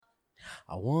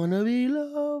I wanna be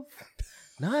loved,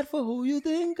 not for who you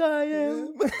think I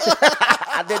am.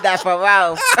 I did that for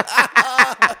Ralph.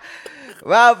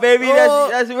 Wow, baby,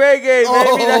 that's reggae,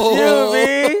 baby. That's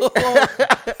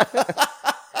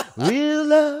you, me. Real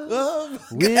love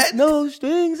with no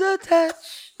strings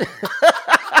attached.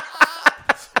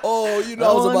 Oh, you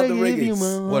know I was about the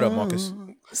reggae. What up, Marcus?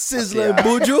 Sizzler and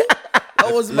Buju.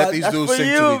 That was Let these dudes sing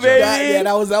to each other. Yeah,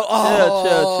 that was that.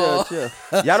 Oh, chill.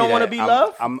 Y'all don't want to be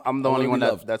loved? I'm the only one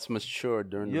that's mature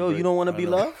during the break. You don't want to be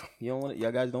loved? Y'all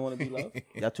guys don't want to be loved?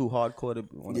 Y'all too hardcore to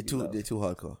want to be loved? They're too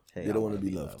hardcore. Hey, they don't want to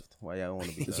be loved. Why y'all don't want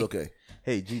to be loved? It's okay.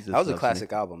 Hey, Jesus. That was a loves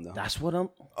classic me. album, though. That's what I'm...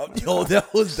 Yo,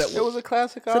 that was that. It was a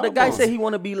classic So album. the guy said he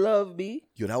want to be loved, B?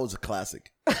 Yo, that was a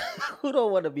classic. Who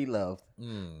don't want to be loved?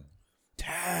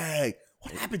 Dang,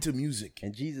 what happened to music?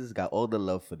 And Jesus got all the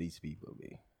love for these people,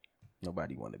 B.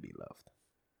 Nobody want to be loved.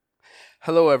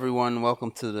 Hello, everyone. Welcome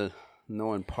to the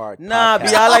Knowing Part Nah, podcast.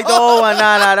 B, I like the old one.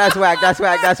 Nah, that's whack.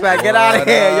 Get out of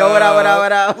here. Yo, what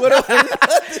up?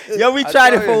 Yo, we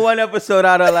tried it for one episode.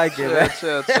 I don't like it, man.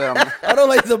 Chill. I don't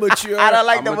like the mature. I don't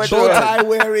like the mature. bow tie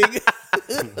wearing.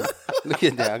 Look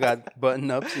at that. I got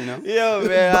button-ups, you know. Yo,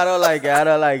 man, I don't like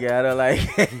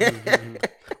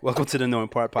it. Welcome to the Knowing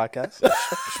Part podcast.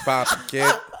 Sponsor,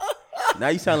 kid. Now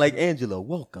you sound like Angela.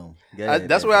 Welcome.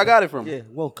 That's where I got it from. Yeah,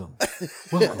 welcome.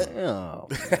 Oh,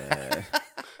 man.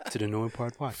 To the Knowing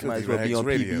Part podcast. Might as well be on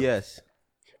Radio. PBS.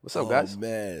 What's up, guys?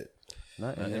 Man,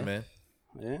 Nothing, Man.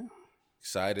 Yeah.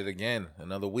 Excited again.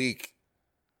 Another week.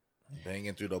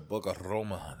 Banging through the book of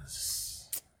Romans.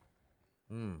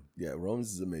 yeah,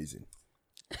 Romans is amazing.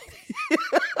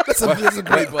 That's a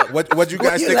great book. What you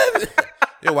guys think?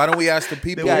 Yo, why don't we ask the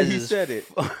people? Yeah, he said it.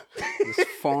 Just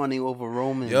fawning over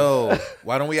Romans. Yo,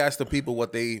 why don't we ask the people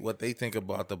what they think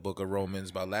about the book of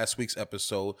Romans, about last week's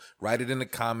episode? Write it in the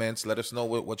comments. Let us know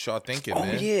what y'all thinking, Oh,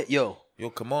 man. yeah. Yo,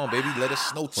 Come on, baby. Let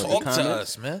us know. the Talk to comments?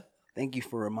 us, man. thank you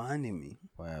for reminding me.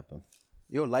 What happened?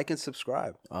 Yo, like and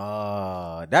subscribe.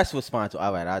 That's responsible.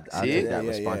 All right, I'll See? take that Yeah,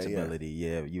 responsibility.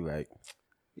 Yeah, you right.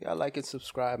 Yeah, like and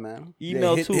subscribe, man.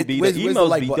 Email hit- too, hit- B. The where's the emails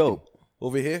like be button? dope.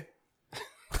 Over here.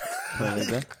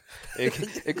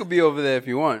 It could be over there if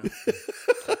you want.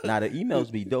 Nah, the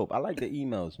emails be dope. I like the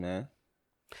emails, man.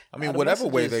 I mean, The whatever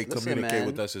way they messages, listen, communicate man.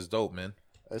 with us is dope, man.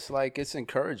 It's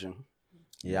encouraging.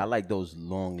 Yeah, I like those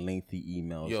long, lengthy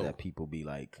emails Yo. that people be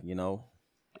like, they're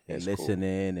It's cool.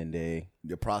 listening and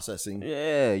They're processing.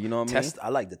 yeah, you know what I mean? I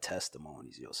like the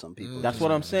testimonies, yo. Some people. That's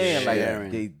what I'm saying.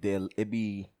 Sharing. Like it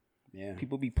be Yeah.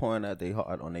 people be pouring out their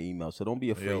heart on their email, so don't be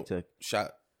afraid Yo, to.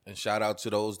 shout out to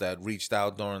those that reached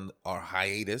out during our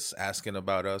hiatus, asking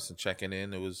about us and checking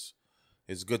in.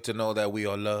 It's good to know that we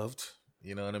are loved.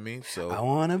 You know what I mean? So I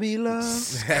wanna be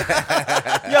loved.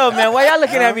 Yo, man, why y'all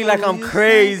looking at me like I'm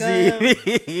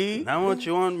crazy? Not what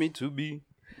you want me to be.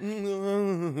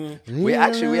 We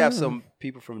have some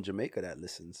people from Jamaica that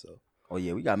listen, so Oh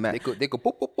yeah, we got Matt. they could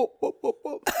boop, boop, boop, boop, boop,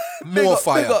 boop. more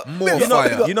fire.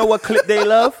 You know what clip they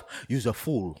love? Use a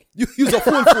fool. Use a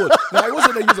fool. No, it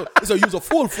wasn't a user. It's a use a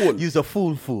fool. Use a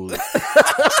fool.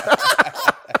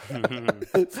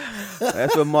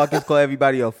 That's what Marcus call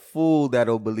everybody a fool that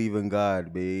don't believe in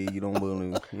God, babe. You don't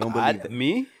believe that.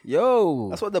 Me? Yo.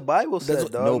 That's what the Bible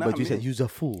said, dog. No, not but you me. said use a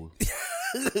fool.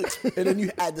 And then you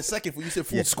add the second fool. You said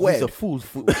fool Use squared. a fool.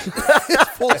 Fool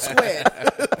squared.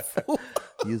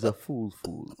 Use a fool.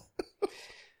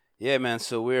 Yeah, man.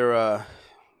 So we're,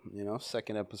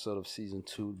 second episode of season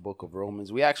 2, Book of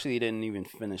Romans. We actually didn't even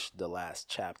finish the last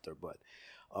chapter, but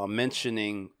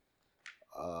mentioning,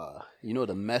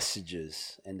 the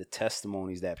messages and the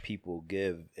testimonies that people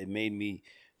give, it made me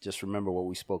just remember what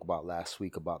we spoke about last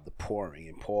week about the pouring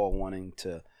and Paul wanting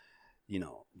to,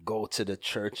 go to the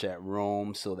church at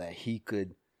Rome so that he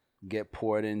could get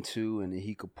poured into and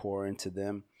he could pour into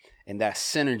them. And that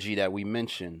synergy that we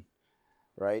mentioned,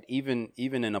 right? Even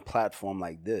in a platform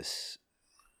like this,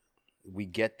 we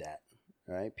get that,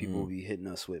 right? People will be hitting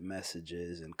us with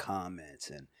messages and comments,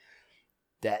 and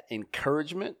that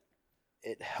encouragement,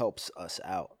 it helps us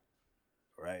out,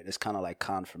 right? It's kind of like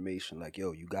confirmation, like,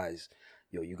 yo, you guys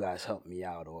helped me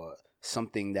out, or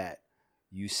something that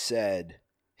you said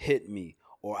hit me,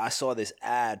 or I saw this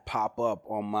ad pop up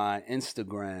on my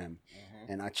Instagram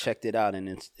and I checked it out and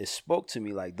it spoke to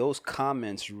me. Like, those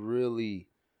comments really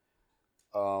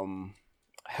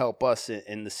help us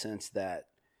in the sense that,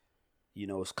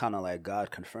 it's kind of like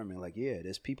God confirming, like, yeah,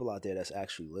 there's people out there that's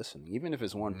actually listening. Even if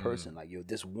it's one person, like, yo,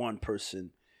 this one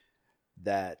person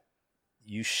that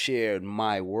you shared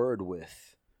my word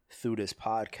with through this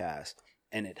podcast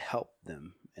and it helped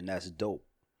them. And that's dope,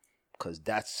 because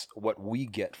that's what we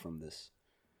get from this.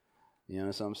 You know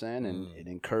what I'm saying? And it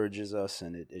encourages us,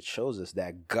 and it shows us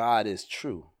that God is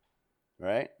true,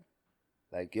 right?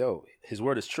 Like, yo, his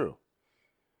word is true.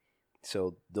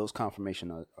 So those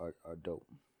confirmation are dope.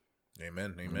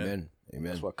 Amen.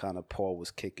 That's what kind of Paul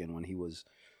was kicking when he was,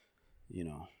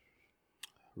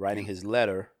 writing his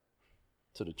letter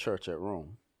to the church at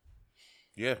Rome.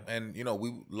 Yeah, and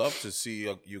we love to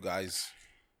see you guys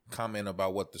comment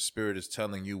about what the Spirit is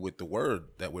telling you with the word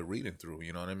that we're reading through.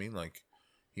 You know what I mean? Like,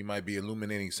 he might be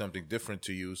illuminating something different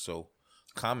to you. So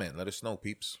comment, let us know,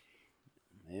 peeps.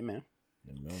 Amen.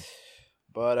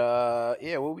 But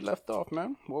where we left off,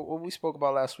 man. What we spoke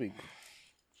about last week?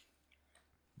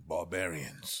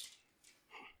 Barbarians,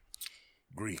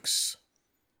 Greeks.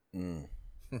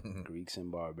 Greeks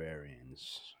and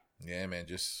barbarians. Yeah, man.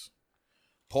 Just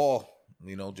Paul.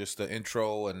 Just the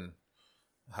intro and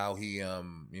how he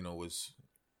was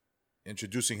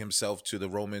introducing himself to the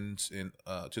Romans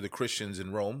to the Christians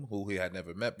in Rome who he had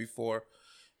never met before,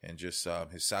 and just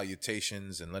his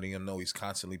salutations and letting them know he's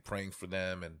constantly praying for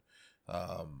them, and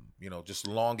just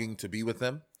longing to be with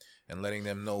them, and letting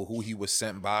them know who he was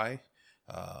sent by.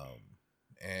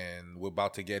 And we're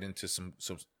about to get into some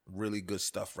really good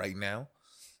stuff right now,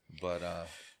 but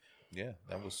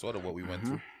that was sort of what we went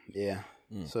through. Yeah.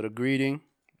 So the greeting,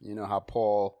 how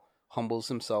Paul humbles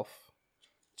himself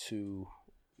to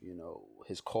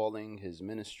his calling, his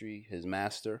ministry, his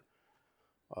master.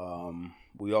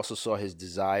 We also saw his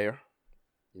desire,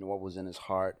 what was in his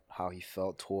heart, how he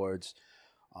felt towards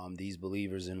these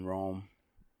believers in Rome.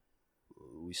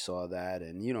 We saw that,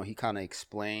 and he kind of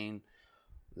explained,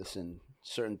 listen,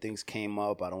 certain things came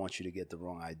up. I don't want you to get the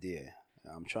wrong idea.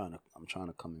 I'm trying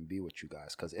to come and be with you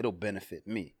guys because it'll benefit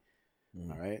me.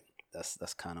 All right,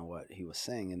 that's kind of what he was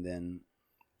saying. And then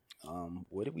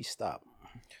where did we stop?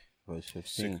 Verse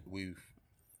 15. We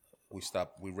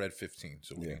stopped. We read 15,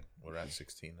 so we're at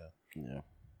 16 now.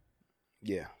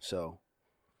 Yeah. So,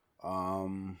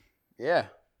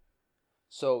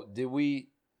 So did we?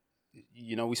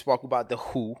 We spoke about the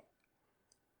who.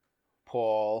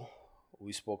 Paul.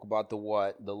 We spoke about the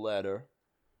what, the letter,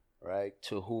 right?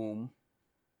 To whom.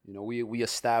 We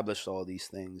established all these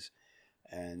things,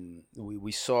 and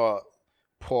we saw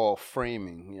Paul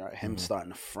framing, him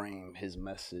starting to frame his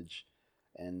message.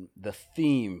 And the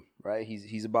theme, right?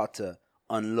 He's about to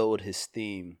unload his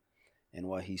theme and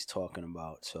what he's talking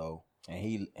about. So,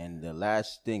 and the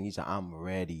last thing he said, I'm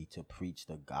ready to preach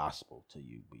the gospel to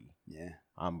you, B. Yeah.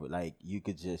 I'm like,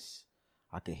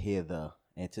 I could hear the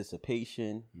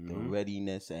anticipation, the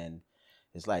readiness, and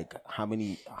it's like how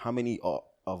many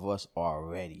of us are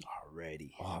ready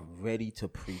to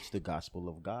preach the gospel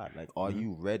of God? Like, are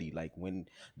you ready? Like when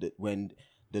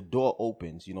the door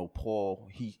opens, Paul,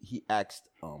 he asked,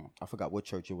 I forgot what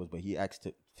church it was, but he asked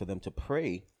for them to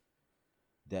pray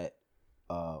that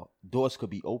doors could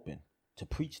be open to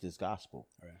preach this gospel.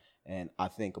 Right. And I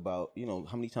think about,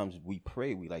 how many times we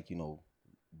pray,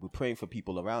 we're praying for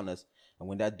people around us, and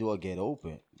when that door get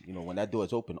open, when that door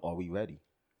is open, are we ready?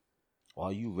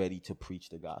 Are you ready to preach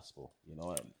the gospel?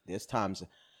 There's times,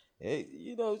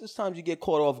 there's times you get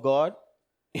caught off guard.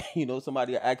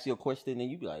 Somebody asks you a question and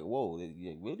you be like, whoa,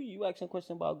 really? You asking a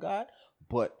question about God?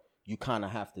 But you kind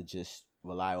of have to just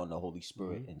rely on the Holy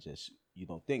Spirit and just,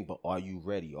 think. But are you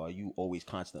ready? Are you always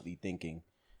constantly thinking,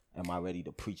 am I ready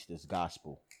to preach this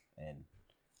gospel and,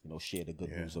 share the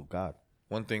good news of God?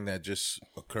 One thing that just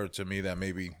occurred to me that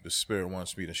maybe the Spirit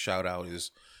wants me to shout out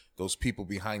is those people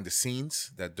behind the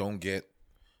scenes that don't get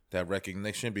that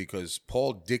recognition, because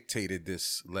Paul dictated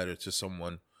this letter to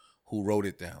someone who wrote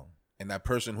it down. And that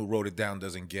person who wrote it down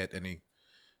doesn't get any,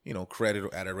 credit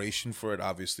or adoration for it,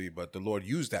 obviously, but the Lord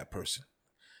used that person.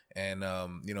 And,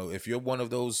 if you're one of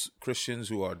those Christians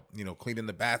who are, cleaning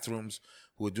the bathrooms,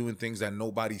 who are doing things that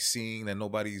nobody's seeing, that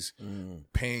nobody's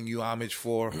paying you homage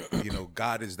for,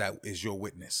 God is your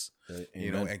witness,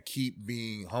 and keep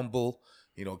being humble,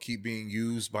 keep being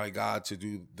used by God to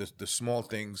do the small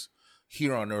things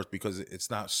here on earth, because it's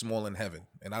not small in heaven.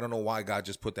 And I don't know why God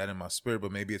just put that in my spirit,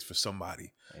 but maybe it's for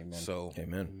somebody. Amen. So,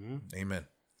 Amen.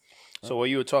 So what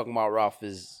you were talking about, Ralph,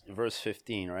 is verse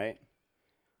 15, right?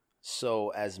 So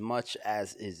as much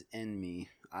as is in me,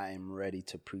 I am ready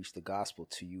to preach the gospel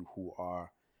to you who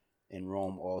are in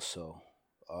Rome also.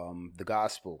 The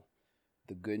gospel,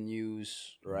 the good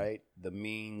news, right? The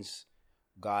means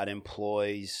God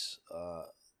employs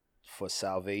for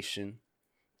salvation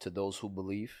to those who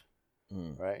believe,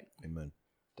 right? Amen.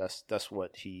 That's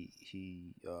what he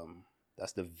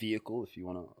that's the vehicle, if you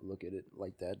want to look at it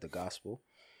like that, the gospel,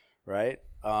 right?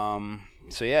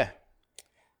 So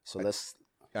let's.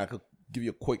 I could give you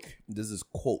a quick. This is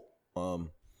quote.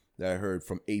 that I heard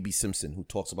from A.B. Simpson, who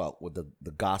talks about what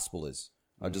the gospel is.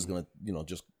 I'm just going to,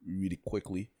 just read it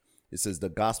quickly. It says, the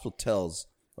gospel tells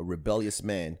a rebellious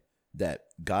man that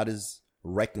God is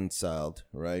reconciled,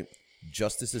 right?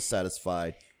 Justice is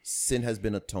satisfied. Sin has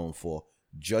been atoned for.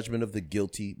 Judgment of the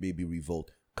guilty may be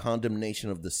revoked. Condemnation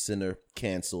of the sinner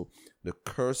canceled. The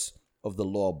curse of the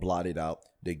law blotted out.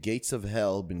 The gates of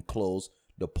hell been closed.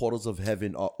 The portals of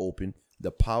heaven are open.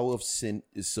 The power of sin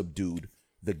is subdued.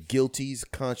 The guilty's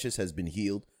conscience has been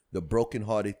healed. The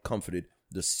brokenhearted comforted.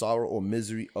 The sorrow or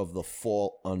misery of the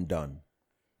fall undone.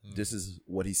 This is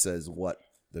what he says, what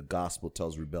the gospel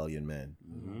tells rebellion man.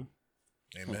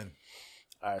 Amen.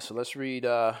 All right, so let's read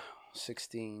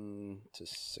 16 to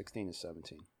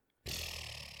 17.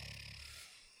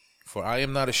 For I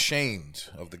am not ashamed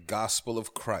of the gospel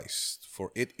of Christ,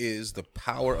 for it is the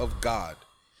power of God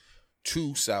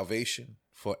to salvation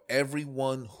for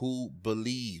everyone who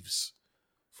believes,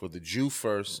 for the Jew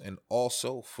first and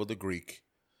also for the Greek.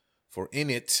 For in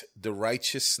it the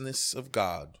righteousness of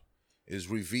God is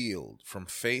revealed from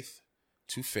faith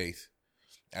to faith,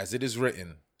 as it is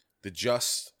written, the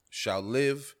just shall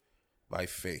live by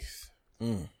faith.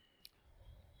 I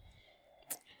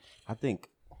think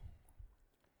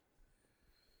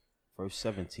verse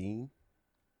 17.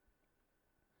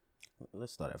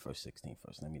 Let's start at verse 16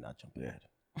 first. Let me not jump ahead.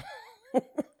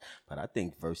 But I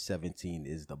think verse 17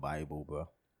 is the Bible, bro.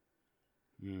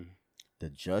 The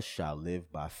just shall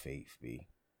live by faith, B.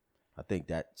 I think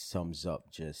that sums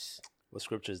up just What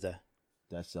scripture is that?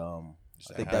 that's that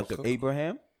I think that's Habakkuk?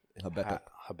 Abraham. Habakkuk.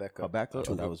 Habakkuk.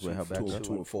 Oh, that was where Habakkuk.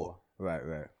 2 and 4.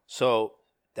 Right. So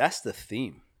that's the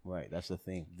theme. Right. That's the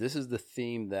thing. This is the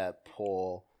theme that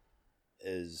Paul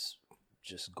is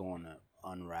just going to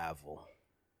unravel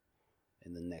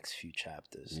in the next few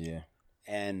chapters. Yeah.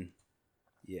 And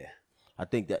yeah. I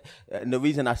think that, and the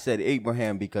reason I said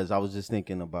Abraham, because I was just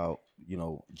thinking about,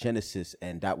 Genesis,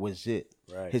 and that was it.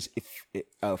 Right. His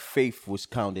faith was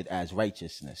counted as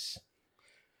righteousness.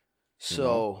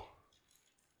 So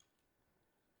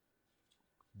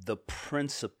the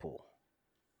principle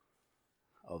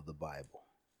of the Bible.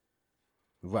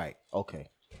 Right. Okay.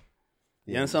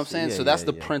 You understand what I'm saying? So that's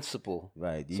the principle.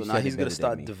 Right. You So now said it he's going better to than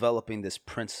start me. developing this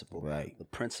principle. Right. The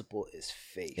principle is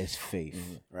faith. It's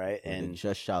faith. right? And the And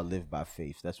just shall live by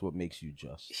faith. That's what makes you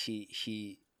just.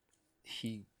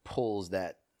 he pulls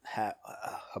that how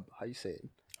you say it?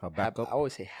 Habakkuk. I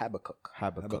always say Habakkuk.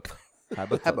 Habakkuk.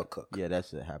 Habakkuk. Yeah,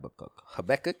 that's it. Habakkuk.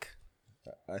 Habakkuk.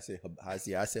 I say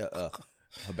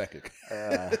Habakkuk.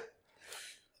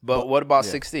 But what about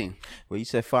 16? Well, he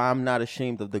said, "For I'm not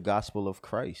ashamed of the gospel of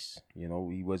Christ."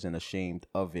 He wasn't ashamed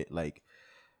of it. Like,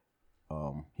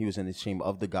 he wasn't ashamed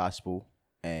of the gospel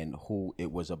and who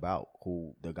it was about,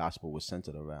 who the gospel was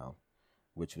centered around,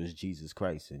 which was Jesus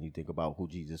Christ. And you think about who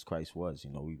Jesus Christ was.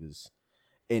 He was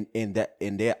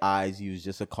in their eyes, he was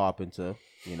just a carpenter.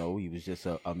 He was just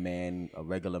a man, a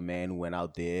regular man who went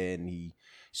out there and he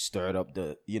stirred up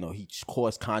he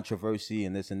caused controversy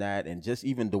and this and that, and just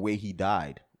even the way he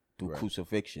died through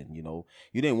crucifixion.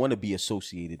 You didn't want to be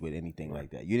associated with anything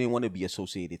like that. You didn't want to be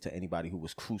associated to anybody who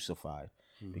was crucified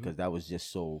because that was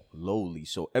just so lowly.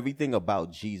 So everything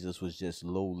about Jesus was just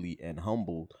lowly and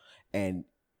humble. And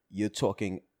you're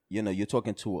talking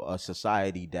to a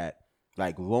society that,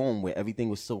 like Rome, where everything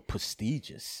was so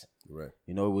prestigious. Right.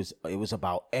 It was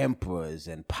about emperors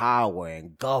and power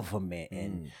and government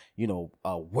and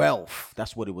wealth.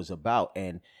 That's what it was about.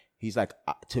 And he's like,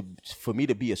 for me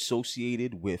to be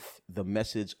associated with the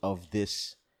message of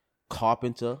this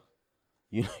carpenter,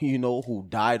 who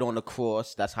died on the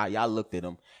cross. That's how y'all looked at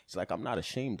him. He's like, I'm not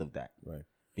ashamed of that, Right.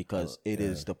 Because it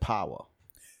is the power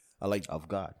of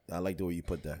God. I like the way you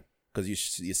put that, because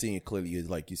you're seeing it clearly. Is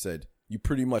like you said, you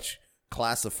pretty much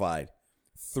classified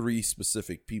 3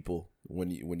 specific people when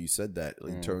you said that,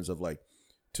 in terms of, like,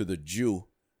 to the Jew,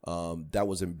 that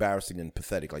was embarrassing and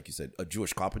pathetic. Like you said, a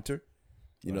Jewish carpenter,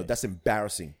 that's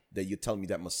embarrassing that you're telling me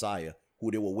that Messiah,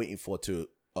 who they were waiting for to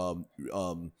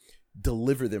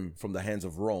deliver them from the hands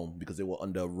of Rome, because they were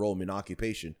under Roman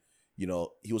occupation,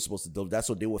 he was supposed to deliver. That's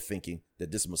what they were thinking,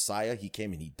 that this Messiah, he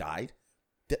came and he died.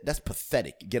 That's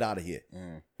pathetic. Get out of here.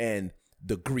 And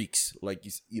the Greeks, like,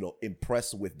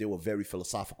 impressed with, they were very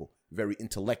philosophical, very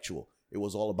intellectual. It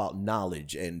was all about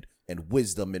knowledge and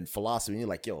wisdom and philosophy. And you're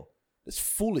like, yo, this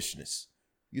foolishness.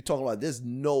 You're talking about, there's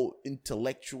no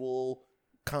intellectual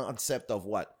concept of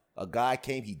what? A guy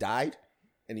came, he died,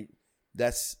 and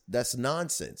that's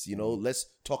nonsense. Let's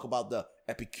talk about the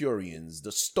Epicureans,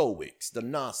 the Stoics, the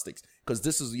Gnostics, because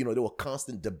this is, there were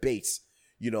constant debates,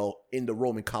 in the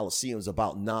Roman Colosseums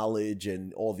about knowledge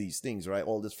and all these things, right?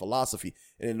 All this philosophy.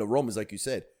 And in the Romans, like you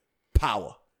said,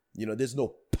 power. There's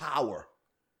no power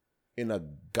in a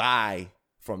guy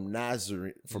from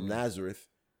Nazareth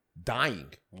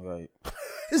dying. Right.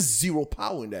 There's zero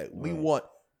power in that. We want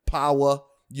power,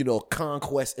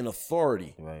 conquest and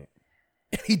authority. Right.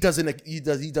 He doesn't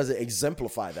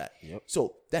exemplify that. Yep.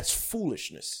 So that's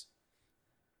foolishness.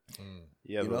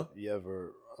 You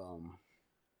ever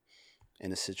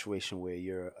in a situation where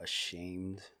you're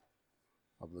ashamed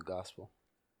of the gospel,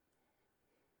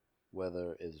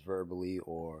 whether it's verbally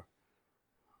or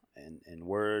in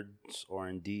words or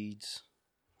in deeds,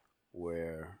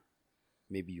 where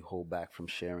maybe you hold back from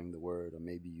sharing the word, or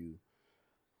maybe you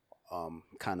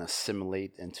kind of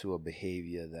assimilate into a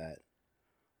behavior that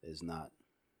is not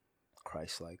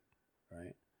Christ-like,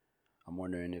 right? I'm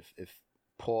wondering if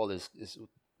Paul is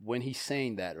when he's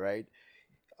saying that, right?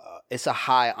 It's a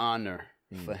high honor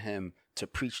for him to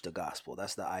preach the gospel.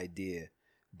 That's the idea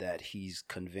that he's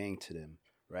conveying to them,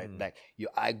 right? Like,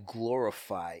 I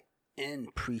glorify in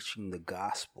preaching the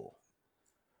gospel,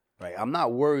 right? I'm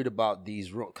not worried about these,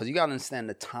 because you got to understand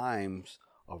the times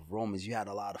of Romans. You had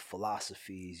a lot of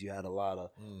philosophies, you had a lot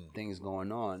of things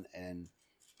going on, and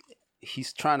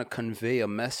he's trying to convey a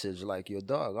message like, yo,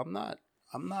 dog, I'm not,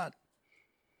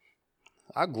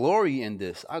 I glory in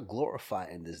this. I glorify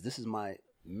in this. This is my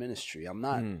ministry. I'm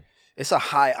not, it's a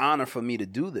high honor for me to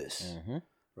do this,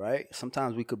 right?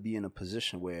 Sometimes we could be in a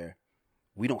position where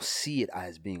we don't see it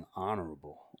as being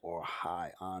honorable or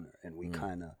high honor, and we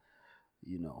kind of,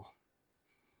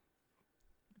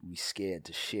 we scared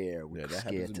to share. We're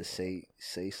scared to say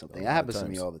something. That happens to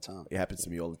me all the time. It happens to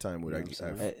me all the time where I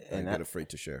get afraid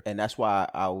to share. And that's why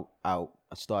I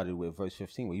started with verse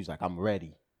 15 where he was like, I'm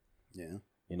ready. Yeah.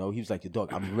 He was like, your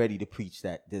dog, I'm ready to preach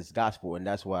this gospel. And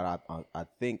that's what I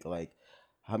think, like,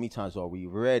 how many times are we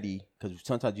ready? Because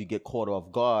sometimes you get caught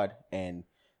off guard, and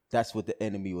that's what the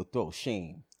enemy will throw,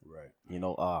 shame. Right.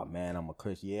 Oh, man, I'm a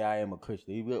Christian. Yeah, I am a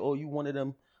Christian. You be like, oh, you one of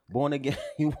them born again?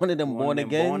 You one of them born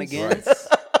again? Right.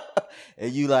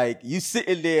 And you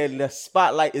sitting there and the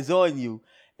spotlight is on you.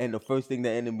 And the first thing the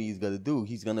enemy is going to do,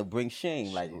 he's going to bring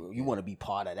shame. Like, you want to be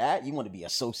part of that? You want to be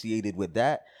associated with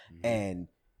that? And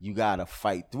you got to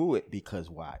fight through it, because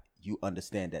why? You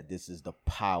understand that this is the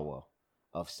power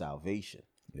of salvation.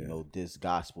 Yeah. This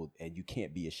gospel. And you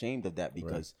can't be ashamed of that,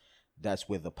 because that's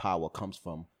where the power comes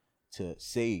from, to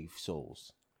save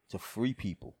souls, to free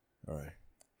people. All right.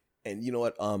 And you know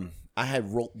what? I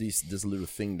had wrote this little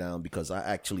thing down because I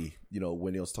actually,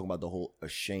 when he was talking about the whole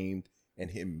ashamed and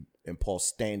him and Paul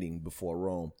standing before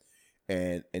Rome,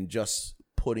 and just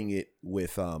putting it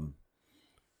with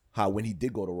how when he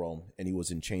did go to Rome and he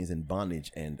was in chains and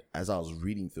bondage, and as I was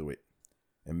reading through it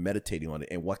and meditating on it,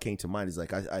 and what came to mind is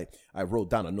like I wrote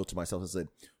down a note to myself. I said,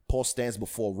 Paul stands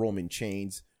before Rome in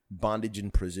chains, bondage in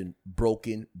prison,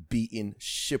 broken, beaten,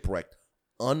 shipwrecked,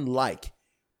 unlike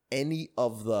any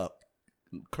of the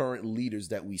current leaders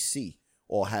that we see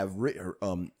or have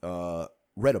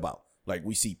read about. Like,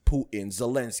 we see Putin,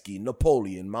 Zelensky,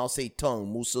 Napoleon, Mao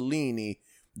Zedong, Mussolini,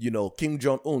 Kim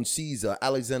Jong-un, Caesar,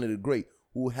 Alexander the Great,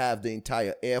 who have the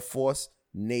entire Air Force,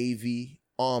 Navy,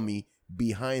 Army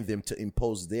behind them to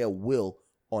impose their will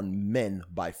on men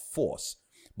by force.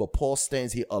 But Paul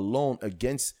stands here alone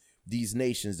against these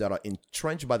nations that are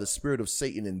entrenched by the spirit of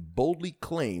Satan, and boldly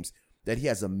claims that he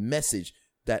has a message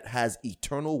that has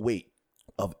eternal weight,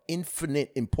 of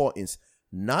infinite importance,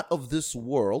 not of this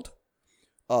world,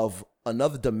 of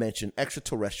another dimension,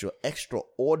 extraterrestrial,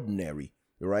 extraordinary,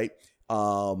 right?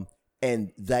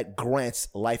 And that grants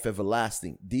life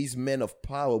everlasting. These men of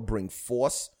power bring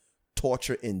force,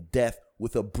 torture, and death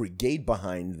with a brigade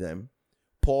behind them.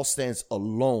 Paul stands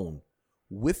alone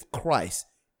with Christ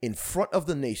in front of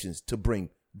the nations to bring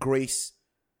grace,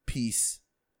 peace,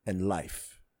 and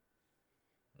life.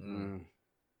 And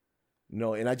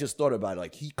I just thought about it.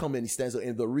 Like, he come in, he stands up,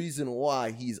 and the reason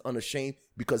why he's unashamed,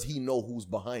 because he know who's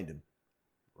behind him.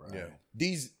 Right. Yeah.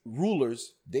 These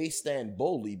rulers, they stand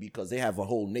boldly because they have a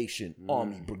whole nation,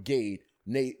 army, brigade,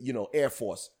 Air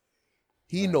Force.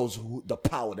 He knows the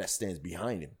power that stands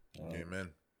behind him. Amen.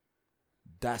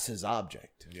 That's his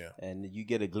object. Yeah. And you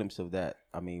get a glimpse of that,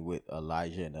 with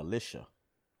Elijah and Elisha.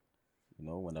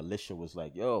 When Elisha was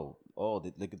like, yo,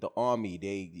 look at the army.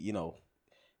 They,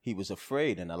 he was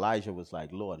afraid. And Elijah was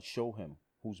like, Lord, show him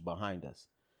who's behind us.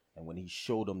 And when he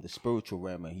showed him the spiritual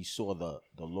realm, and he saw the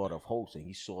Lord of hosts, and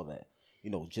he saw that,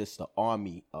 just the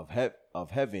army of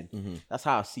heaven, that's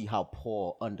how I see how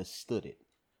Paul understood it.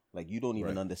 Like, you don't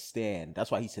even understand.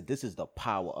 That's why he said, this is the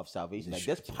power of salvation. Like,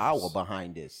 there's power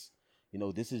behind this.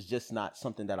 This is just not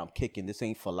something that I'm kicking. This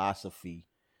ain't philosophy.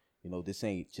 This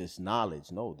ain't just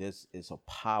knowledge. No, this is a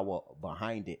power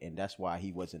behind it. And that's why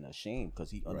he wasn't ashamed,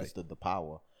 because he understood the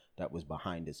power that was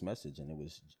behind this message, and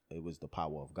it was the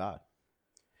power of God.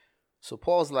 So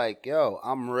Paul's like, yo,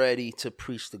 I'm ready to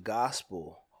preach the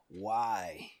gospel.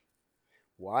 Why?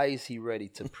 Why is he ready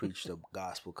to preach the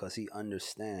gospel? Because he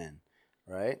understands,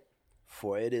 right?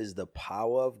 For it is the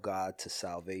power of God to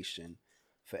salvation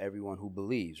for everyone who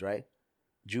believes, right?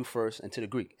 Jew first, and to the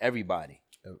Greek, everybody,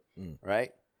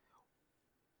 right?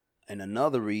 And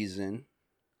another reason,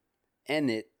 in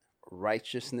it,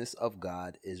 righteousness of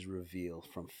God is revealed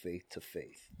from faith to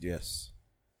faith. Yes.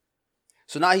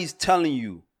 So now he's telling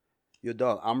you, yo,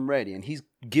 dog, I'm ready. And he's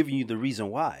giving you the reason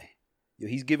why. Yo,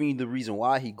 he's giving you the reason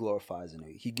why he glorifies in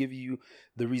it. He gives you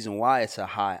the reason why it's a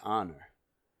high honor,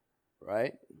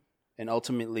 right? And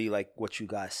ultimately, like what you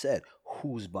guys said,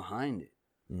 who's behind it?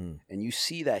 Mm. And you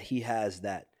see that he has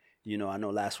that, you know, I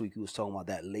know last week he was talking about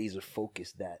that laser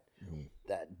focus, that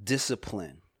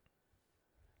discipline.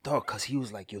 Dog, because he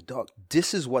was like, yo, dog,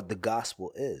 this is what the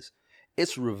gospel is.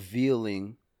 It's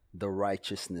revealing the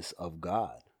righteousness of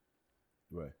God.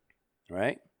 Right.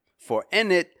 Right? For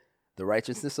in it, the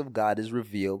righteousness of God is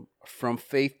revealed from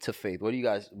faith to faith. What do you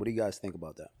guys think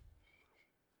about that?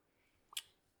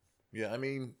 Yeah, I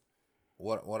mean,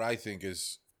 what I think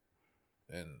is,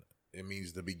 and it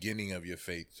means the beginning of your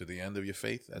faith to the end of your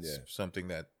faith. That's something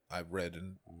that I've read,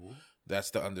 and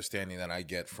that's the understanding that I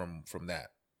get from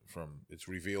that. From it's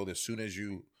revealed as soon as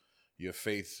your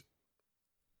faith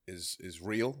is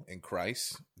real in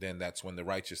Christ, then that's when the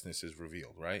righteousness is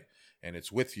revealed, right? And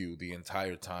it's with you the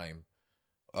entire time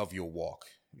of your walk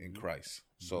in Christ.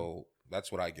 So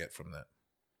that's what I get from that.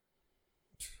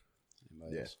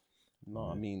 Yeah. No,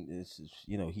 I mean, it's,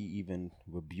 you know, he even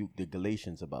rebuked the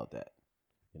Galatians about that.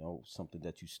 You know, something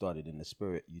that you started in the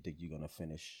spirit, you think you're going to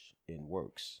finish in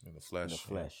works. In the flesh. In the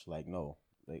flesh. Yeah. Like, no.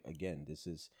 Like, again,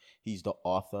 he's the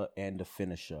author and the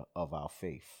finisher of our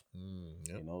faith.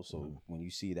 Yep. You know, so when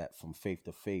you see that from faith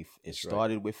to faith, it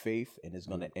started with faith and it's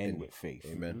going to end with faith.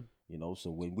 Amen. You know, so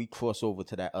when we cross over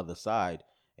to that other side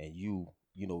and you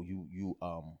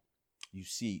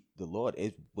see the Lord,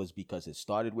 it was because it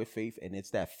started with faith, and it's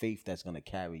that faith that's going to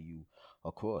carry you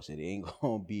across. It ain't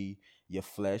going to be your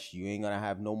flesh. You ain't going to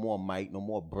have no more might, no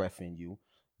more breath in you.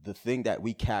 The thing that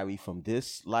we carry from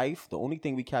this life, the only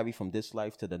thing we carry from this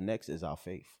life to the next is our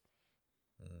faith.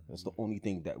 That's the only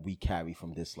thing that we carry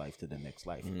from this life to the next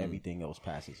life. Everything else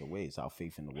passes away. It's our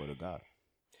faith in the word of God.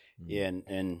 Yeah,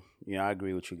 and you know, I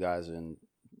agree with you guys, and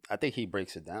I think he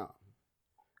breaks it down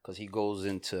because he goes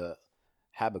into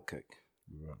Habakkuk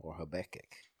or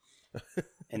Habakkuk,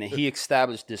 and then he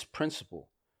established this principle.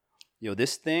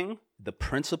 This thing, the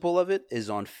principle of it is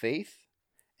on faith,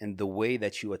 and the way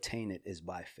that you attain it is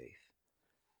by faith.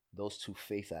 Those two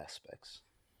faith aspects.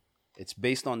 It's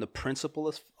based on the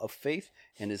principle of faith,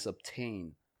 and is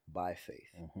obtained by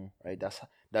faith. Right?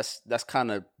 That's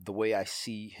kind of the way I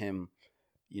see him,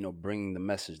 bringing the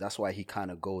message. That's why he kind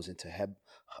of goes into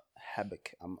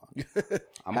Habakkuk. I'm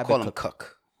gonna call him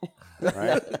Cook.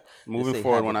 Right? Moving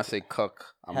forward, when I say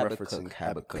Cook, I'm referencing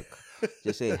Habakkuk.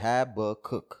 Just say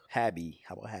Habakkuk. Habby.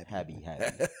 How about Habby?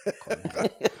 Habby.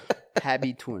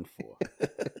 Habby 2 and 4.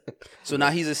 So now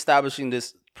he's establishing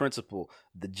this principle: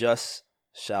 the just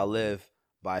shall live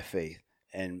by faith,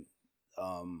 and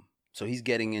so he's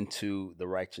getting into the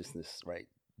righteousness, right?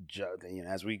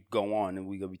 As we go on, and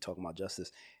we're gonna be talking about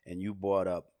justice, and you brought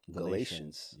up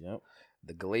Galatians. Yep.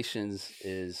 The Galatians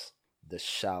is the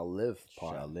shall live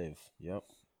part. Shall live. Yep.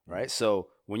 Right. So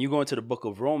when you go into the book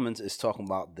of Romans, it's talking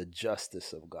about the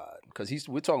justice of God, because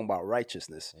we're talking about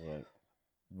righteousness. Right.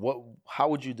 How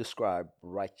would you describe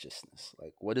righteousness?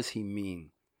 Like, what does he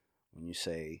mean when you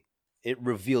say it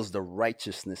reveals the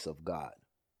righteousness of God?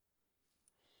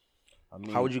 I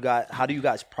mean, how do you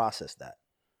guys process that?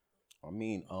 I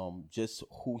mean, just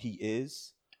who he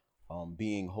is,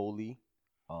 being holy,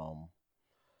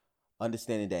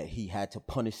 understanding that he had to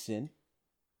punish sin.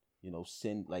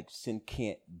 Sin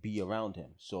can't be around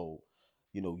him. So,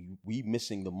 we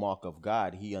missing the mark of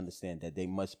God. He understands that there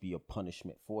must be a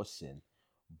punishment for sin.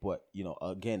 But,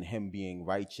 again, him being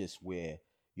righteous where,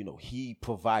 he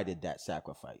provided that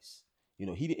sacrifice.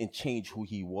 He didn't change who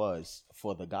he was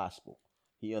for the gospel.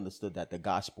 He understood that the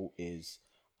gospel is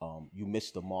you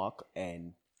miss the mark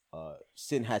and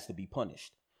sin has to be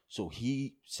punished. So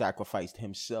he sacrificed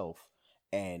himself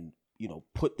and,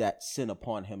 put that sin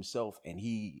upon himself, and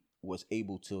he was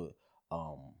able to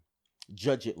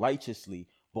judge it righteously.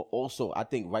 But also, I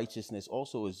think righteousness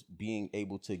also is being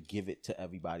able to give it to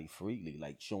everybody freely,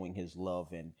 like showing his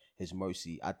love and his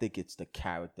mercy. I think it's the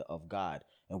character of God,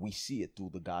 and we see it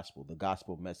through the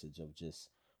gospel message of just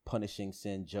punishing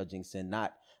sin, judging sin,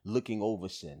 not looking over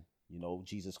sin.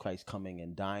 Jesus Christ coming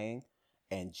and dying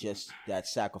and just that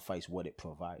sacrifice, what it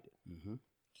provided.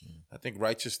 I think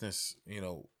righteousness,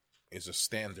 is a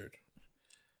standard,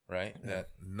 right? That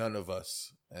none of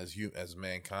us as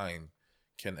mankind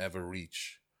can ever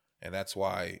reach. And that's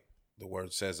why the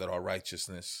word says that our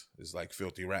righteousness is like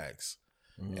filthy rags.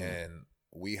 And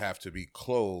we have to be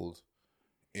clothed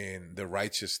in the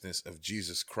righteousness of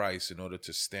Jesus Christ in order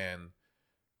to stand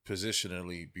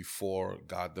positionally before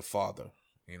God the Father,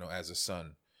 as a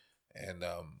son. And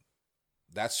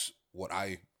that's what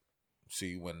I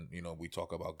see when, we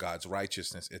talk about God's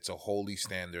righteousness. It's a holy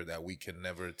standard that we can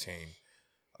never attain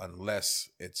unless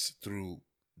it's through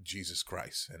Jesus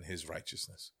Christ and his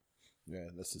righteousness. Yeah,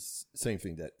 that's the same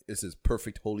thing. That it's his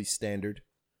perfect holy standard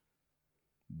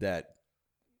that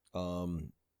God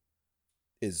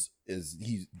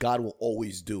will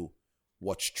always do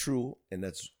what's true and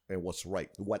what's right.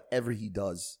 Whatever he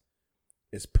does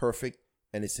is perfect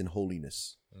and it's in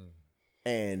holiness.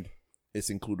 And it's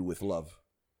included with love.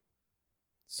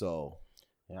 So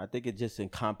I think it just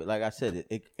like I said,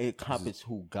 it encompasses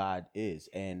who God is.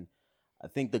 And I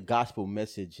think the gospel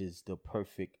message is the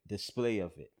perfect display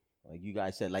of it. Like you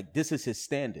guys said, like this is his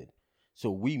standard. So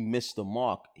we missed the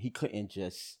mark. He couldn't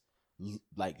just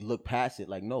look past it.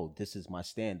 Like, no, this is my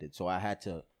standard. So I had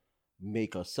to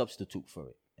make a substitute for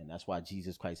it. And that's why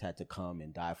Jesus Christ had to come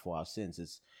and die for our sins.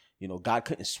 It's, God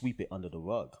couldn't sweep it under the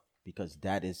rug because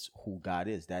that is who God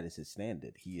is. That is his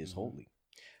standard. He is holy.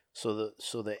 So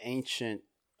the ancient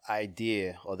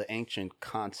idea or the ancient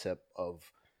concept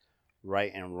of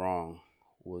right and wrong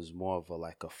was more of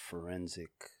a forensic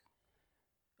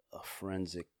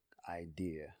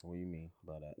idea. What do you mean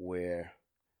by that? Where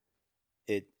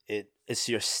it's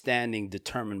your standing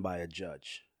determined by a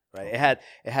judge, right? Okay.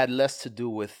 It had less to do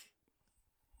with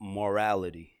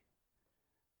morality,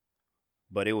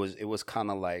 but it was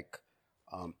kind of like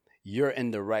you're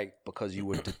in the right because you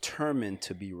were determined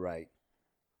to be right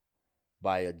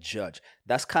by a judge.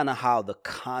 That's kind of how the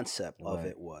concept of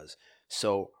it was.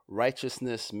 So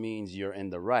righteousness means you're in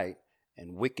the right,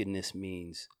 and wickedness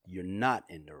means you're not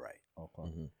in the right.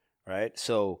 Okay. Right?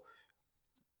 So,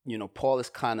 Paul is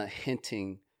kind of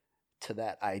hinting to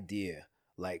that idea,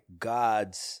 like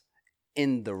God's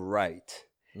in the right,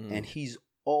 and he's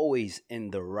always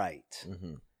in the right.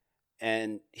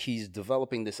 And he's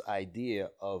developing this idea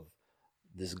of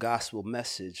this gospel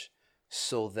message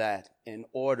so that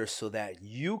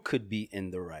you could be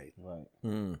in the right. Right.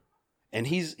 And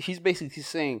he's basically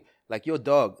saying, like, yo,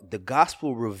 dog, the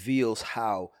gospel reveals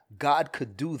how God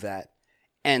could do that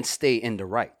and stay in the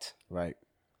right. Right.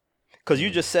 Because you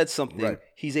just said something, Right.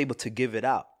 He's able to give it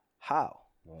out. How?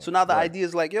 Right. So now the idea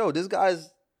is like, yo, this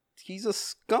he's a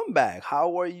scumbag.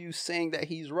 How are you saying that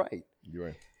he's right? you're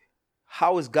right.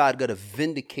 How is God going to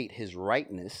vindicate his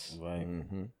rightness Right.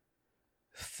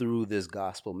 through this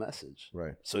gospel message?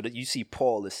 Right. So that you see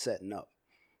Paul is setting up,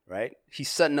 right? He's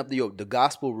setting up the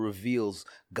gospel reveals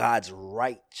God's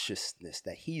righteousness,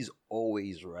 that he's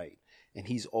always right and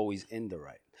he's always in the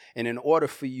right. And in order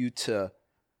for you to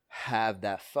have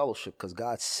that fellowship, because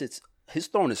God his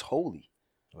throne is holy.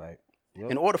 Right.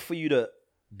 In order for you to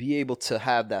be able to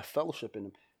have that fellowship in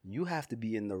him, you have to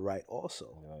be in the right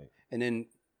also. Right. And then,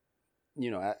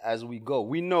 as we go,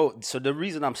 we know. So the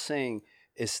reason I'm saying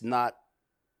it's not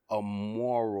a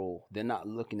moral, they're not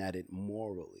looking at it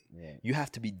morally. Yeah. You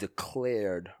have to be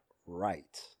declared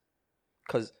right.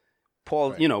 Because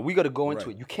Paul, Right. We got to go into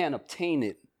Right. it. You can't obtain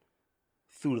it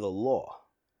through the law,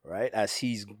 right? As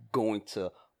he's going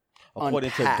to According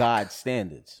unpack. to God's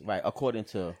standards. Right. According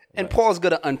to. And right. Paul's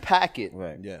going to unpack it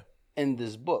Right. Yeah. in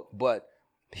this book. But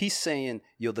he's saying,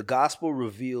 the gospel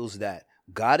reveals that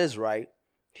God is right.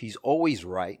 He's always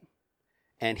right.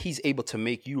 And he's able to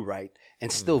make you right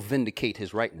and still vindicate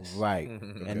his rightness. Right.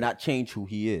 And not change who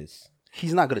he is.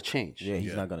 He's not going to change. Yeah,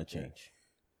 he's not going to change.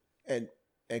 And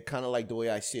kind of like the way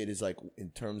I see it is like in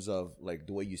terms of like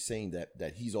the way you're saying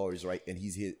that he's always right and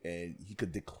he's here and he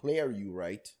could declare you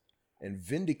right and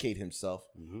vindicate himself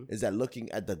is that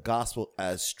looking at the gospel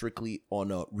as strictly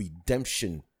on a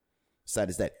redemption side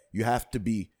is that you have to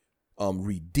be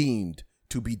redeemed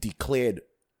to be declared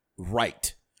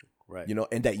right. Right.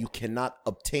 And that you cannot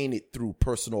obtain it through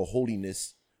personal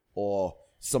holiness or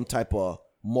some type of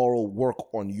moral work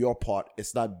on your part.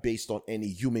 It's not based on any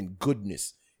human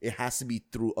goodness. It has to be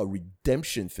through a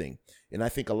redemption thing. And I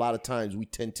think a lot of times we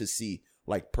tend to see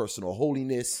like personal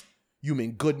holiness,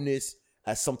 human goodness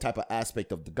as some type of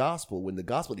aspect of the gospel when the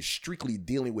gospel is strictly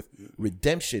dealing with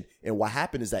redemption. And what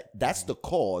happened is that that's the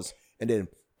cause. And then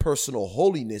personal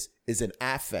holiness is an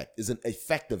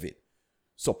effect of it.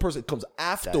 So person comes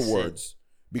afterwards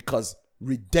because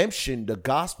redemption, the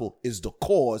gospel is the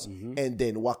cause. And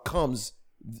then what comes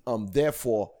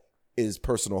therefore is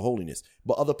personal holiness.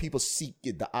 But other people seek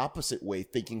it the opposite way,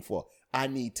 thinking for, I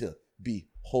need to be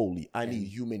holy. I need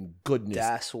human goodness.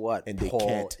 That's what and they Paul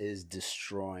can't. is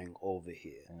destroying over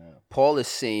here. Paul is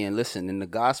saying, listen, in the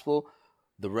gospel,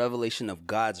 the revelation of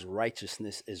God's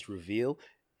righteousness is revealed,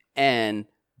 and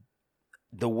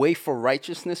the way for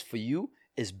righteousness for you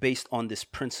is based on this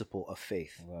principle of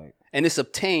faith. Right. And it's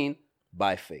obtained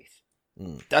by faith.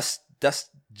 That's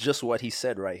just what he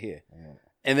said right here. Yeah.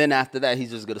 And then after that,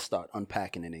 he's just going to start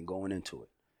unpacking it and going into it,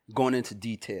 going into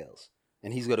details.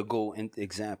 And he's going to go into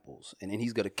examples. And then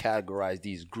he's going to categorize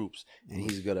these groups. And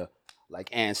he's going to, like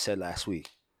Ann said last week,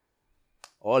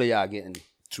 all of y'all getting...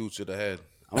 Two to the head.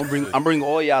 I'm bringing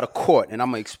all y'all to court, and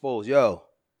I'm going to expose,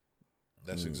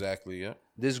 That's exactly, yeah.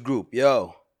 this group,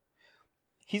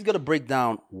 he's going to break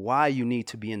down why you need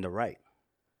to be in the right.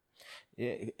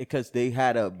 Yeah, because they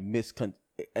had a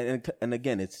and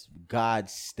again, it's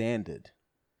God's standard.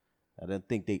 I don't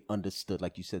think they understood,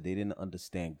 like you said, they didn't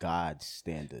understand God's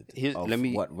standard of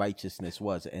what righteousness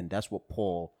was, and that's what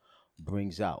Paul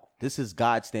brings out. This is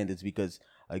God's standards because,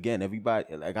 again,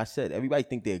 everybody, like I said, everybody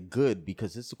think they're good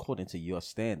because it's according to your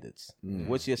standards.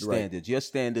 What's your standards? Right. Your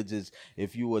standards is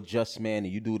if you a just man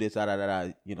and you do this,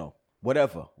 whatever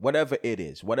it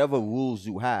is, whatever rules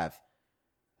you have,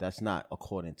 that's not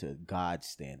according to God's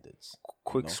standards.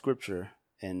 Quick scripture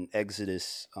in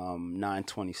Exodus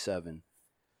 9:27,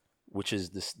 which is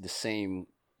the same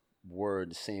word,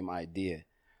 the same idea.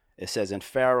 It says, and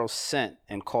Pharaoh sent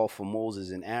and called for Moses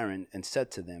and Aaron and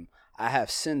said to them, I have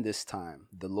sinned this time.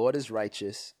 The Lord is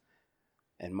righteous,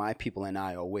 and my people and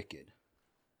I are wicked.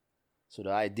 So the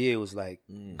idea was like,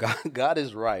 God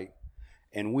is right,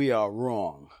 and we are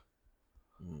wrong.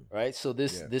 Right? So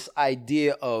this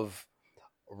idea of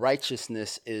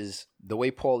righteousness is the way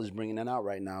Paul is bringing it out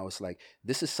right now. It's like,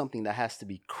 this is something that has to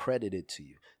be credited to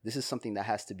you. This is something that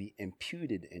has to be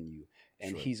imputed in you.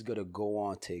 And he's going to go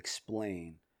on to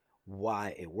explain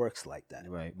why it works like that.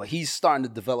 Right. But he's starting to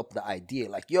develop the idea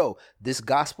like, this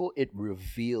gospel, it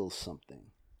reveals something.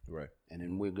 Right. And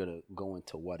then we're going to go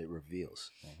into what it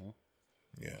reveals.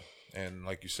 Yeah. And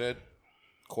like you said,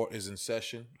 court is in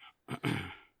session.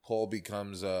 Paul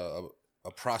becomes a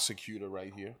prosecutor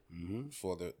right here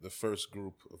for the first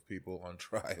group of people on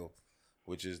trial,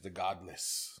 which is the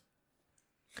godless.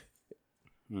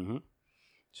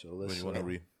 So let's you want to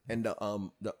read. And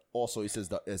also he says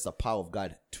that it's the power of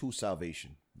God to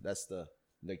salvation. That's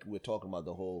like we're talking about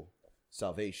the whole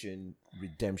salvation,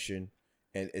 redemption,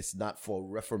 and it's not for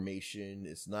reformation.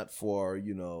 It's not for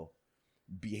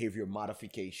behavior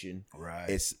modification. Right.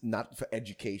 It's not for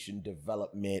education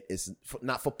development. It's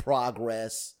not for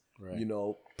progress. Right.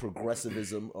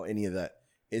 Progressivism or any of that.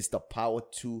 It's the power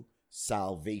to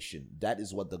salvation. That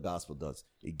is what the gospel does.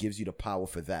 It gives you the power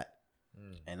for that.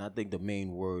 And I think the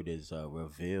main word is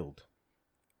revealed.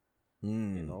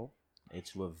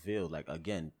 It's revealed. Like,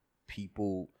 again,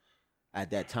 people at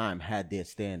that time had their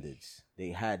standards. They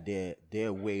had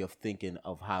their way of thinking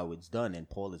of how it's done. And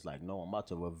Paul is like, no, I'm about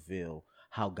to reveal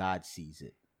how God sees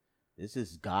it. This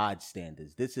is God's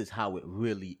standards. This is how it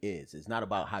really is. It's not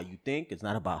about how you think. It's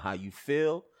not about how you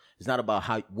feel. It's not about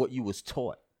what you was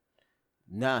taught.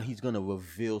 Now he's going to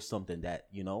reveal something that,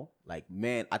 like,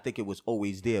 man, I think it was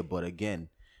always there. But again,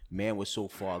 man was so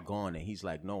far gone. And he's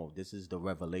like, no, this is the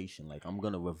revelation. Like, I'm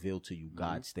going to reveal to you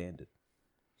God's standard.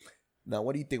 Now,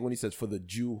 what do you think when he says for the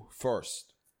Jew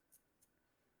first?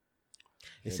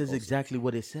 It says exactly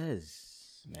what it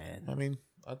says, man. I mean,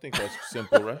 I think that's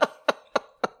simple, right?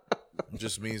 It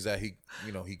just means that he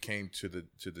came to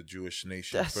the Jewish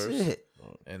nation That's first, it.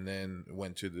 and then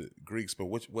went to the Greeks. But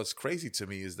what's crazy to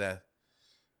me is that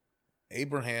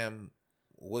Abraham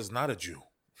was not a Jew;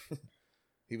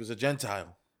 he was a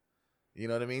Gentile. You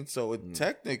know what I mean? So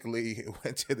technically, it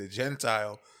went to the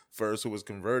Gentile first, who was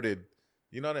converted.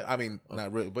 You know what I mean?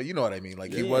 Not really, but you know what I mean.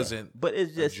 Like he wasn't. But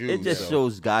it just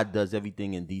shows God does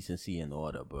everything in decency and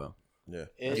order, bro. Yeah.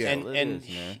 And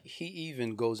he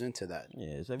even goes into that.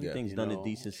 Yeah, everything's done in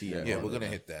decency. And Yeah, order. we're gonna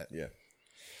hit that. Yeah.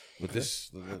 But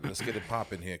let's get it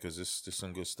popping here because this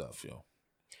some good stuff, yo.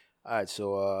 All right,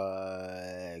 so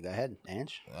go ahead,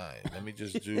 Ange. All right, let me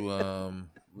just do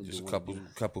just a couple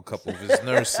of his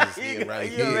nurses here, right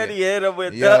You here. already hit him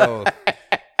with Yo,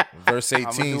 verse 18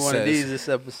 I'm gonna do says, one of these this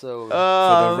episode.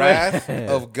 "For the wrath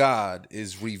of God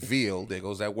is revealed." There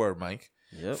goes that word, Mike.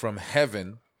 Yep. From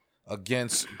heaven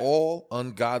against all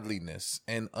ungodliness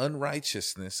and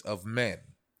unrighteousness of men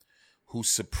who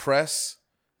suppress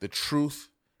the truth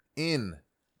in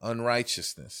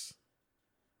unrighteousness.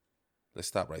 Let's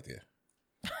stop right there.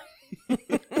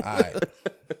 All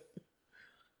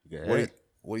right.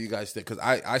 What do you guys think? Because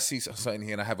I see something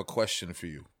here, and I have a question for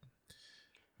you.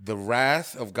 The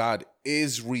wrath of God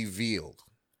is revealed.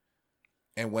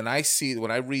 And when I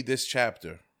read this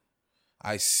chapter,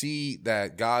 I see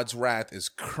that God's wrath is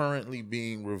currently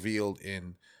being revealed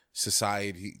in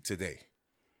society today.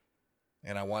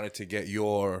 And I wanted to get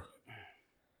your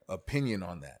opinion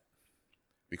on that.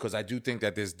 Because I do think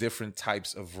that there's different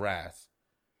types of wrath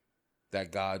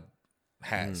that God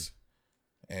has.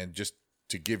 And just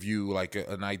to give you like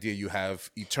an idea, you have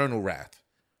eternal wrath,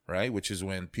 right? Which is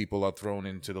when people are thrown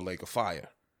into the lake of fire.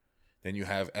 Then you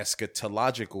have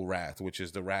eschatological wrath, which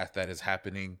is the wrath that is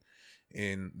happening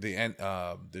in the end,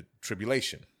 the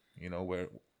tribulation, where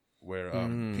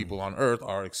people on earth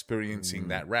are experiencing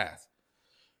that wrath.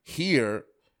 Here,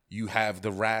 you have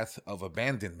the wrath of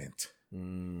abandonment.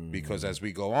 Because as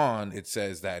we go on, it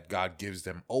says that God gives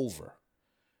them over.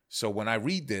 So when I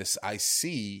read this, I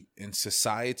see in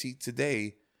society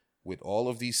today, with all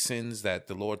of these sins that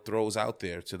the Lord throws out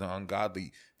there to the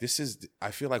ungodly,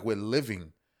 I feel like we're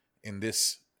living in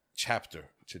this chapter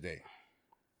today.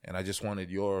 And I just wanted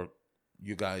your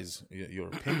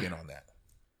opinion on that.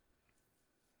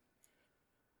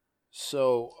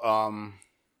 So,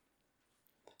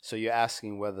 so you're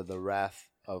asking whether the wrath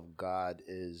of God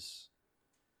is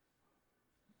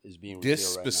being revealed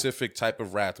This right specific type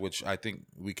of wrath, which I think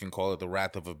we can call it the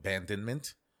wrath of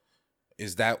abandonment,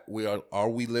 is that are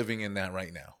we living in that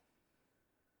right now?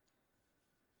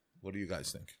 What do you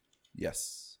guys think?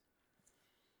 Yes.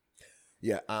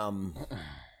 Yeah.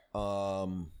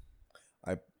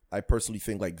 I personally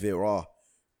think like there are,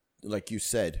 like you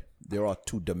said, there are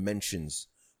two dimensions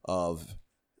of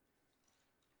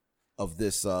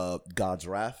this God's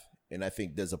wrath, and I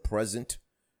think there's a present.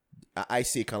 I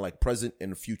see it kind of like present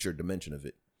and future dimension of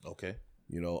it. Okay.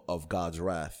 Of God's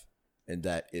wrath, and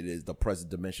that it is the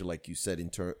present dimension, like you said,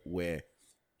 where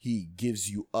He gives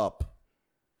you up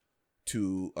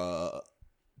to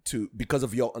because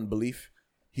of your unbelief.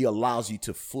 He allows you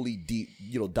to fully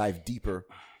dive deeper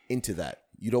into that.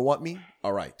 You don't want me?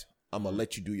 All right, I'm gonna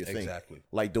let you do your thing. Exactly.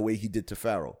 Like the way He did to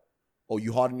Pharaoh. Oh,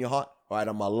 you harden your heart? All right,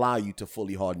 I'm gonna allow you to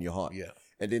fully harden your heart. Yeah.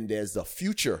 And then there's the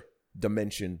future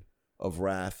dimension of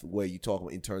wrath, where you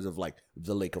talk in terms of like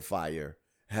the lake of fire,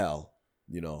 hell,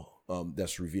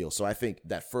 that's revealed. So I think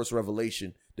that first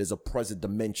revelation, there's a present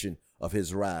dimension of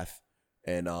His wrath,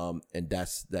 and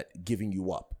that's that giving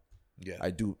you up. Yeah,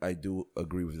 I do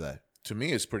agree with that. To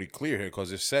me, it's pretty clear here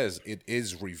because it says it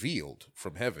is revealed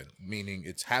from heaven, meaning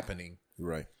it's happening.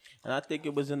 Right. And I think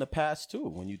it was in the past too.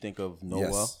 When you think of Noah,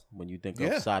 Yes. when you think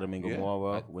of Sodom and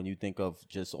Gomorrah, when you think of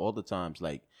just all the times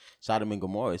like Sodom and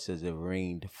Gomorrah, it says it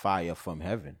rained fire from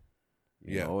heaven.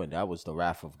 You know, and that was the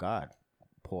wrath of God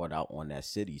poured out on that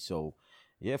city. So,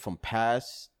 yeah, from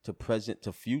past to present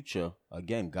to future,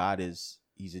 again,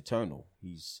 He's eternal.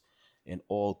 He's in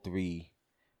all three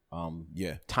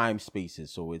time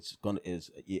spaces. So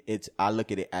I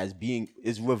look at it as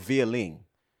it's revealing.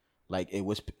 Like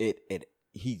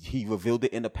he revealed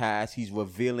it in the past, He's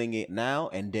revealing it now,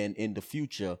 and then in the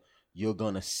future you're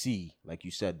gonna see, like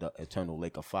you said, the eternal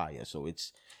lake of fire. So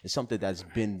it's something that's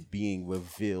been being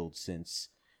revealed since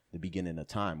the beginning of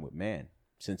time with man.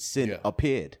 Since sin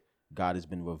appeared, God has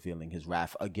been revealing His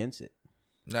wrath against it.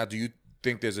 Now, do you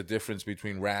think there's a difference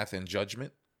between wrath and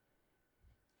judgment?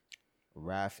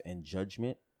 Wrath and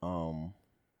judgment.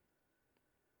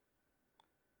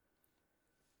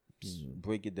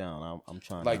 Break it down. I'm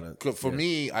trying. For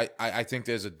me, I think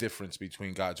there's a difference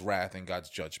between God's wrath and God's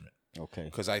judgment. Okay.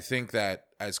 Because I think that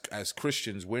as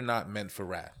Christians, we're not meant for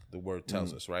wrath. The word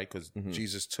tells us, right? Because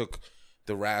Jesus took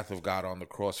the wrath of God on the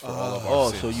cross for all of our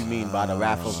sins. So you mean by the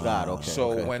wrath of God? Okay.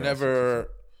 So whenever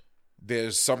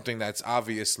there's something that's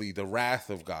obviously the wrath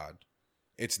of God,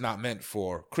 it's not meant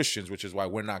for Christians, which is why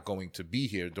we're not going to be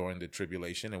here during the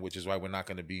tribulation, and which is why we're not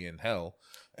going to be in hell.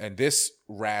 And this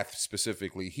wrath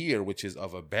specifically here, which is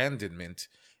of abandonment,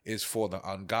 is for the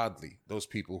ungodly, those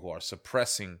people who are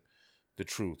suppressing the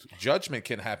truth. Judgment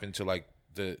can happen to like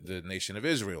the nation of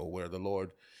Israel, where the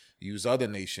Lord used other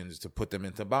nations to put them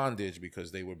into bondage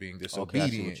because they were being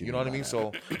disobedient. You know what I mean?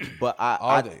 So, but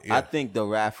I think the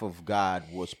wrath of God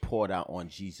was poured out on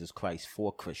Jesus Christ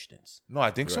for Christians. No, I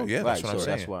think so. Yeah, that's what I'm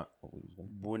saying. That's why.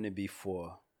 Wouldn't it be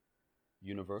for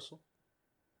universal?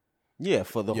 Yeah,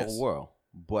 for the whole world.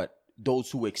 But those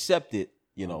who accept it,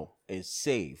 is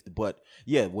saved. But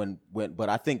yeah, but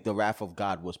I think the wrath of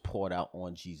God was poured out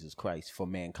on Jesus Christ for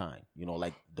mankind.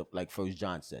 Like First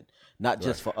John said, not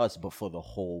just for us, but for the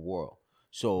whole world.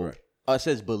 So us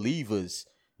as believers,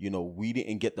 we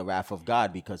didn't get the wrath of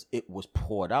God because it was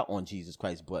poured out on Jesus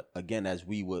Christ. But again, as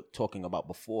we were talking about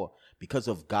before, because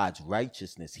of God's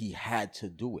righteousness, He had to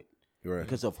do it. Right.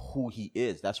 because of who he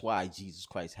is. That's why Jesus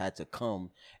Christ had to come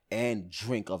and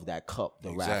drink of that cup, the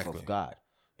wrath Exactly. of God,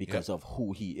 because of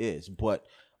who he is. But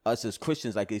us as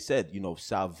Christians, like they said,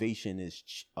 salvation is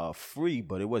free,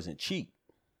 but it wasn't cheap.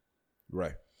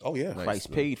 Right. Oh yeah,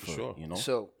 Christ paid for sure. it,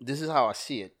 So this is how I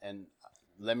see it, and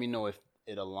let me know if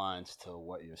it aligns to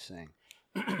what you're saying.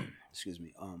 Excuse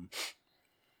me.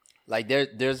 Like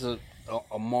there's a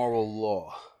moral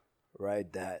law,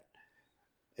 right? That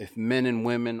if men and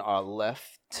women are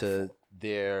left to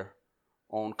their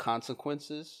own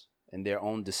consequences and their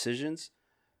own decisions,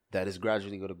 that is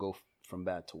gradually going to go from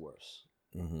bad to worse,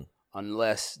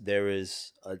 unless there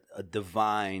is a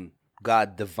divine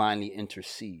God divinely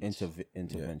intercedes,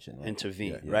 Intervention, right?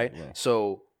 intervene, Yeah, right? right.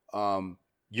 So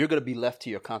you're going to be left to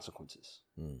your consequences,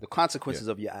 the consequences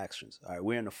of your actions. All right,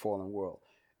 we're in a fallen world,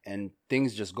 and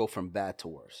things just go from bad to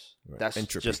worse. Right. That's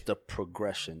Entropy. just the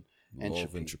progression. Law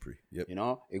of entropy. Yep.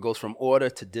 It goes from order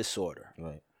to disorder,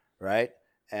 Right. right?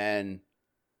 And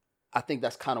I think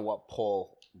that's kind of what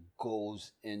Paul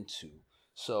goes into.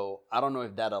 So I don't know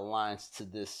if that aligns to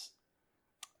this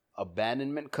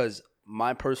abandonment, because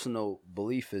my personal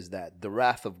belief is that the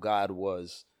wrath of God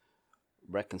was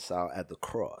reconciled at the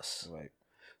cross. Right.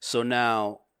 So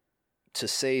now to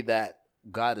say that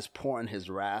God is pouring his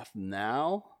wrath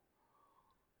now,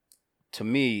 to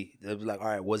me, they'd be like, all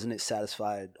right, wasn't it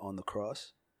satisfied on the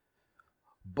cross?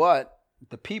 But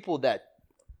the people that,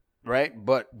 right?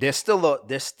 But there's still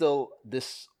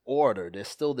this order, there's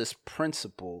still this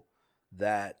principle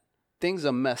that things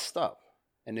are messed up.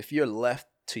 And if you're left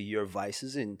to your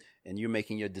vices and you're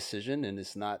making your decision and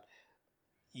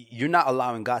you're not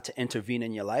allowing God to intervene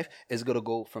in your life, it's going to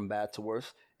go from bad to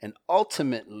worse. And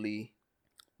ultimately,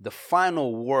 the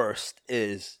final worst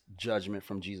is judgment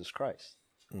from Jesus Christ,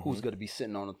 who's going to be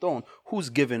sitting on the throne, who's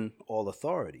given all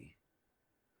authority.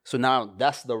 So now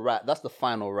that's the wrath. That's the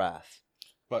final wrath.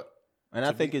 And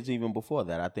I think it's even before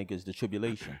that. I think it's the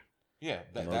tribulation. Yeah,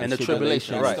 And the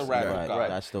tribulation, that's right. the wrath of Right, God. right.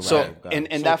 That's the wrath So of God. and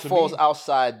So that to falls me-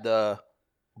 outside the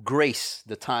grace,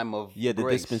 the time of the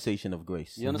grace. dispensation of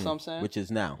grace. You understand what I'm saying? Which is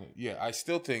now. Yeah,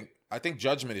 I think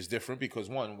judgment is different because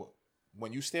one,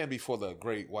 when you stand before the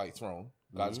great white throne,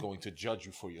 God's going to judge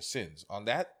you for your sins. On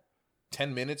that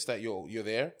 10 minutes that you're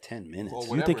there, 10 minutes. or You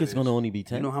whatever think it's it going to is, only be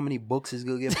 10? You know how many books is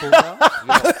gonna get pulled out?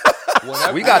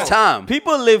 whatever- We got time.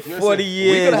 People live Listen, 40 we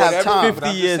years, could have time, 50 but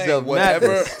I'm just years saying, of whatever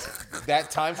madness.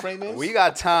 that time frame is. We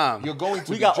got time. You're going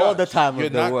to We be got all the judged. time of You're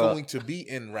the not world. going to be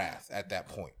in wrath at that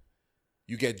point.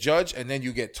 You get judged and then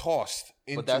you get tossed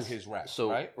into that's- his wrath. so-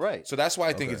 right? right. So that's why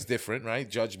I think it's different, right?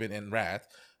 Judgment and wrath.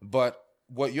 But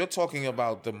what you're talking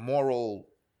about, the moral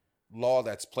law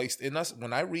that's placed in us,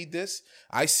 when I read this,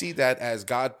 I see that as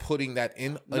God putting that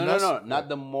in us. No, not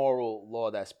the moral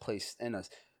law that's placed in us.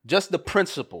 Just the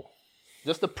principle.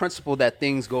 Just the principle that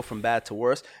things go from bad to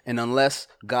worse, and unless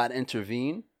God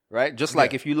intervene, right? Just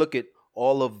like if you look at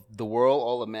all of the world,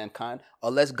 all of mankind,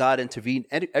 unless God intervened,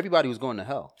 everybody was going to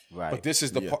hell. Right. But this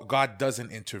is the part, God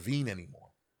doesn't intervene anymore.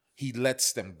 He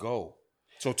lets them go.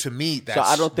 So to me, that's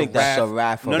so I don't think the that's wrath. the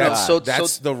wrath of No, no, God. so-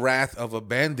 That's the wrath of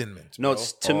abandonment. No, bro.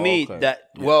 it's to Oh, me okay. that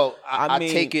well, I I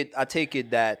mean- take it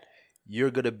that you're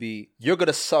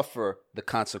gonna suffer the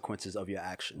consequences of your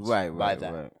actions. right, by right,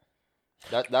 that. right.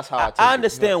 That's how I take I it.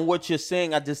 understand what you're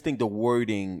saying. I just think the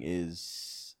wording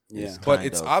is Yeah. But kind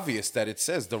it's of- obvious that it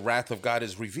says the wrath of God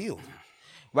is revealed.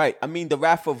 Right. I mean, the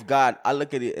wrath of God, I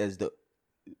look at it as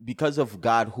because of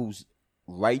God who's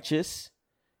righteous,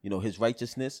 his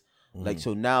righteousness. Like,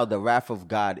 so now the wrath of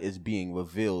God is being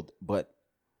revealed, but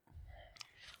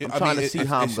I'm trying to see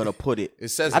how I'm going to put it. It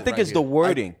says I it think right it's the here.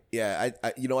 wording. I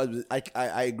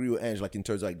agree with Ange, like in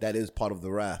terms of like that is part of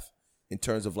the wrath in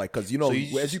terms of like, cause So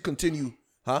you- as you continue,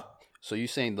 huh? So you're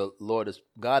saying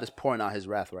God is pouring out his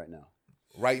wrath right now.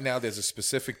 Right now, there's a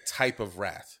specific type of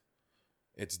wrath.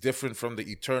 It's different from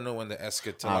the eternal and the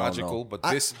eschatological, but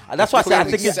this. That's why I said I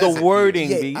think clearly it's says the it. wording,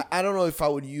 Yeah, B. I don't know if I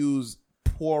would use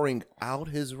pouring out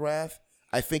his wrath.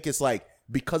 I think it's like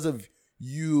because of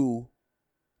you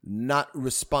not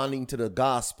responding to the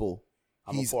gospel,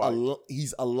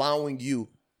 he's allowing you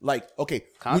like okay.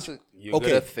 You're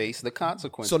gonna face the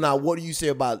consequences. So now, what do you say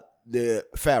about the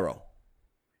Pharaoh?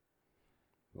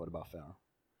 What about Pharaoh?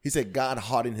 He said God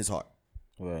hardened his heart.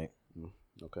 Right.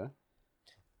 Okay.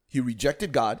 He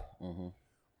rejected God,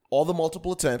 all the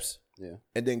multiple attempts, Yeah.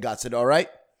 and then God said, "All right."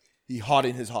 He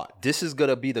hardened his heart. This is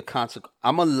gonna be the consequence.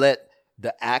 I'm gonna let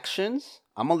the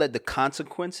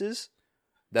consequences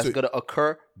that's gonna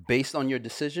occur based on your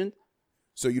decision.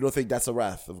 So you don't think that's a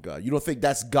wrath of God? You don't think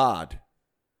that's God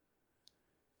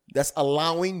that's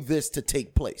allowing this to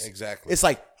take place? Exactly. It's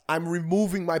like I'm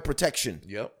removing my protection.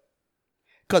 Yep.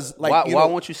 Because like why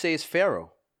won't you say it's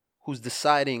Pharaoh who's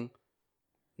deciding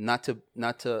not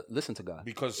to listen to God?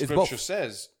 Because It's Scripture both.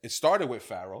 says it started with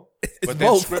Pharaoh, but then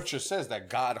both. Scripture says that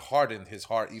God hardened his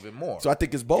heart even more. So I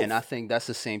think it's both. And I think that's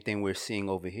the same thing we're seeing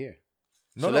over here.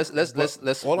 No, So no, let's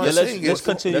but all I'm let's- saying let's is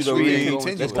continue let's to read read- it. let's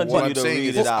Continue. But continue what I'm to saying read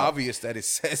is it it's out. obvious that it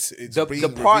says it's the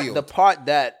being part revealed. the part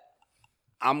that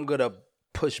I'm gonna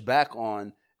push back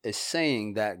on is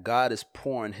saying that God is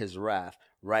pouring His wrath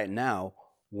right now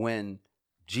when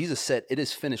Jesus said it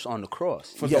is finished on the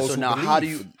cross. For Yeah, those so who now believe.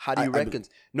 how do you I reckon?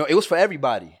 No, it was for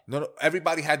everybody. No,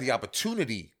 everybody had the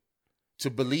opportunity to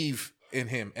believe in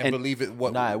Him and believe it.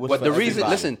 What? Nah, it was what for But the reason,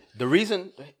 everybody.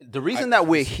 listen, the reason that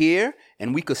we're here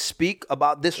and we could speak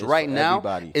about this It's right for now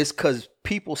everybody. is because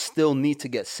people still need to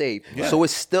get saved. Yeah. So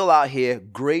it's still out here.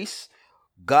 Grace,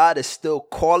 God is still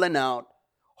calling out.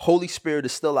 Holy Spirit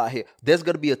is still out here. There's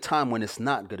gonna be a time when it's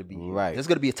not gonna be here. Right. There's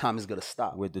gonna be a time it's gonna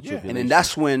stop. with the Yeah. tribulation. And then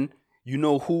that's when you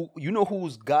know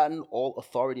who's gotten all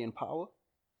authority and power?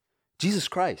 Jesus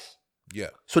Christ. Yeah.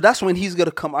 So that's when he's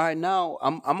gonna come. All right, now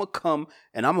I'm gonna come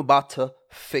and I'm about to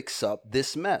fix up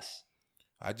this mess.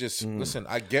 I just listen.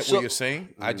 I get So- what you're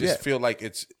saying. I just feel like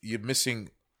you're missing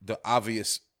the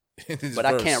obvious. In this But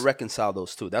verse, I can't reconcile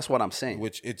those two. That's what I'm saying.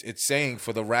 which it's saying,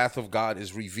 for the wrath of God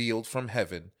is revealed from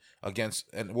heaven against,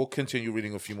 and we'll continue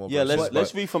reading a few more. yeah, verses,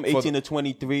 let's but read from for 18 to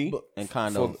 23 and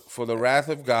kind of For the wrath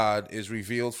of God is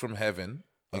revealed from heaven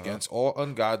against all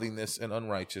ungodliness and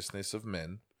unrighteousness of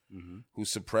men who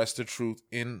suppress the truth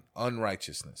in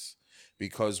unrighteousness,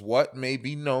 because what may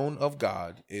be known of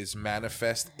God is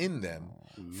manifest in them,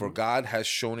 for God has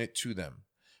shown it to them.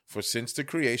 For since the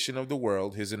creation of the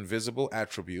world, his invisible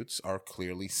attributes are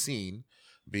clearly seen,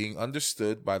 being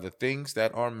understood by the things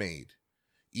that are made,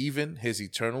 even his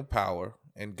eternal power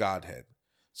and Godhead,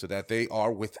 so that they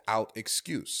are without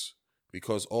excuse.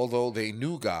 Because although they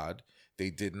knew God, they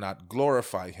did not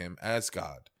glorify him as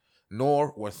God,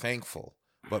 nor were thankful,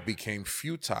 but became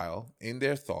futile in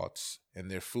their thoughts, and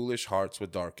their foolish hearts were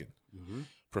darkened.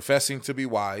 Professing to be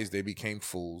wise, they became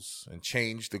fools, and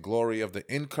changed the glory of the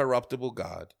incorruptible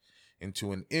God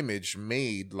into an image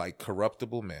made like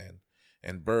corruptible man,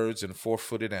 and birds and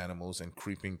four-footed animals and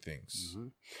creeping things.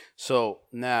 So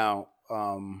now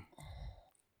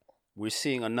we're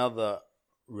seeing another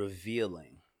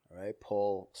revealing, right?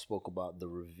 Paul spoke about the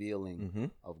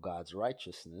revealing of God's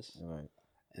righteousness. right.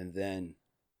 And then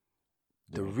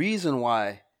the reason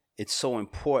why it's so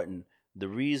important, the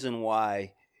reason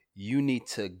why you need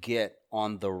to get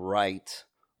on the right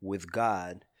with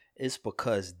God is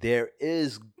because there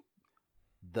is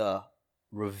the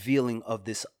revealing of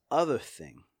this other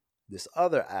thing, this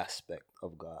other aspect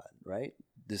of God, right?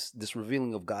 This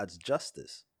revealing of God's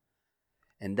justice.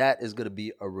 And that is going to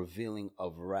be a revealing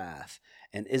of wrath,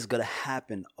 and it's going to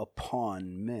happen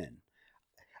upon men.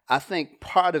 I think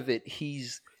part of it,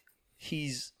 he's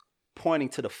pointing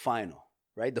to the final,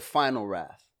 right? The final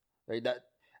wrath, right? That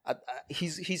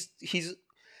he's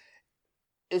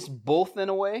it's both in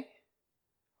a way,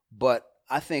 but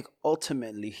I think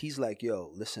ultimately he's like,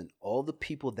 yo, listen, all the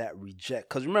people that reject,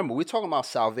 because remember, we're talking about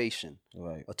salvation,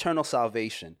 Right. eternal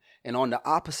salvation, and on the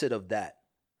opposite of that,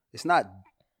 it's not,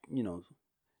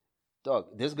 dog,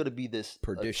 there's going to be this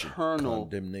Perdition, eternal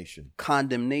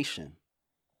condemnation.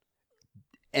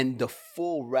 And the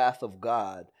full wrath of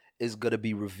God is going to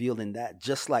be revealed in that,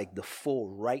 just like the full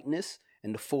rightness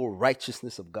and the full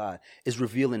righteousness of God is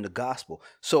revealed in the gospel.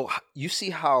 So you see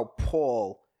how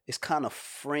Paul is kind of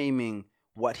framing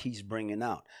what he's bringing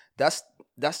out. That's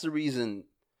the reason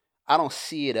I don't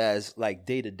see it as like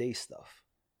day-to-day stuff.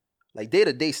 Like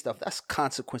day-to-day stuff, that's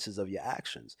consequences of your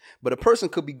actions. But a person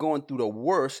could be going through the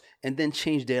worst and then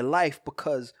change their life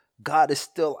because God is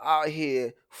still out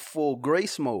here full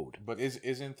grace mode. But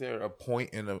isn't there a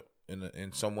point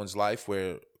in someone's life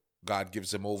where God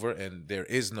gives them over and there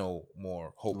is no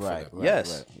more hope Right. for them?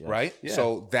 Yes. Right? Yeah.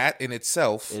 So that in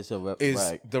itself It's is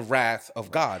right. the wrath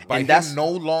of God. By And that's- him no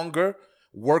longer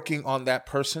working on that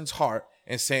person's heart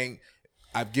and saying,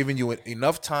 I've given you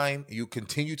enough time. You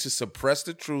continue to suppress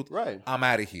the truth. Right. I'm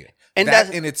out of here. And that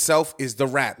that's- in itself is the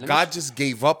wrath. God just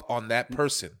gave up on that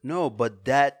person. No, but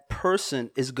that person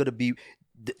is going to be,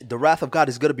 the wrath of God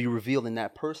is going to be revealed in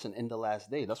that person in the last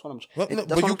day. That's what I'm, Well, no, that's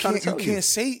but what you I'm trying to can't. tell You can't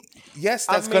say yes.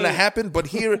 That's going to mean- happen. But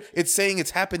here it's saying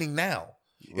it's happening now.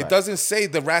 It Right. doesn't say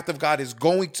the wrath of God is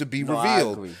going to be No, I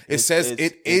revealed. agree. It says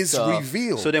It's- it is it's,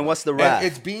 revealed. So then what's the And wrath?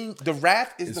 it's being the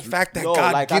wrath is the fact that no,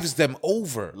 God like I- gives them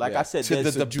over. Like I said, to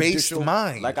there's the a debased judicial-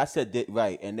 mind. Like I said,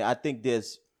 right, and I think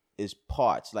there's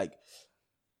parts. Like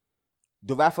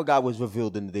the wrath of God was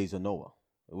revealed in the days of Noah.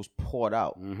 It was poured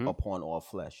out upon all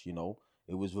flesh.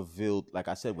 It was revealed, like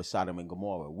I said, with Sodom and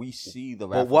Gomorrah. We see the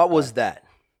wrath. But what of was God. that?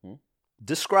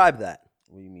 Describe that.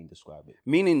 What do you mean? Describe it.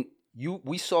 Meaning,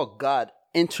 we saw God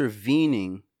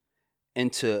intervening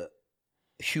into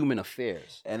human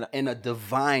affairs And in a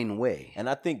divine way. And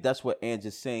I think that's what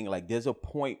Angie's saying. Like, there's a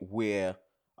point where,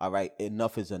 all right,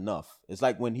 enough is enough. It's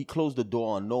like when he closed the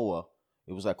door on Noah,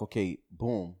 it was like, okay,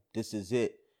 boom, this is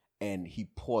it. And he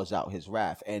pours out his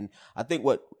wrath. And I think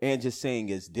what Angie's saying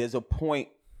is there's a point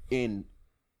in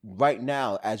right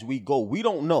now as we go, we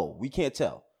don't know. We can't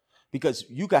tell. Because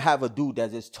you could have a dude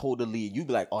that is totally, you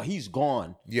be like, oh, he's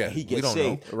gone. Yeah, and he we gets don't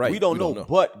saved. know. Right, We don't we know. don't know.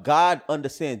 But God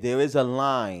understands there is a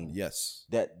line Yes.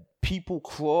 that people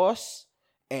cross,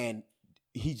 and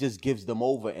he just gives them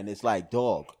over, and it's like,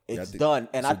 dog, Yeah, I it's think done.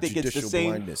 And it's I a think it's the judicial same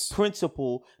blindness.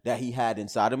 principle that he had in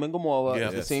Sodom and Gomorrah. Yeah.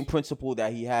 It's the Yes. same principle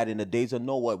that he had in the days of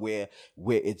Noah, where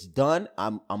it's done.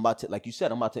 I'm about to, like you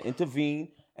said, I'm about to intervene,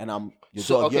 and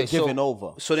you're giving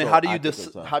over. So then, I how do you think it's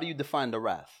done. how do you define the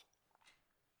wrath?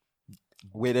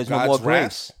 Where there's God's no more wrath?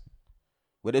 grace.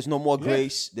 Where there's no more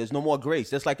grace, there's no more grace.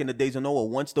 Just like in the days of Noah,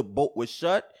 once the boat was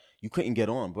shut, you couldn't get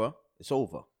on, bro. It's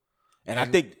over. And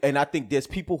I think there's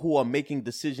people who are making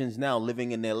decisions now,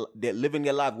 living they're living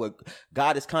their life where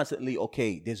God is constantly,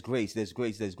 okay, there's grace,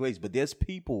 but there's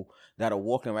people that are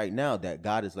walking right now that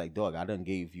God is like, dog, I done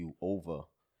gave you over,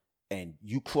 and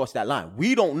you crossed that line.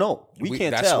 We don't know. We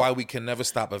can't That's tell. why we can never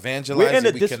stop We're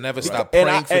evangelizing. We can never stop praying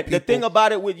for and people. the thing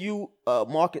about it with you,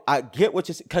 Mark, I get what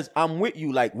you're saying, because I'm with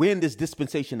you. Like, we're in this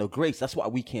dispensation of grace. That's why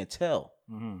we can't tell.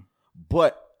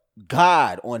 But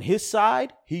God, on his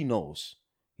side, he knows.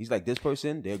 He's like, this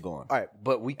person, they're gone. All right,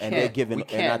 but we And they're can't. giving, We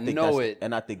and I can't think know that's- it.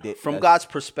 And I think that From that's- God's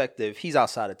perspective, he's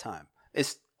outside of time.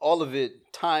 It's all of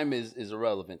it. Time is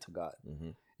irrelevant to God.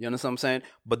 You understand what I'm saying?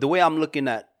 But the way I'm looking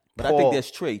at But Paul, I think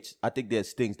there's traits. I think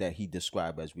there's things that he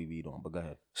described as we read on. But go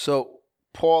ahead. so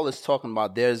Paul is talking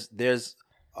about there's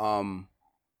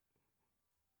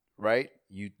right?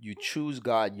 You choose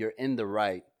God, you're in the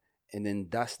right, and then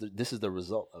this is the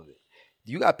result of it.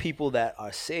 You got people that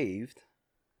are saved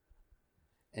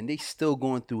and they still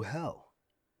going through hell.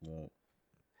 Right.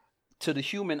 To the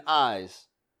human eyes,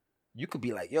 you could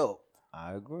be like, yo,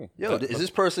 I agree. is this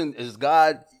person, is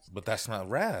God? But that's not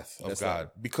wrath of That's God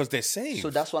because they're saved. So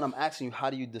that's what I'm asking you. How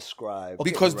do you describe?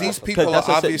 because the these wrath of people Because are that's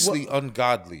what I said. obviously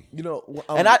ungodly. You know,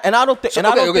 And I don't think. So, and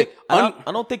I okay, don't okay. think.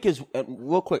 I don't think it's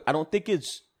real quick. I don't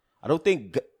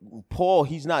think Paul.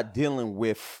 He's not dealing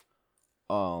with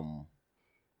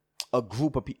a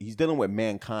group of people. He's dealing with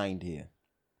mankind here.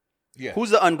 Yeah. Who's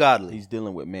the ungodly? He's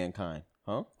dealing with mankind,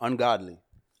 huh? Ungodly.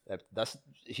 That's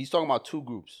he's talking about two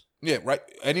groups. Yeah, right.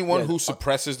 Anyone who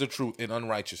suppresses the truth in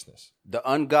unrighteousness. The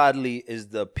ungodly is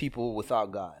the people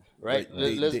without God, right?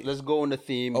 Right. Let's go in the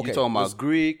theme. Okay, You're talking about let's-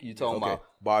 Greek. You're talking okay. about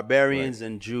barbarians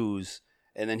and Jews,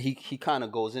 and then he kind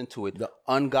of goes into it. The-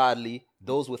 Ungodly,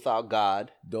 those without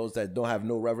God. those that don't have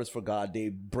no reverence for God, they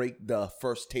break the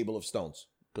first table of stones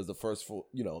because the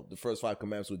first five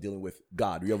commandments were dealing with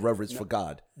God. You have reverence for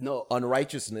God. No,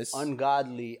 Unrighteousness.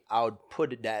 ungodly. I would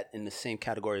put that in the same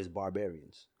category as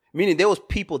barbarians. Meaning there was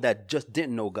people that just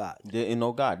didn't know God, There ain't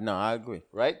no God. No, I agree.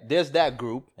 right? There's that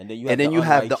group, And then you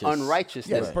have have the the unrighteous.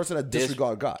 yeah, the person that There's-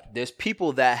 disregard God. There's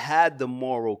people that had the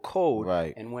moral code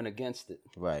Right. and went against it.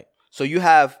 Right. So you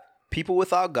have people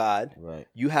without God, Right.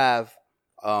 you have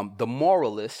the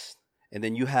moralist, and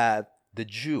then you have the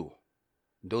Jew.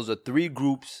 Those are three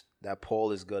groups that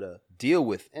Paul is going to deal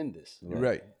with in this.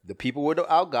 Right. The people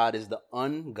without God is the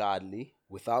ungodly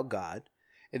without God,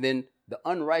 and then the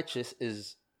unrighteous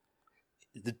is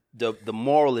the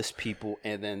moralist people,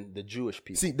 and then the Jewish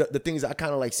people. See, the thing is, I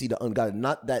kind of like see the ungodly.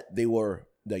 Not that they were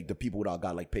like the people without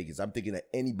God, like pagans. I'm thinking that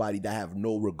anybody that have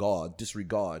no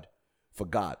disregard for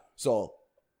God. So,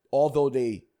 although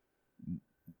they,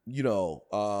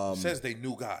 Says they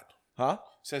knew God. huh?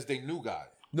 Says they knew God.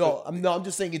 No, I'm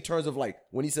just saying in terms of like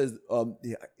when he says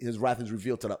his wrath is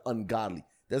revealed to the ungodly.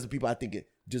 There's the people I think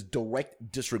just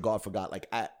direct disregard for God. Like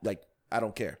I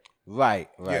don't care. Right.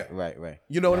 Yeah. Right.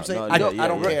 You know what I'm saying? I don't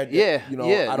care. Yeah,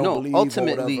 I don't no, believe.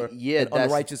 ultimately, or whatever. yeah, And that's-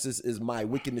 unrighteousness is my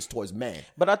wickedness towards man.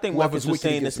 But I think Whoever's Marcus was wicked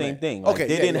saying the against same man. thing. Like, Okay,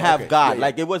 they yeah, didn't yeah, have okay. God. Yeah, yeah.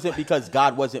 Like, it wasn't because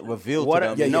God wasn't revealed What to I-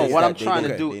 them. Yeah, It's yeah, no, just what that I'm they trying to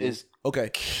didn't- do they didn't- is Okay.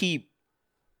 keep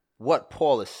what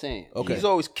Paul is saying. Okay. He's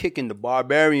always kicking the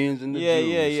barbarians and the Yeah,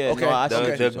 Jews. yeah. Okay. No, I see The,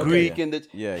 what the you're saying. Greek Okay. and the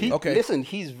Yeah. Okay. Listen,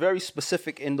 he's very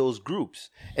specific in those groups,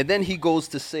 and then he goes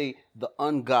to say the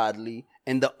ungodly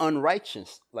and the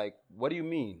unrighteous. Like, what do you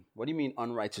mean? What do you mean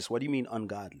unrighteous? What do you mean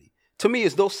ungodly? To me,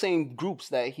 it's those same groups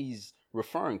that he's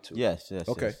referring to. Yes.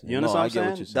 Okay. Yes. You understand I what get I'm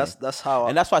what saying? you're That's how.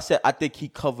 and that's why I said I think he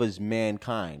covers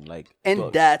mankind. Like, and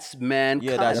dog, that's mankind.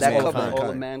 Yeah, that's that mankind. covers all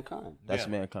of mankind. that's Yeah.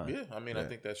 mankind. Yeah, I mean, I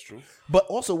think that's true. But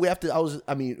also we have to,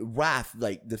 wrath,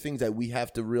 like the things that we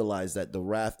have to realize that the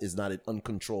wrath is not an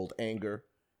uncontrolled anger.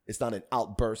 It's not an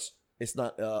outburst. It's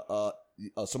not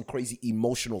some crazy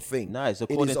emotional thing. Nah, it's it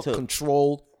according is to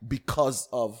controlled because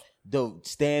of the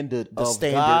standard The of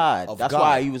standard God. of That's God.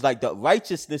 why he was like, the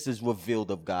righteousness is revealed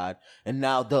of God, and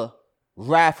now the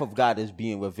wrath of God is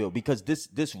being revealed, because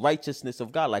this righteousness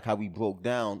of God, like how we broke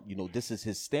down, this is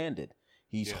his standard.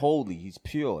 He's holy, he's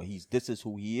pure, this is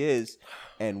who he is,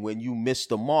 and when you miss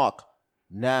the mark,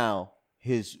 now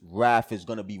his wrath is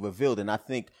going to be revealed. And I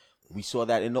think we saw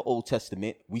that in the Old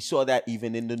Testament. We saw that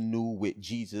even in the New with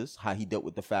Jesus, how he dealt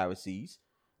with the Pharisees.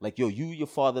 Like, yo, you your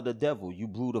father the devil, you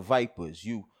brood of vipers,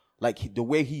 you, like, the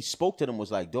way he spoke to them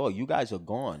was like, dog, you guys are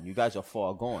gone, you guys are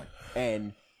far gone.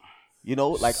 And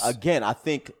like, again, I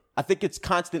think it's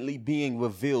constantly being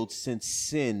revealed since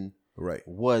sin right.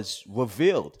 was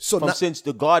revealed. So Since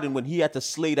the garden, when he had to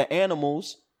slay the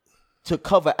animals to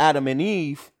cover Adam and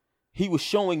Eve, he was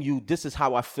showing you, this is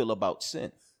how I feel about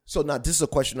sin. So now this is a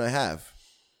question I have.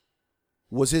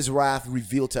 Was his wrath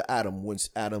revealed to Adam once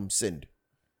Adam sinned?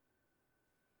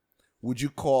 Would you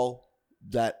call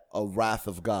that a wrath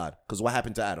of God? Because what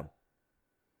happened to Adam?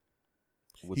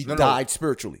 He died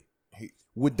spiritually.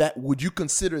 Would you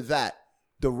consider that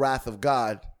the wrath of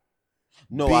God?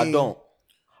 No, I don't.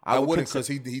 I wouldn't, because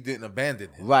he didn't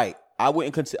abandon him. Right. I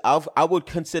wouldn't consider. I would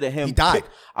consider him. He died.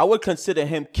 I would consider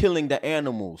him killing the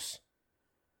animals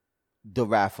the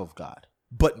wrath of God.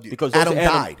 But Because Adam those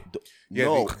died. Yeah,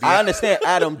 no, I understand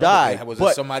Adam died.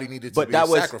 But somebody needed to be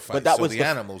sacrificed. But that so was the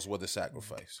animals were the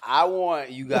sacrifice. I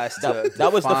want you guys to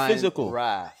that was the define physical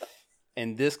wrath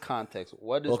in this context.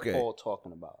 What is Paul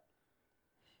talking about?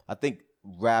 I think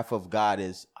wrath of God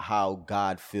is how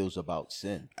God feels about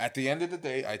sin. At the end of the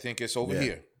day, I think it's over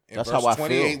here. In That's verse how I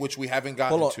 28, feel. which we haven't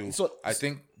gotten Hold to. on. So- I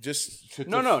think just to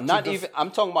Not even. I'm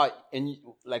talking about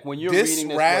like when you're this reading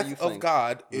this. wrath what you of think?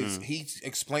 God is, he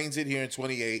explains it here in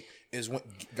 28, is when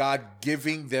God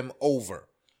giving them over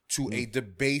to a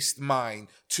debased mind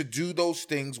to do those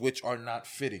things which are not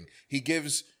fitting. He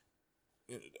gives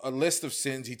a list of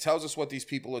sins. He tells us what these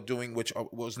people are doing, which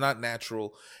was not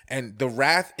natural. And the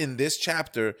wrath in this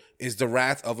chapter is the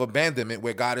wrath of abandonment,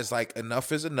 where God is like,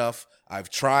 enough is enough. I've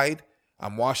tried.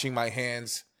 I'm washing my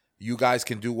hands. You guys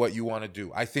can do what you want to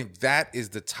do. I think that is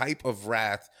the type of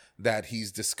wrath that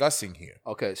he's discussing here.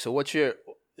 Okay, so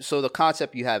the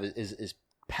concept you have is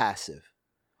passive.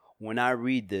 When I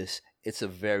read this, it's a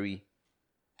very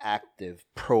active,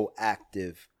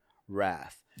 proactive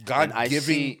wrath. God And I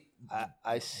giving,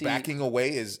 I see backing away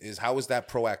is how is that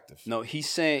proactive? No, he's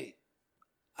saying,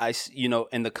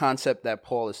 in the concept that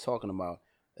Paul is talking about,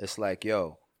 it's like,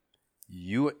 yo,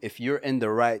 if you're in the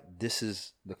right, this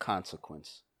is the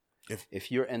consequence. If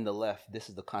you're in the left, this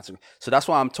is the consequence. So that's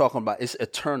why I'm talking about it's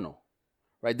eternal,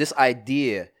 right? This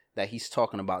idea that he's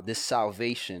talking about, this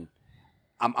salvation,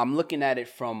 I'm looking at it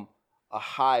from a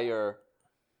higher,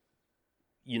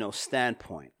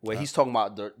 standpoint, where he's talking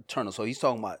about the eternal. So he's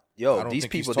talking about, these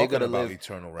people, they're gonna live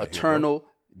eternal, right eternal.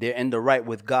 They're in the right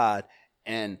with God,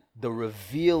 and the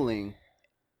revealing,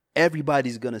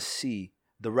 everybody's gonna see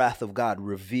the wrath of God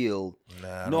revealed.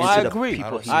 No, I agree.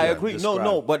 I agree.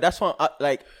 No, but that's why,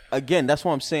 that's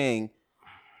what I'm saying.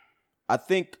 I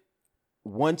think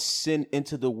once sin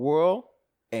entered the world,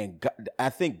 and God,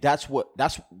 I think that's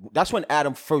when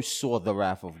Adam first saw the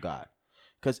wrath of God,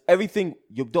 because everything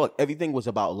was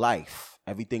about life.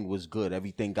 Everything was good.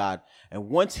 Everything God. And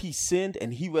once he sinned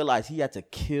and he realized he had to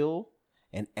kill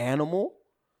an animal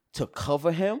to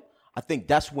cover him, I think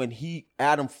that's when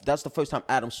that's the first time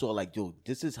Adam saw, like, yo,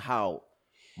 this is how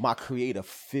my creator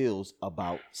feels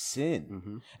about sin.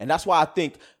 Mm-hmm. And that's why I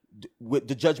think with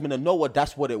the judgment of Noah,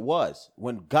 that's what it was.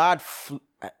 When God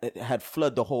had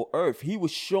flooded the whole earth, he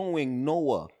was showing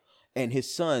Noah and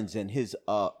his sons and his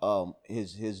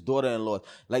daughter-in-law,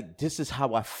 like, this is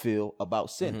how I feel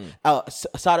about sin.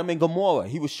 Mm-hmm. Sodom and Gomorrah,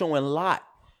 he was showing Lot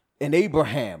and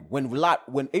Abraham.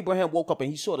 When Abraham woke up and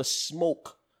he saw the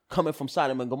smoke coming from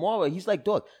Sodom and Gomorrah, he's like,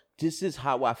 dog, this is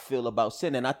how I feel about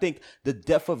sin. And I think the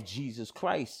death of Jesus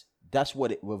Christ, that's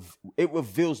what it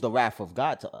reveals the wrath of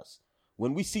God to us.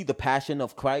 When we see the passion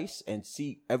of Christ and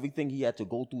see everything he had to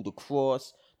go through, the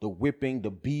cross, the whipping, the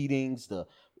beatings, the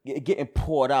getting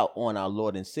poured out on our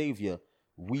Lord and Savior,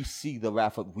 we see the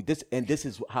wrath of this, and this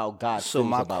is how God feels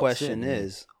about sin. So my question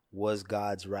is, was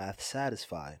God's wrath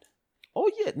satisfied? Oh,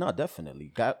 yeah, no,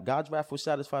 definitely. God's wrath was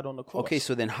satisfied on the cross. Okay,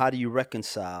 so then how do you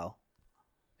reconcile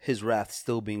his wrath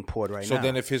still being poured right So now.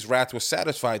 then if his wrath was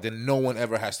satisfied, then no one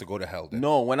ever has to go to hell. Then.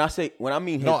 No, when I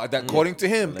mean his, No, according to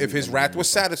him, if his wrath was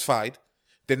satisfied,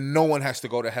 then no one has to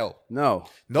go to hell. No,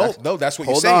 No, that's what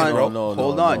you're hold saying, on, bro. No,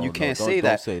 hold on. no, You no, can't don't- say don't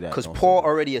that say that. because Don't say Paul that.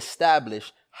 already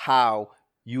established how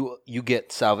you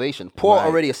get salvation. Paul Right.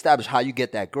 already established how you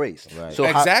get that grace. Right. So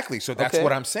how- Exactly. So that's okay.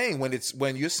 what I'm saying. When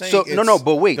you're saying So it's, no,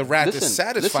 but wait. the wrath listen, is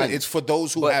satisfied. listen. It's for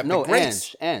those who But have no, the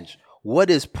grace. Ange, what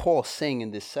is Paul saying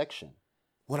in this section?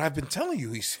 What I've been telling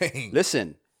you, he's saying.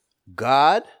 Listen,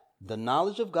 God, the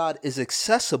knowledge of God is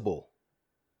accessible.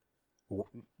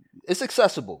 It's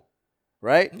accessible,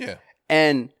 right? Yeah.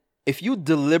 And if you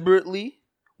deliberately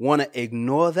want to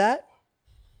ignore that,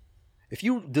 if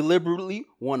you deliberately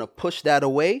want to push that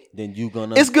away, then you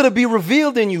gonna it's going to be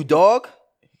revealed in you, dog.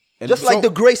 and Just like so- the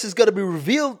grace is going to be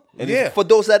revealed Yeah. for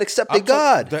those that accepted I'm talking-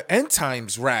 God. The end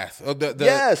times wrath. Or the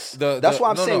Yes. That's why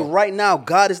I'm saying right now,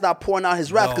 God is not pouring out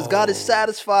his wrath because God is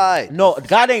satisfied. No,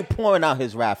 God ain't pouring out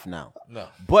his wrath now. No.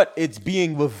 But it's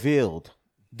being revealed.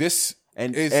 This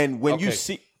And is, and when you okay.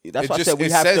 see, that's It why just- I said we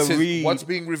it have says to read. what's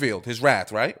being revealed. His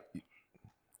wrath, right?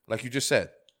 Like you just said.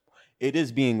 It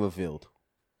is being revealed.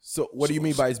 So what do you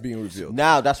mean by it's being revealed?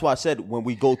 Now that's why I said when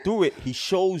we go through it, he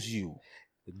shows you.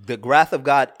 The wrath of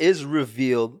God is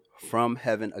revealed from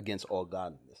heaven against all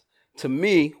godliness. To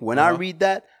me, when I read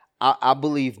that, I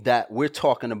believe that we're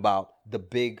talking about the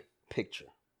big picture.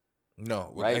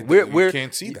 No. Right. You We're-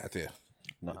 can't see that there.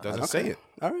 No, It doesn't say it.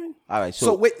 All right. all right, So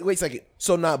so, wait a second.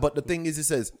 So now, but the thing is, it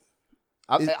says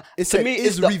it to said me, is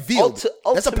it's the revealed. That's a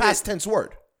ultimate- past tense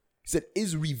word. It said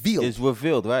is revealed. it's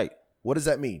revealed, right? What does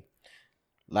that mean?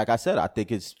 Like I said, I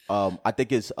think it's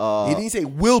He didn't say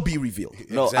will be revealed.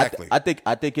 no, Exactly. I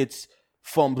think it's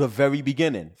from the very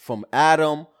beginning, from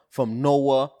Adam, from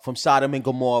Noah, from Sodom and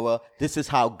Gomorrah. This is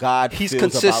how God He's feels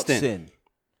consistent. about sin.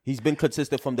 He's been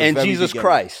consistent from the And very Jesus beginning.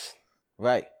 Christ.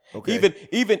 Right. Okay.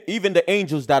 Even the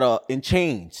angels that are in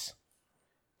chains.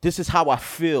 This is how I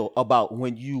feel about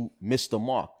when you miss the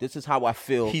mark. This is how I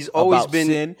feel He's always about been-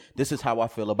 sin. This is how I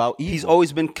feel about evil. He's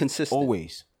always been consistent.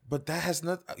 always. But that has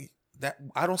not. That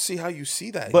I don't see how you see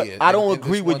that. But here I in don't this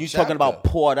agree with one you talking about chapter.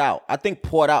 poured out. I think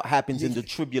poured out happens in the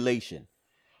tribulation.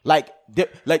 Like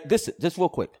this, just real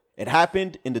quick. It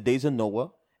happened in the days of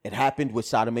Noah. It happened with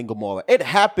Sodom and Gomorrah. It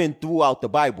happened throughout the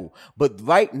Bible. But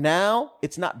right now,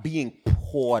 it's not being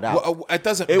poured out. Well, it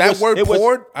doesn't. It That was- word it was-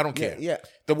 poured, I don't care. yeah.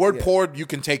 The word poured, you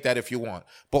can take that if you want.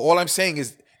 But all I'm saying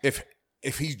is,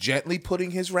 if he's gently putting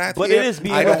his wrath, But here, it is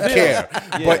being I don't revealed. care.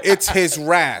 Yeah. But it's his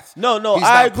wrath. No, he's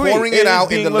I not agree. pouring It it is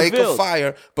out in the being lake of revealed.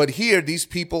 fire. But here, these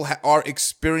people are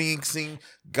experiencing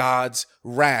God's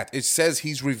wrath. It says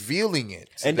he's revealing it,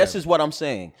 to And them. this is what I'm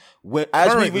saying. As we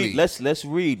Currently. read, let's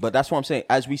read. But that's what I'm saying.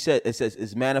 As we said, it says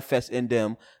is manifest in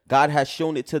them. God has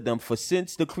shown it to them. For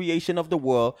since the creation of the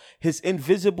world, His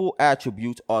invisible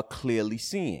attributes are clearly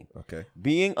seen, Okay.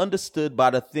 being understood by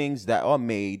the things that are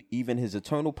made, even His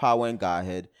eternal power and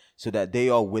Godhead, so that they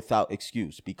are without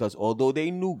excuse. Because although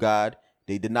they knew God,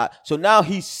 they did not. So now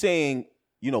He's saying,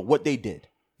 what they did.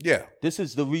 Yeah. This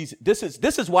is the reason. This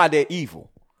is why they're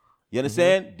evil. You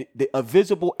understand? The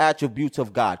invisible attributes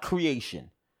of God,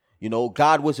 creation.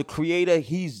 God was a creator.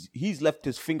 He's left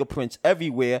His fingerprints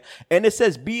everywhere, and it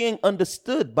says being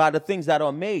understood by the things that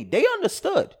are made. They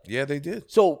understood. Yeah, they did.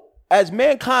 So as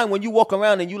mankind, when you walk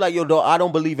around and you like, dog, I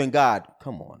don't believe in God.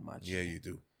 Come on, my G. Yeah, you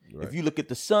do. If you look at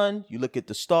the sun, you look at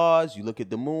the stars, you look at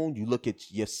the moon, you look at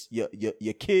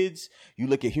your kids, you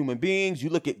look at human beings, you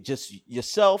look at just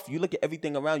yourself, you look at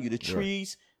everything around you, the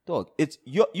trees, dog. It's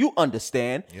you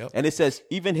understand. Yep. And it says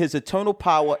even His eternal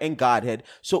power and Godhead.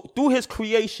 So through His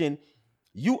creation,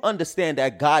 you understand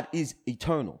that God is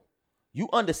eternal. You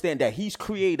understand that He's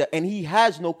creator and He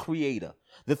has no creator.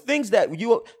 The things that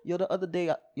the other day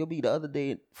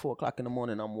at 4:00 in the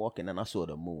morning, I'm walking and I saw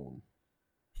the moon.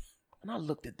 And I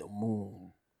looked at the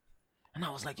moon. And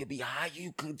I was like, how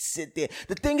you could sit there?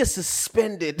 The thing is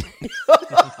suspended.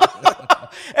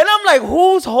 And I'm like,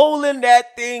 who's holding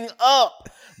that thing up?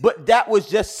 But that was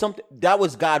just something, that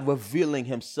was God revealing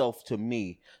Himself to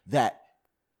me, that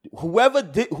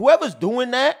whoever's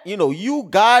doing that, you,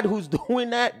 God, who's doing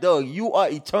that, dog, you are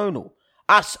eternal.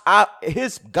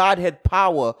 His Godhead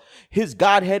power, His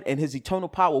Godhead and His eternal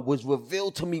power was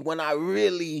revealed to me when I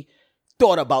really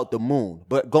thought about the moon.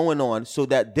 But going on, so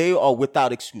that they are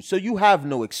without excuse. So you have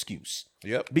no excuse.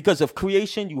 Yep. Because of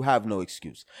creation, you have no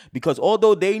excuse. Because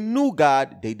although they knew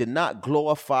God, they did not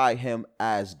glorify Him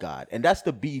as God. And that's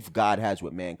the beef God has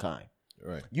with mankind.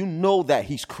 Right. You know that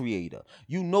He's creator.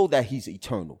 You know that He's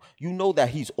eternal. You know that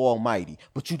He's almighty,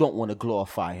 but you don't want to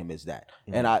glorify Him as that.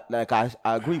 And I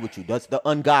agree with you. That's the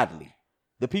ungodly.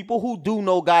 The people who do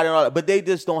know God and all that, but they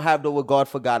just don't have the regard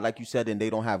for God, like you said, and they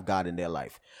don't have God in their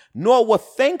life. Nor were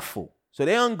thankful. So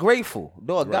they're ungrateful.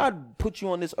 Dog, right. God put you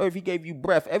on this earth. He gave you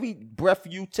breath. Every breath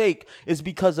you take is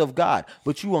because of God,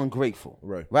 but you ungrateful.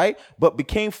 Right? But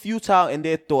became futile in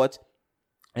their thoughts,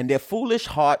 and their foolish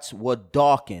hearts were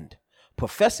darkened.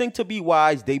 Professing to be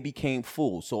wise, they became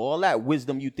fools. So all that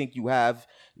wisdom you think you have,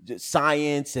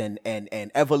 science and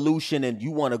evolution, and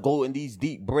you want to go in these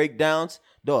deep breakdowns,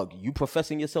 dog, you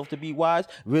professing yourself to be wise?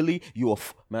 Really? You're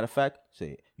matter of fact,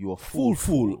 say it. You're a fool.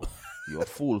 You're a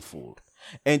fool.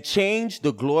 And change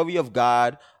the glory of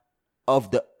God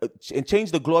and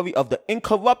change the glory of the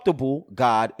incorruptible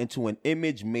God into an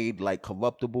image made like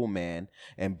corruptible man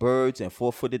and birds and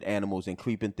four-footed animals and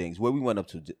creeping things. Where we went up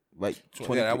to, right?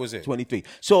 That was it. 23.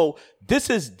 So this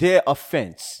is their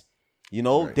offense. You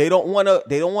know, right. They don't want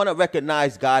to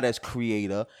recognize God as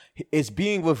creator. It's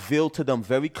being revealed to them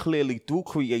very clearly through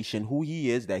creation who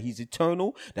he is, that he's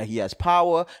eternal, that he has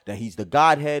power, that he's the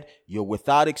Godhead. You're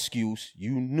without excuse.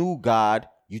 You knew God.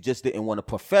 You just didn't want to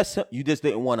profess him. You just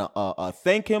didn't want to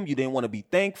thank him. You didn't want to be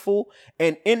thankful.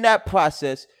 And in that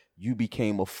process, you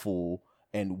became a fool.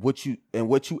 And what you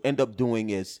end up doing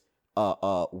is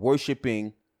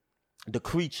worshiping the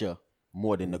creature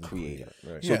more than the creator.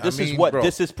 Right. So this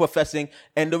is professing.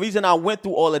 And the reason I went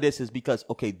through all of this is because,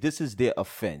 okay, this is their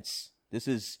offense. This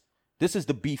is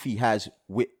the beef he has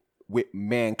with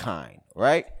mankind,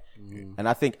 right? Mm-hmm. And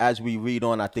I think as we read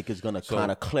on, I think it's going to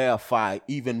kind of clarify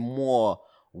even more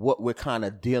what we're kind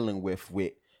of dealing with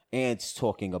Ants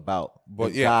talking about.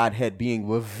 But Godhead being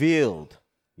revealed.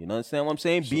 You know understand what I'm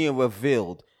saying? Being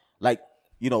revealed. Like,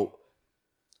 you know,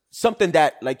 something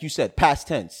that, like you said, past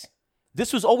tense.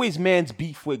 This was always man's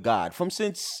beef with God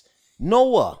since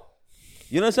Noah.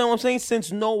 You understand what I'm saying?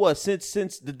 Since Noah,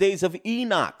 since the days of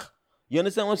Enoch. You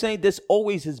understand what I'm saying? This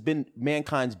always has been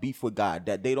mankind's beef with God,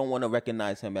 that they don't want to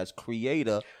recognize him as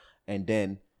creator, and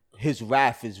then his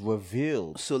wrath is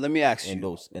revealed. So let me ask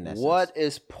you, what sense.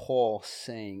 Is Paul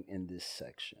saying in this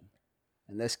section?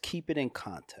 And let's keep it in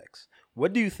context.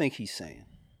 What do you think he's saying?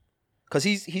 Because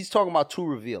he's talking about two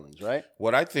revealings, right?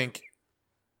 What I think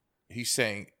he's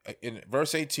saying in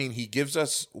verse 18, he gives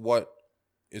us what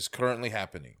is currently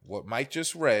happening. What Mike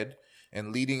just read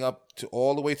and leading up to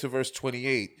all the way to verse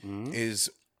 28 is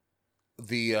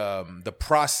the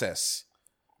process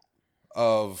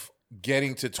of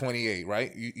getting to 28,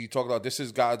 right? You talk about this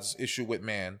is God's issue with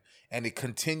man, and it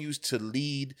continues to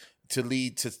lead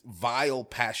to vile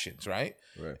passions, right?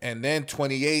 And then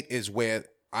 28 is where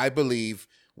I believe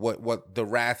what the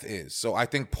wrath is. So I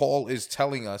think Paul is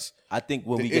telling us. I think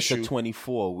when we get to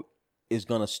 24, it's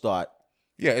gonna start.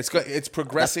 Yeah, it's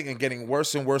progressing and getting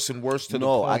worse and worse and worse to the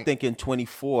point. No, I think in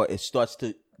 24 it starts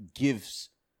to gives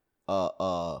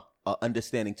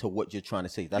understanding to what you're trying to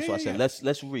say. That's why I said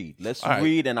let's read. Let's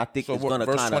read, and I think it's gonna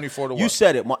verse kind 24 to of. what? You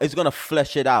said it. It's gonna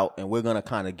flesh it out, and we're gonna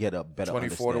kind of get a better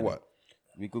 24 understanding. to what?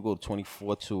 We could go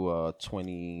 24 to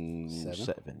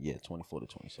 27. Yeah, 24 to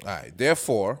 27. All right.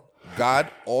 Therefore,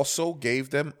 God also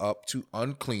gave them up to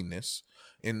uncleanness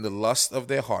in the lust of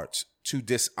their hearts, to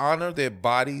dishonor their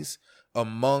bodies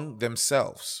among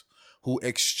themselves, who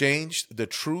exchanged the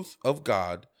truth of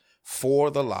God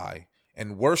for the lie,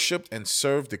 and worshipped and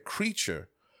served the creature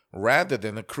rather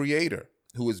than the Creator,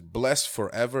 who is blessed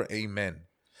forever. Amen.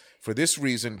 For this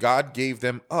reason, God gave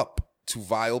them up to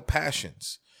vile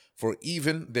passions. For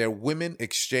even their women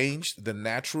exchanged the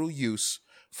natural use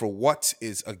for what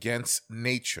is against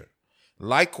nature.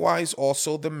 Likewise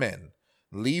also the men,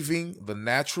 leaving the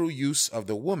natural use of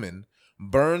the woman,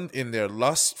 burned in their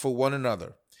lust for one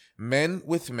another, men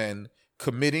with men,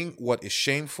 committing what is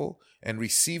shameful, and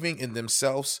receiving in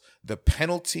themselves the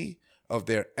penalty of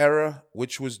their error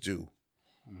which was due.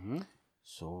 Mm-hmm.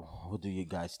 So what do you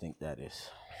guys think that is?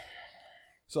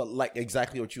 So like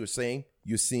exactly what you were saying,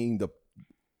 you're seeing the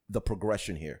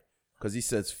progression here, because he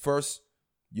says first,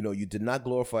 you did not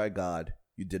glorify God,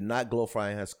 you did not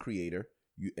glorify him as creator.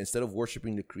 You, instead of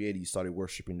worshiping the creator, you started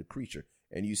worshiping the creature,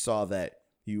 and you saw that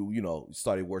you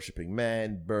started worshiping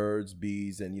man, birds,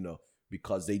 bees, and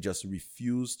because they just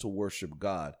refused to worship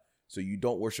God. So you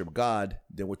don't worship God,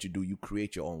 then what you do, you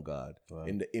create your own God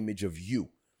in the image of you.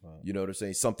 You know what I'm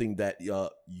saying? Something that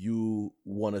you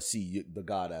want to see the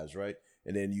God as, right?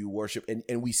 And then you worship,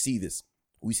 and we see this.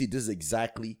 We see this is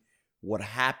exactly what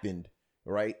happened,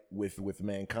 right, with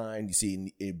mankind. You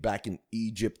see it back in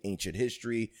Egypt, ancient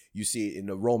history. You see it in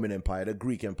the Roman Empire, the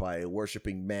Greek Empire,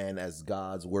 worshiping man as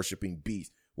gods, worshiping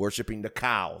beasts, worshiping the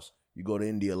cows. You go to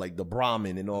India, like the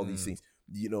Brahmin and all these things.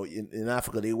 In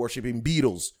Africa, they worshiping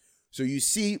beetles. So you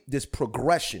see this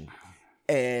progression,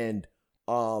 and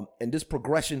And this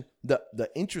progression, the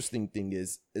interesting thing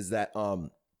is that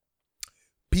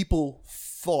people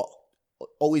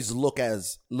always look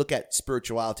at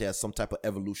spirituality as some type of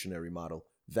evolutionary model,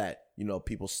 that, you know,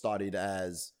 people started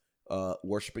as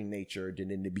worshiping nature,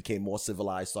 then they became more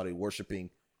civilized, started worshiping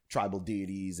tribal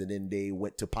deities, and then they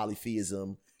went to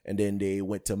polytheism, and then they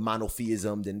went to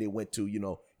monotheism, then they went to, you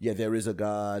know, there is a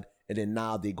God, and then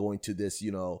now they go into this,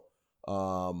 you know,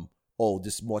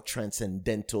 this more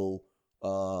transcendental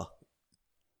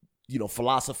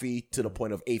philosophy, to the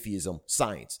point of atheism,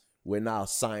 science, where now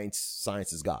science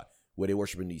is God, where they're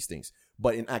worshiping these things.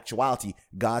 But in actuality,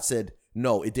 God said,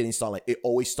 no, it didn't start like, it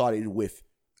always started with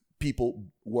people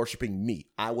worshiping me.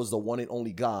 I was the one and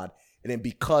only God. And then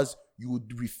because you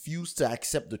refuse to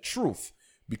accept the truth,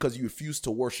 because you refuse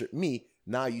to worship me,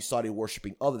 now you started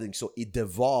worshiping other things. So it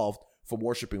devolved from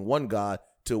worshiping one God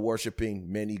to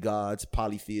worshiping many gods,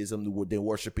 polytheism, then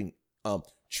worshiping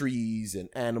trees and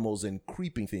animals and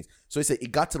creeping things. So he said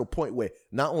it got to the point where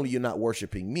not only you're not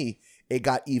worshiping me, it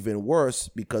got even worse,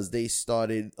 because they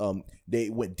started, they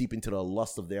went deep into the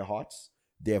lust of their hearts,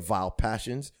 their vile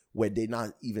passions, where they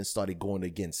not even started going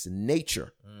against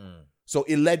nature. So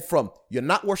it led from you're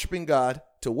not worshiping God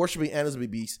to worshiping animals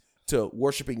and beasts to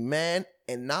worshiping man,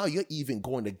 and now you're even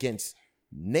going against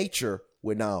nature,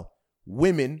 where now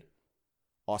women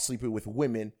are sleeping with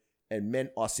women and men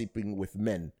are sleeping with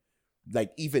men.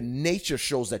 Like, even nature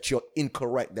shows that you're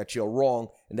incorrect, that you're wrong,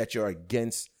 and that you're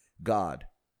against God.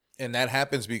 And that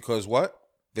happens because what?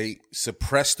 They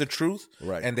suppress the truth,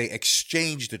 right, and they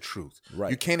exchange the truth.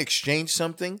 Right. You can't exchange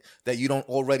something that you don't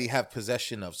already have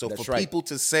possession of. So That's for right. people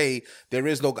to say there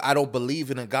is no, I don't believe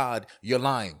in a God, you're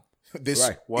lying. This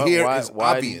Right. is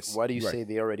obvious. Why do you Right. say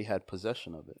they already had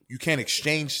possession of it? You can't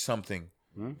exchange something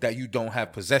that you don't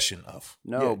have possession of.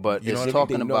 No, Yeah, but you know it's what I mean?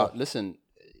 talking They about, know. listen,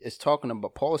 it's talking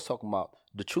about, Paul is talking about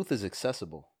the truth is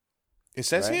accessible. It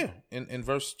says Right. here in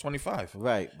verse 25.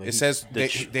 Right. But It says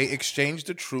they exchange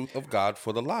the truth of God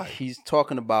for the lie. He's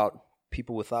talking about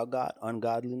people without God,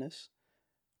 ungodliness,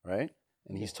 right?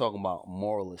 And he's talking about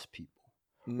moralist people.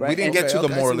 We didn't get to the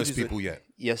moralist people yet.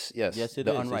 Yes. yes, it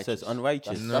the is. unrighteous. It says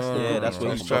unrighteous. That's the yeah, that's what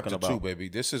That's he's chapter talking 2, about. baby.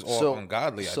 This is all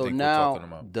ungodly, I so think now we're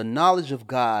talking about. the knowledge of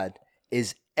God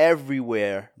is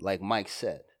everywhere, like Mike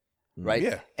said, right?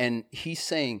 Yeah. And he's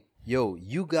saying, yo,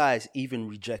 you guys even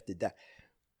rejected that.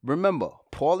 Remember,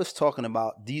 Paul is talking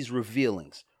about these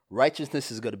revealings. Righteousness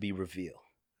is going to be revealed.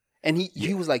 And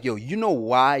he was like, yo, you know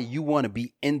why you want to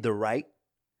be in the right?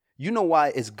 You know why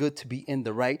it's good to be in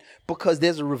the right? Because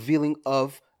there's a revealing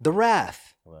of the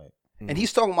wrath. Right. And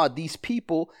he's talking about these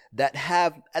people that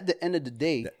have, at the end of the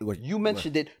day, what- you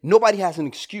mentioned it, nobody has an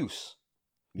excuse.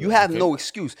 You have no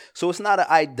excuse. So it's not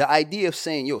the idea of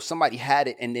saying, yo, somebody had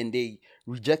it and then they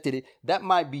rejected it. That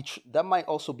might be that might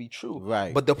also be true.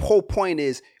 Right. But the whole point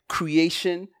is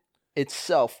creation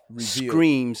itself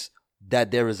screams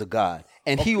that there is a God.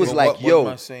 And he was well, like, what yo, am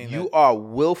I saying you that- are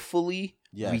willfully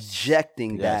Yes.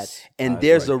 rejecting Yes. that. And I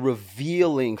there's agree. a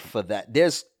revealing for that.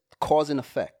 There's cause and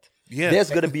effect. Yeah. There's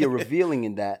going to be a revealing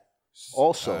in that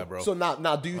also. All right, bro. So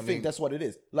now, do you think that's what it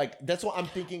is? Like, that's what I'm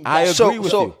thinking. I that- agree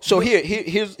with you. So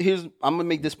here's I'm gonna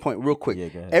make this point real quick. Yeah,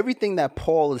 go ahead. Everything that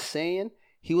Paul is saying,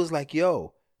 he was like,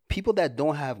 yo, people that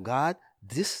don't have God,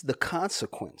 this is the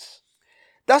consequence.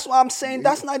 That's why I'm saying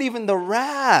that's not even the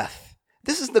wrath.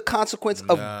 This is the consequence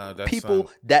Nah, of that's people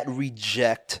not- that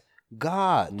reject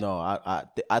God. No,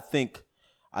 I think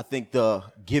the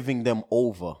giving them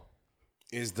over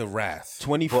is the wrath.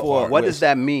 24. What does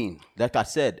that mean? Like I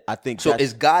said, I think So that's,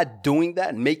 is God doing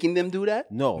that, making them do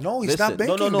that? no, No, he's listen, not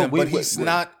making no, them, we- but he's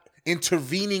not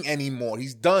intervening anymore.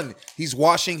 He's done. He's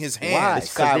washing his Why? hands.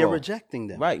 It's Because they're Pharaoh. rejecting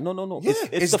them. Right? No. Yeah, it's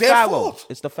it's the their Pharaoh. fault.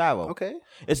 It's the Pharaoh. Okay.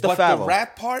 It's the But Pharaoh. the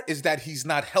wrath part is that he's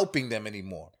not helping them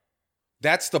anymore.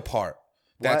 That's the part.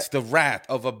 That's the wrath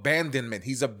of abandonment.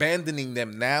 He's abandoning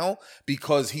them now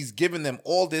because he's given them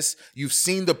all this. You've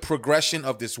seen the progression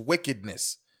of this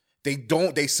wickedness.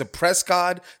 They suppress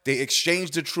God. They exchange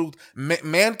the truth.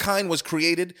 Mankind was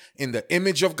created in the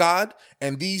image of God,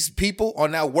 and these people are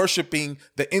now worshiping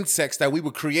the insects that we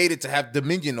were created to have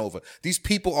dominion over. These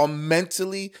people are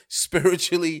mentally,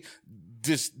 spiritually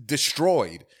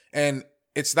destroyed. And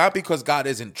it's not because God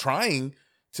isn't trying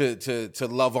to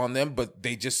love on them, but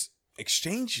they just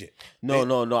exchange it. No.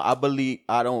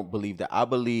 I don't believe that. I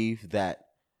believe that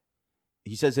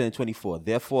he says it in 24.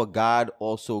 Therefore, God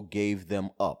also gave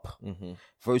them up. Mm-hmm.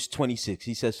 Verse 26.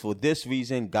 He says, for this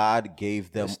reason, God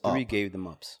gave them There's up. three gave them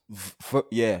ups.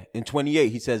 In 28,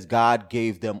 he says, God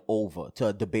gave them over to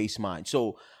a debased mind.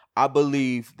 So I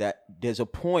believe that there's a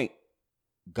point,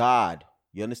 God,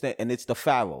 you understand? And it's the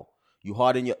Pharaoh. You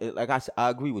harden your, like I said, I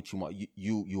agree with you, Mark.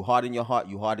 You harden your heart.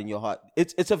 You harden your heart.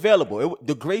 It's available.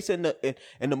 The grace and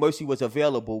the mercy was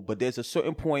available, but there's a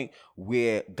certain point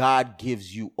where God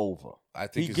gives you over. I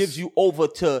think He gives you over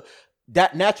to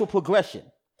that natural progression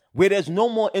where there's no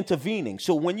more intervening.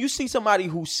 So when you see somebody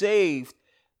who's saved,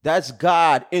 that's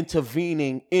God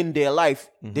intervening in their life.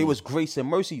 There was grace and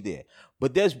mercy there.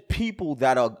 But there's people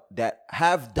that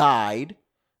have died,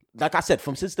 like I said,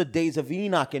 since the days of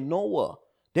Enoch and Noah.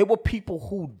 There were people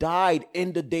who died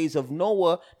in the days of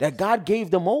Noah that God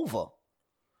gave them over.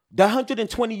 The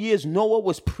 120 years Noah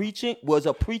was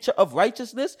a preacher of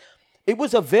righteousness. It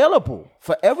was available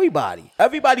for everybody.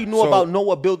 Everybody knew about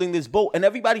Noah building this boat, and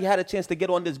everybody had a chance to get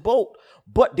on this boat.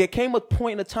 But there came a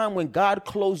point in time when God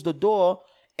closed the door,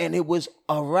 and it was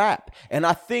a wrap. And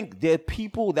I think there are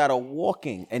people that are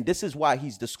walking, and this is why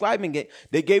he's describing it.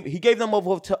 He gave them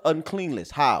over to uncleanness.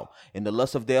 How? In the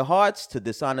lust of their hearts, to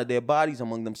dishonor their bodies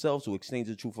among themselves, to exchange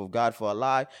the truth of God for a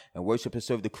lie, and worship and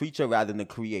serve the creature rather than the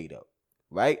creator.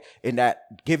 Right? In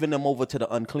that, giving them over to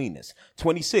the uncleanness.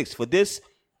 26, for this,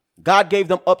 God gave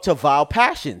them up to vile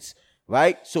passions.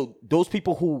 Right? So those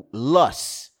people who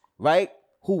lust, right?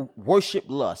 Who worship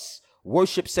lust,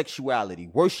 worship sexuality,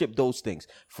 worship those things.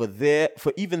 For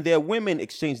even their women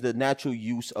exchange the natural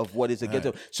use of what is against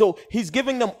them. So he's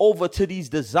giving them over to these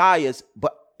desires,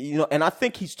 but and I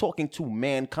think he's talking to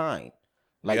mankind.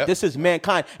 Like this is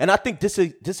mankind, and I think this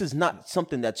is not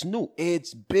something that's new.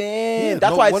 It's been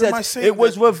that's why it says it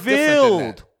was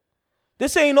revealed.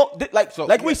 This ain't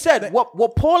we said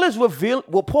what Paul is revealed.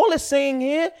 What Paul is saying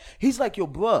here, he's like, yo,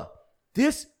 bruh,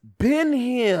 this been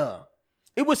here.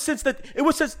 It was since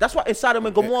that's why in Sodom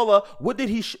and Gomorrah, what did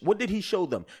he show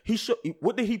them?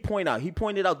 What did he point out? He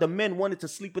pointed out the men wanted to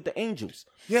sleep with the angels.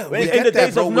 Yeah, we get the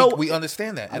days of Noah, we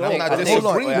understand that. And I'm not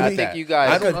disagreeing with that.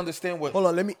 I don't understand what. Hold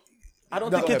on, let me. I don't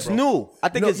think it's new. I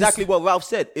think exactly what Ralph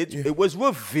said. It was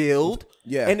revealed,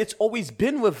 and it's always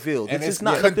been revealed. And it's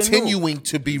not continuing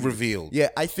to be revealed. Yeah,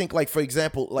 I think, like, for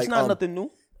example, like, it's not nothing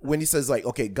new. When he says, like,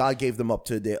 okay, God gave them up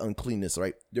to their uncleanness,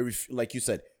 right? Like you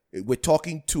said, we're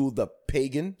talking to the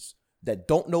pagans that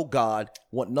don't know God,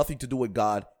 want nothing to do with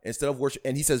God, instead of worship.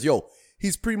 And he says,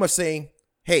 he's pretty much saying,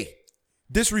 hey,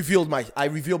 I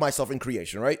revealed myself in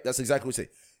creation, right? That's exactly what he's saying.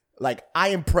 Like, I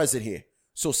am present here.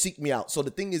 So seek me out. So the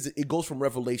thing is, it goes from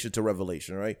revelation to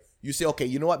revelation, right? You say, okay,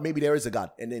 you know what? Maybe there is a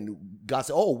God. And then God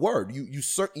said, oh, word, you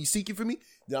seeking for me?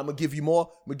 Then I'm going to give you more.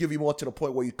 I'm going to give you more to the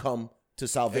point where you come to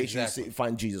salvation, you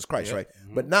find Jesus Christ, right?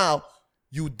 Mm-hmm. But now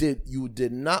you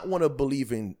did not want to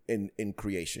believe in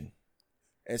creation.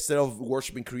 Instead of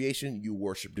worshiping creation, you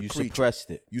worship the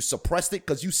creature. You suppressed it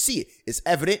because you see it. It's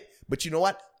evident. But you know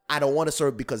what? I don't want to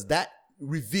serve because that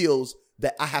reveals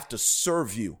that I have to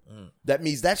serve you. That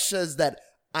means that says that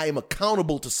I am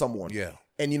accountable to someone. Yeah.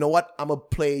 And you know what? I'm going to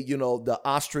play, the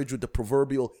ostrich with the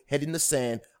proverbial head in the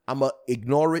sand. I'm going to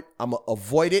ignore it. I'm going to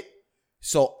avoid it.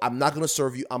 So I'm not going to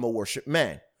serve you. I'm a worship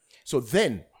man. So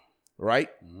then, right?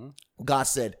 Mm-hmm. God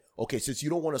said, okay, since you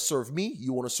don't want to serve me,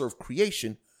 you want to serve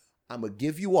creation, I'm going to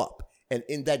give you up. And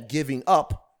in that giving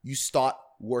up, you start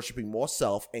worshiping more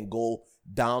self and go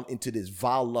down into this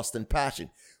vile lust and passion.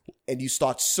 And you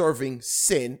start serving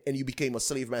sin, and you became a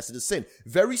slave master to sin.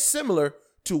 Very similar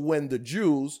to when the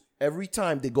Jews, every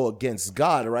time they go against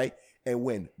God, right? And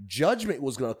when judgment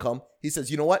was going to come, he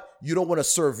says, you know what? You don't want to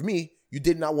serve me. You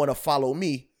did not want to follow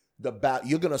me.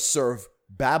 You're going to serve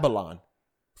Babylon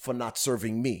for not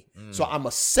serving me. So I'm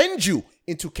going to send you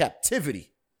into captivity.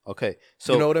 Okay.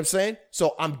 So you know what I'm saying?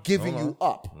 So I'm giving you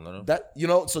up. That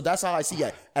so that's how I see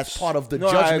it as part of the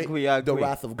judgment, I agree. the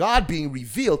wrath of God being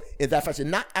revealed in that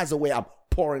fashion, not as a way I'm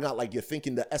pouring out like you're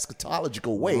thinking the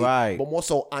eschatological way, right? But more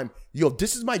so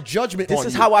this is my judgment. This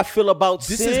is how I feel about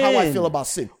sin. This is how I feel about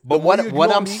sin. But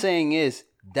what I'm saying is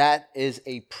that is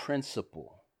a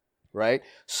principle, right?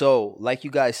 So like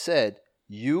you guys said,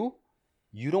 you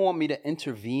don't want me to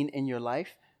intervene in your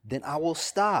life, then I will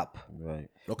stop. Right.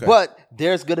 Okay. But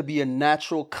there's going to be a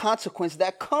natural consequence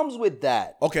that comes with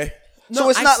that. Okay. So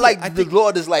it's not like the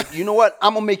Lord is like, you know what?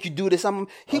 I'm going to make you do this.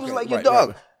 He was like, your dog.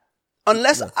 Right.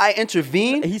 Unless I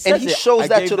intervene, he shows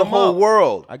that to the whole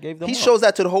world. I gave them He shows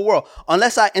that to the whole world.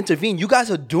 Unless I intervene, you guys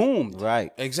are doomed.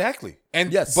 Right. Exactly.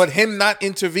 And but him not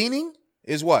intervening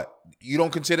is what? You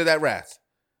don't consider that wrath?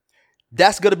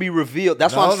 That's going to be revealed.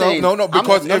 That's what I'm saying. No,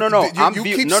 because you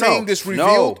keep saying this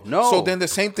revealed. No. So then the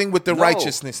same thing with the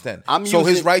righteousness then.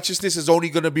 His righteousness is only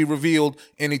going to be revealed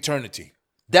in eternity.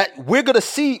 That we're going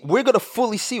to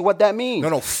fully see what that means.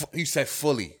 No, he said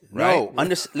fully, right?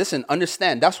 No, listen,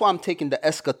 understand. That's why I'm taking the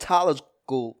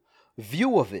eschatological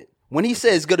view of it. When he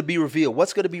says it's going to be revealed,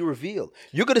 what's going to be revealed?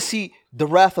 You're going to see the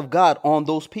wrath of God on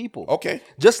those people. Okay.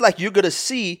 Just like you're going to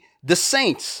see the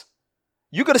saints.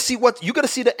 You're going to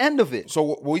see the end of it. So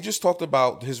what we just talked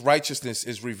about, his righteousness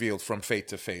is revealed from faith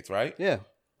to faith, right? Yeah.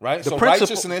 Right? The So principle-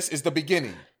 righteousness is the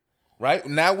beginning, right?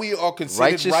 Now we are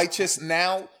considered righteous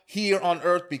now here on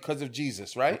earth because of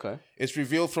Jesus, right? Okay. It's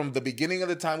revealed from the beginning of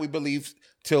the time we believe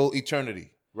till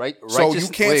eternity. Right. So you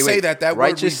can't say that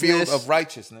word revealed of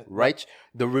righteousness. Right.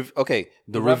 The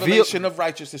revelation of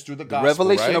righteousness through the gospel,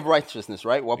 revelation right? of righteousness,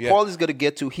 right? What Yeah. Paul is going to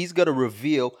get to, he's going to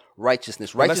reveal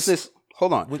righteousness. Righteousness.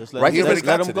 Hold on. Just Righteousness.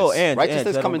 let him go. And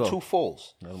Righteousness let come him in go. two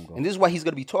folds. Let him go. And this is what he's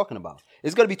going to be talking about.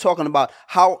 It's going to be talking about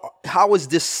how is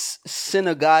this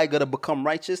sinner guy going to become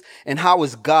righteous, and how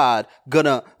is God going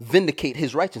to vindicate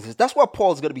his righteousness. That's what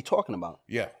Paul's going to be talking about.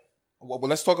 Yeah. Well,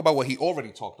 let's talk about what he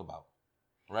already talked about,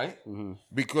 right? Mm-hmm.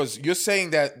 Because you're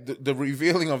saying that the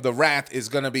revealing of the wrath is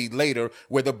going to be later,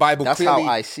 where the Bible That's clearly... how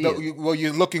I see it. Well,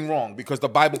 you're looking wrong, because the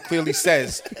Bible clearly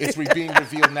says it's being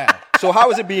revealed now. So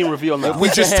how is it being revealed now? We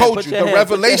your just hand- told put you your the hand-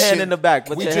 put your revelation. hand in the back.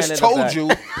 Put We your just hand in the told back. you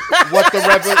what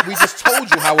the we just told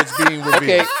you how it's being revealed.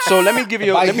 Okay, so let me give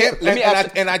you. By Let me him,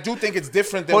 ask. and I do think it's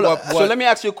different than Hold what, on. So let me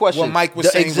ask you a question. What Mike was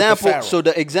the saying example. with the Pharaoh. So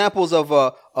the examples of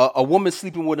a woman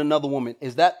sleeping with another woman,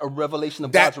 is that a revelation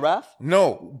of God's wrath?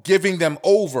 No, giving them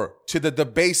over to the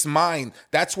debased mind.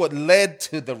 That's what led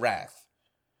to the wrath.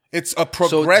 It's a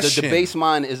progression. So the debased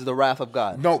mind is the wrath of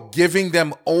God. No, giving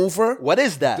them over. What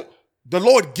is that? The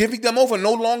Lord giving them over,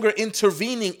 no longer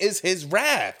intervening, is his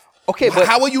wrath. Okay, but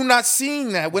how are you not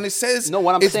seeing that when it says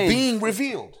what I'm it's saying, being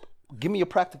revealed? give me a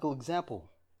practical example.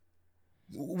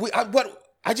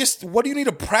 What do you need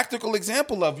a practical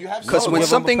example of? You have Because so- when give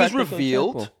him a something is practical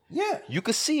revealed, example. yeah, you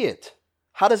can see it.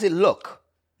 How does it look?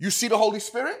 you see the Holy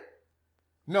Spirit.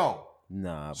 No.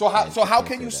 Nah. So how can't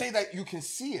can you that. say that you can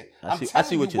see it? I see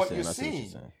telling what you you're saying. you're I see what seeing.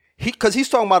 you're saying. Because he's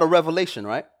talking about a revelation,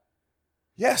 right?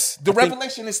 Yes, the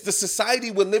revelation is the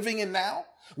society we're living in now,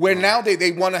 where now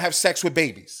they want to have sex with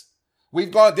babies.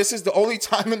 This is the only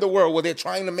time in the world where they're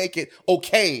trying to make it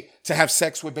okay to have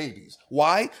sex with babies.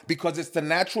 Why? Because it's the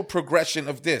natural progression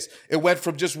of this. It went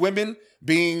from just women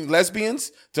being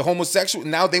lesbians to homosexual.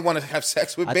 Now they want to have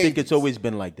sex with I babies. think it's always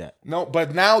been like that. No,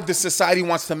 but now the society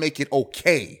wants to make it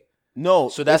okay. No.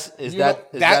 So that's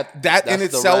That that's in the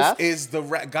itself wrath? is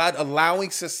God allowing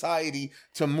society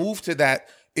to move to that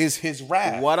is his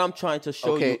wrath. what I'm trying to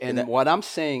show you. Okay, and what I'm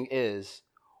saying is,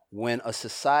 when a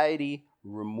society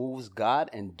removes God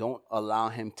and don't allow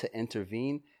Him to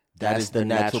intervene, that that's is the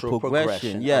natural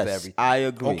progression. of Yes, everything. I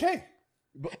agree. Okay.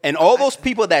 And all those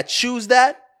people that choose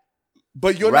that,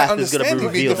 But you're Wrath not is gonna be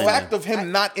understanding me. revealed The in fact of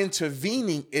him not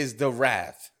intervening is the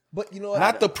wrath, But you know what?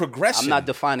 not the progression. I'm not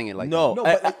defining it like No, No,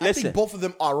 but I listen. think both of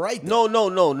them are right. though.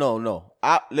 No.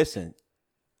 Listen.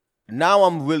 Now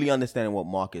I'm really understanding what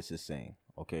Marcus is saying.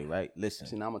 Okay, right? Listen.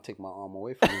 See, now I'm gonna take my arm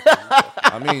away from you.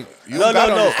 I mean, you No, gotta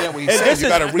no, no. understand what he's And saying. this You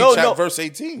is- gotta reach no, out no. verse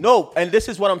 18. No, and this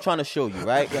is what I'm trying to show you,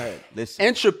 right? Go ahead. Listen.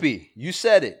 Entropy, you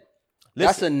said it.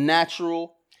 That's Listen. a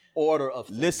natural order of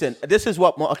things. Listen, this is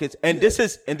what Marcus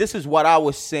this is what I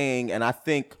was saying, and I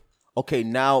think okay,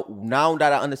 now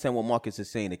that I understand what Marcus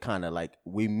is saying, it kind of like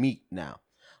we meet now.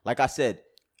 Like I said,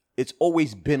 it's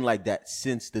always been like that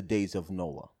since the days of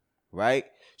Noah, right?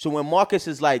 So when Marcus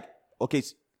is like, okay,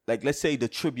 like let's say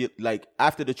like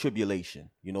after the tribulation,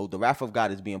 the wrath of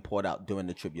God is being poured out during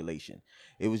the tribulation.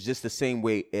 It was just the same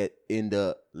way in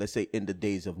the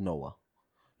days of Noah.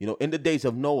 In the days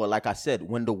of Noah, like I said,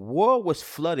 when the world was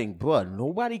flooding,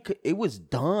 bruh, it was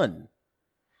done.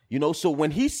 So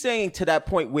when he's saying to that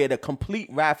point where the complete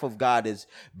wrath of God is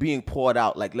being poured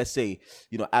out, like let's say,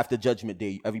 after Judgment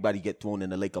Day, everybody get thrown in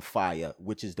the lake of fire,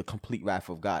 which is the complete wrath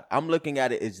of God. I'm looking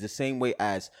at it as the same way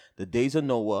as the days of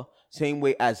Noah, same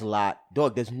way as Lot.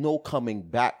 Dog, there's no coming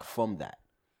back from that.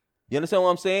 You understand what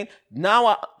I'm saying?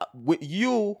 Now, with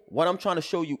you, what I'm trying to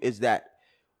show you is that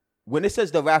when it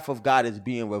says the wrath of God is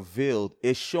being revealed,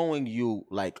 it's showing you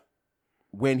like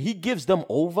when he gives them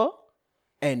over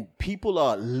and people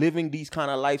are living these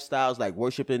kind of lifestyles, like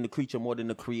worshiping the creature more than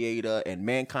the creator, and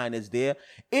mankind is there.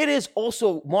 It is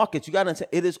also, Marcus, you got to understand,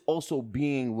 it is also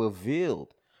being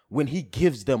revealed when he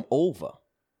gives them over.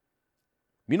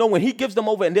 When he gives them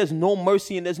over and there's no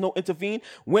mercy and there's no intervene,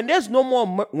 when there's no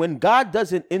more, when God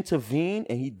doesn't intervene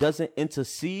and he doesn't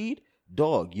intercede,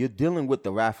 dog, you're dealing with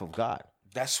the wrath of God.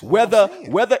 That's what I'm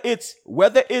saying.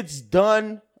 whether it's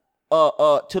done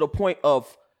to the point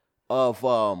of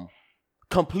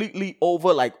completely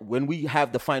over, like when we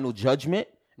have the final judgment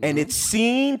and it's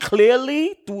seen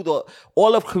clearly through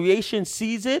all of creation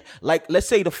sees it, like let's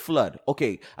say the flood.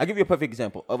 Okay, I'll give you a perfect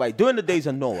example. All right, during the days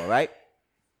of Noah, right?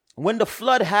 When the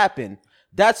flood happened,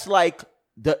 That's like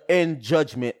the end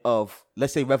judgment of,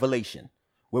 let's say, Revelation,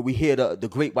 where we hear the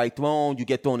great white throne, you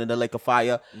get thrown in the lake of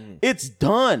fire. It's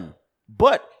done.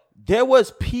 But there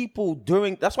was people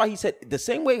that's why he said, the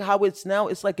same way how it's now,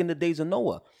 it's like in the days of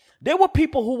Noah. There were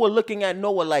people who were looking at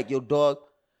Noah like, yo, dog,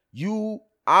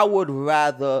 I would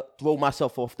rather throw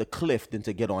myself off the cliff than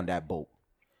to get on that boat.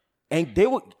 And they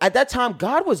were, at that time,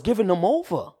 God was giving them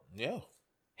over. Yeah.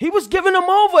 He was giving them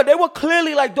over. They were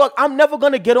clearly like, dog, I'm never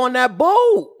going to get on that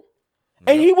boat.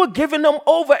 And he was giving them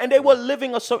over, and they were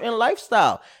living a certain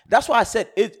lifestyle. That's why I said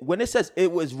when it says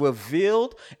it was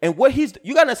revealed, and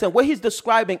you gotta understand, what he's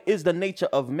describing is the nature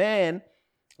of man.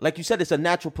 Like you said, it's a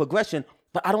natural progression,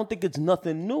 but I don't think it's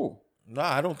nothing new. No,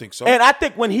 I don't think so. And I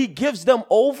think when he gives them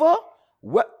over,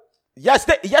 yes,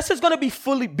 it's gonna be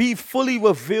fully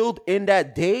revealed in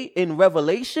that day in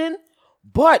Revelation,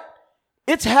 but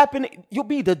it's happening.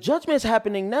 The judgment's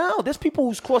happening now. There's people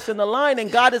who's crossing the line,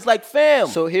 and God is like, fam.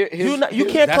 So you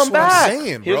can't that's come what I'm back.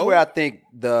 saying, Here's bro. where I think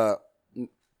the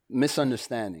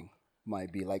misunderstanding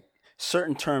might be. Like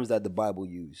certain terms that the Bible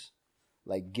use,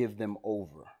 like give them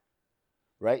over,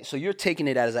 right? So you're taking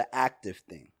it as an active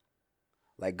thing.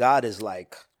 Like God is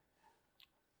like,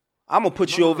 I'm gonna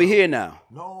put you over here now.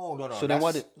 No. So then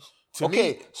what? To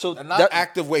Okay, me, so not that-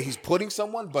 active way he's putting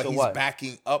someone, but So he's what?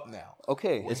 backing up now.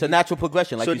 Okay. It's a natural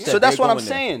progression, like So, you said. so that's They're what I'm going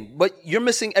there. saying. But you're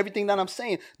missing everything that I'm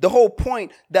saying. The whole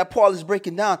point that Paul is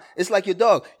breaking down, it's like your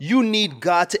dog. You need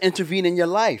God to intervene in your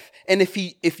life. And if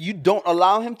you don't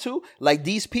allow him to, like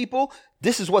these people,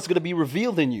 this is what's going to be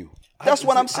revealed in you. That's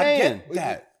what I'm saying. I get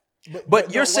that.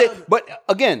 But you're saying, but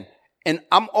again, and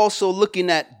I'm also looking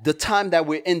at the time that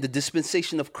we're in, the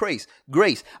dispensation of grace.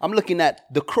 I'm looking at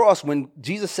the cross when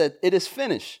Jesus said, it is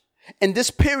finished. And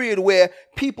this period where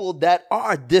people that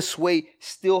are this way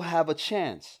still have a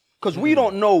chance. Because we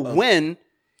don't know when.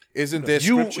 Isn't there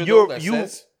You- scripture you're- though that you-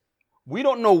 says? We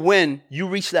don't know when you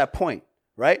reach that point,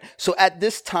 right? So at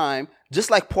this time, just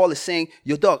like Paul is saying,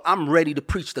 yo, dog, I'm ready to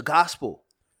preach the gospel.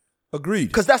 Agreed.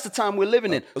 Because that's the time we're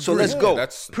living in. So let's Yeah, go.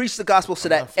 that's- Preach the gospel so I'm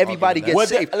that not everybody arguing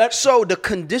gets that. saved. So the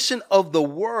condition of the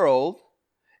world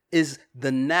is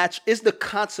the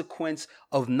consequence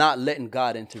of not letting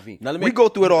God intervene. Now, let me- We go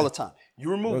through it all the time.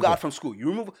 You remove God from school.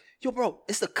 Bro,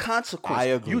 it's the consequence. I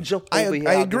agree. You jump I over here.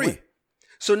 I out the agree. way.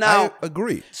 So now, I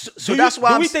agree. so that's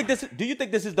why do you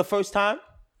think this is the first time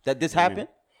that this happened?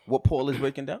 What Paul is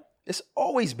breaking down? it's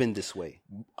always been this way.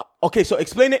 Okay, so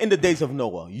explain it in the days of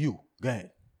Noah. Go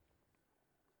ahead.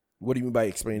 What do you mean by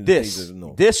explaining the things that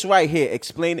no? This right here.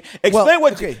 Explain Well,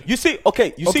 what okay. you see.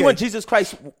 Okay, you see Okay. when Jesus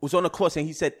Christ was on the cross and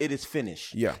he said, "It is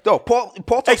finished." Yeah. No, Paul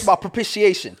talks about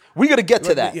propitiation. We're gonna get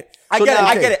to that. Yeah. I So get it.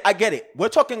 now- I get it. We're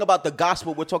talking about the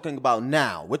gospel. We're talking about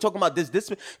now. We're talking about this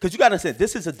because you got to understand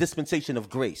this is a dispensation of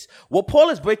grace. What Paul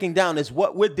is breaking down is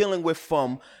what we're dealing with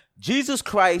from Jesus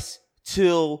Christ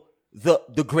till the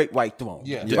great white throne.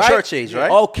 Yeah. The church age,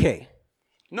 right? Okay.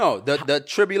 No, the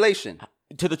tribulation.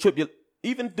 To the tribulation.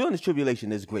 Even during the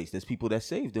tribulation, there's grace. There's people that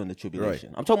saved during the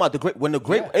tribulation. I'm talking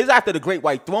about it's after the great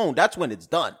white throne. That's when it's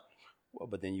done. Well,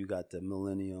 but then you got the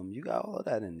millennium. You got all of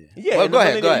that in there. Yeah, Well, and go the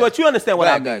ahead. millennium- But you understand what Go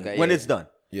I ahead, mean go ahead, when yeah. it's done.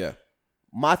 Yeah.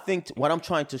 What I'm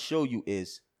trying to show you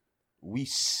is we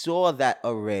saw that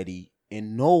already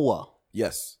in Noah.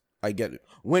 Yes. I get it.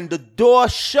 When the door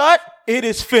shut, it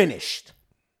is finished.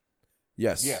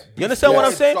 Yes. Yeah. You understand what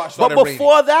I'm Before saying? it But started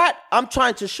before that, I'm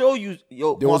trying to show you, There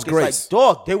was Marcus, grace. like,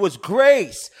 dog, there was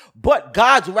grace. But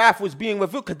God's wrath was being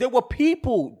revealed because there were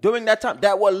people during that time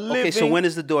that were living. Okay, so when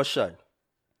is the door shut?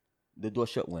 the door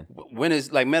shut when? When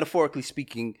is, like, metaphorically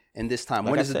speaking, in this time?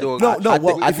 Like when I is the said, door? No, no. I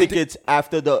well, think, I if you think think- it's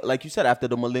after like you said, after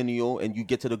the millennial and you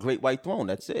get to the great white throne.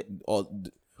 That's it. Or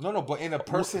No, but in a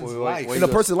person's wait, life. wait. in a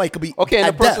person's life could be Okay, in a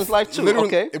at person's death. life too. Literally,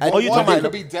 Okay. If Oh, you one, talking it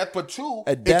about- could be death, but two,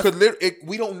 A it death- could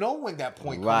we don't know when that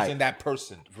point comes Right. in that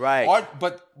person. Right.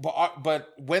 But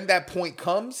when that point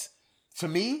comes, to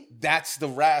me, that's the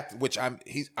wrath which I'm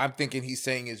thinking he's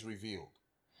saying is revealed.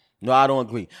 No, I don't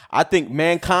agree. I think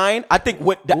mankind. I think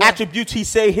what the attributes he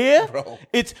say here. Bro.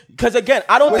 It's because again,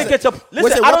 I don't think it's a. Listen,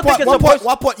 Listen, I don't think it's a.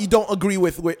 what part you don't agree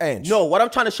with Ange? No, what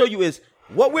I'm trying to show you is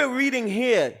what we're reading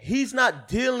here. He's not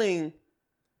dealing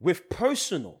with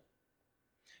personal.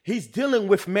 He's dealing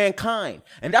with mankind.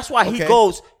 And that's why he Okay.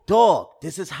 goes, dog,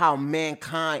 this is how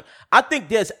mankind. I think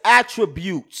there's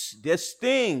attributes, there's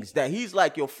things that he's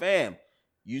like, yo, fam,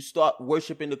 you start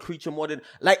worshiping the creature more than,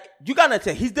 like, you gotta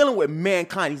say, he's dealing with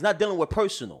mankind. He's not dealing with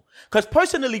personal. Because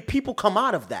personally, people come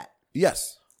out of that.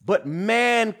 Yes. But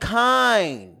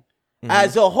mankind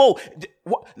as a whole,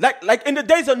 like in the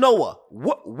days of Noah,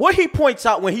 what he points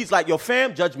out when he's like, yo,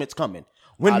 fam, judgment's coming.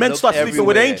 When I men looked start sleeping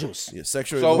with everywhere. angels. Yeah,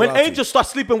 sexual So- When immorality. angels start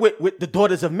sleeping with the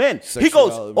daughters of men. Sexual He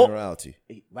goes, oh, immorality.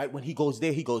 right when he goes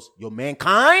there, he goes, yo,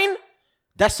 mankind?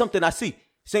 That's something I see.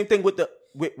 Same thing with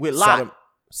Lot.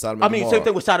 Sodom and Same Gomorrah.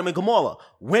 thing with Sodom and Gomorrah.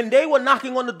 When they were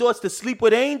knocking on the doors to sleep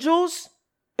with angels,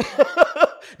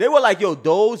 they were like, yo,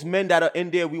 those men that are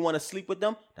in there, we want to sleep with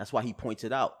them. That's why he points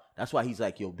it out. That's why he's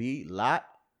like, yo, Lot,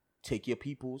 take your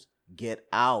peoples, get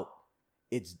out.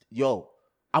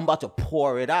 I'm about to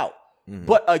pour it out.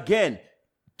 But again,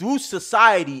 through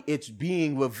society, it's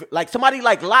being like somebody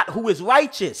like Lot who is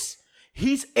righteous.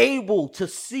 He's able to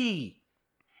see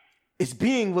it's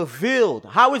being revealed.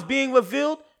 How is being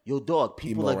revealed? Yo, dog,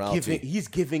 people Immorality. he's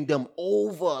giving them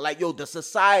over. Like, yo, the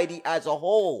society as a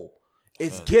whole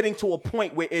is getting to a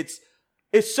point where it's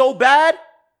so bad,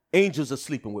 angels are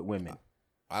sleeping with women.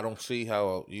 I don't see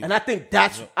how you. And I think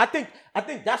that's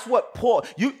what Paul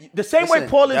the same way Listen,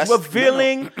 Paul is that's-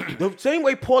 revealing the same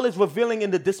way Paul is revealing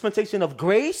in the dispensation of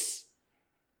grace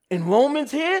in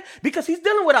Romans here, because he's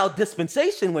dealing with our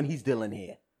dispensation when he's dealing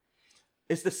here.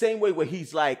 It's the same way where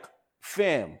he's like,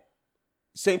 fam,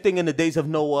 same thing in the days of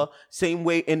Noah, same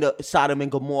way in the Sodom and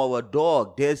Gomorrah,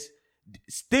 dog. There's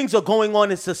things are going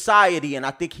on in society, and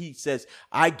I think he says,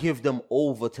 I give them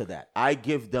over to that. I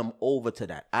give them over to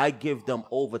that. I give them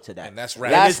over to that. And that's And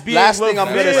wrath. it's being Last thing I'm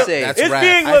gonna revealed. say. That's It's wrath.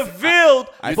 being revealed,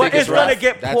 I but think it's going to wrath.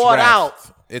 get That's poured wrath.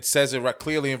 out. It says it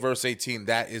clearly in verse 18.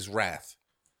 That is wrath.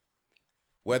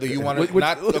 Whether you want to Which-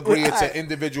 not agree, it's an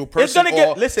individual person It's gonna or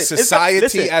get listen.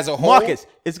 society as a whole. Marcus,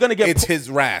 it's gonna get. it's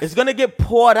his wrath. It's gonna get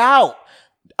poured out.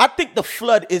 I think the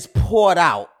flood is poured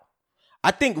out. I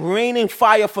think raining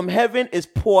fire from heaven is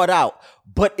poured out.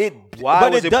 But Why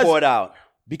was it poured out?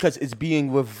 Because it's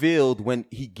being revealed when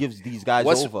he gives these guys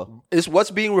over.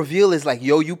 What's being revealed is like,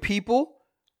 yo, you people,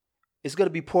 it's gonna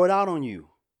be poured out on you.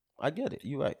 I get it.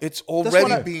 You're right. It's what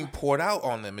already I- being poured out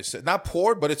on them. It's not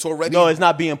poured, but it's already. No, it's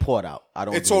not being poured out. I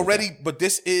don't. It's agree with already. that. But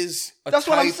this is. That's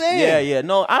what I'm type- saying. Yeah, yeah.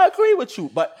 No, I agree with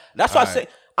you, but that's what I All say. right.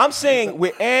 I'm saying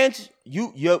with Ange,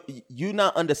 you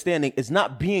not understanding. It's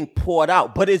not being poured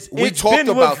out, but it's talked been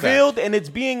about that. revealed and it's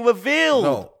being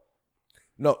revealed.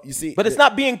 No, you see, But it's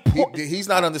not being poured. He's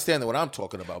not understanding what I'm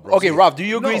talking about, bro. Okay, Rob, do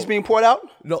you agree No. it's being poured out?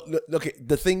 no. Okay,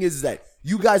 the thing is that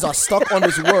you guys are stuck on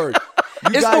this word.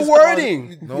 You It's guys the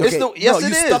wording. Are, It's the- yes, no, it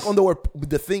you're is. stuck on the word.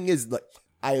 The thing is, like,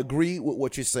 I agree with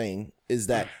what you're saying. Is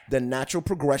that the natural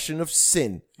progression of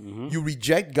sin? You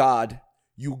reject God,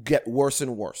 you get worse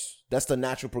and worse. That's the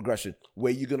natural progression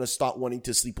where you're gonna start wanting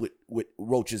to sleep with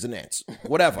roaches and ants,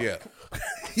 whatever. Yeah.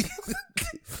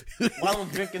 While I'm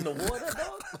drinking the water,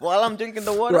 dog? While I'm drinking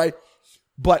the water? Right.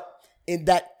 But I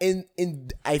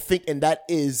think that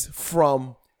is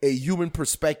from a human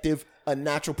perspective, a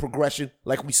natural progression,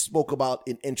 like we spoke about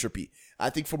in entropy. I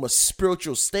think from a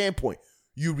spiritual standpoint,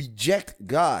 you reject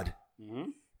God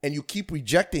and you keep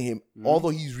rejecting him, although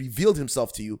he's revealed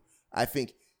himself to you. I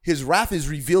think his wrath is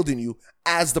revealed in you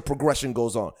as the progression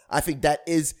goes on. I think that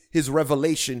is his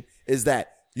revelation, is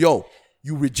that, yo,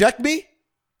 you reject me,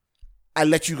 I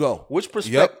let you go. Which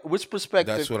perspective? Yep. Which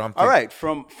perspective? That's what I'm All thinking. right,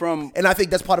 from And I think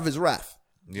that's part of his wrath.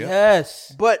 Yeah.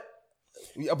 Yes. but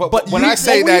Yeah, but But when you- I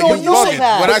say but we that, don't you know bugging.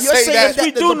 that. When I But you're say saying that, that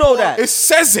we there's do a know point- that. it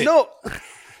says it. no,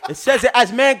 It says it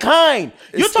as mankind.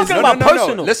 You're talking about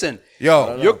personal. Listen,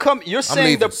 Yo, you're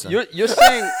saying leaving, the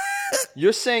son.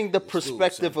 you're saying the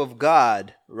perspective of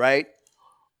God, right?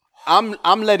 I'm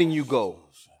letting you go.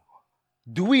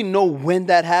 Do we know when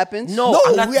that happens? No, No,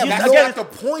 I'm not, we have you- no- again, That's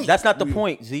not the point. That's not the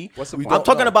point, Z. What's the We point? I'm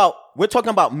talking about. We're talking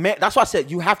about man. That's why I said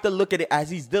you have to look at it as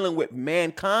he's dealing with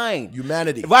mankind,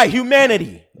 Humanity. right?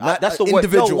 Humanity. Not That's the an word.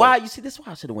 individual. No, why? You see, this is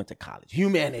why I should have went to college.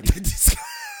 Humanity.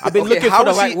 I've been Okay, looking how for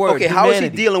the is right he, word. Okay, how is he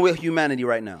humanity. dealing with humanity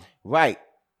right now? Right.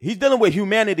 He's dealing with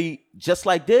humanity just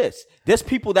like this. There's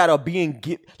people that are being,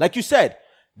 like you said,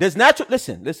 there's natural,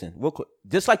 listen, real quick.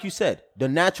 Just like you said, the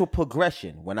natural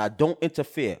progression, when I don't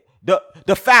interfere,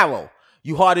 the Pharaoh,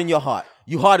 you harden your heart.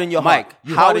 You harden your Mike, heart.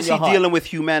 You how harden is your he heart. dealing with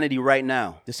humanity right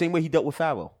now? The same way he dealt with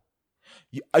Pharaoh.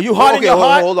 You harden your hold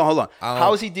heart. hold on.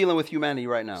 How is he dealing with humanity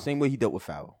right now? Same way he dealt with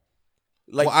Pharaoh.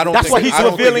 Like, Well, I don't That's think what he's I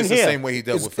don't think revealing it's the here. same way he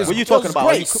dealt with What Pharaoh. you talking about?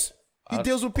 Grace. He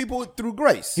deals with people through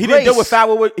grace. He didn't deal Grace. with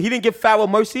Pharaoh. He didn't give Pharaoh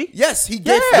mercy. Yes, he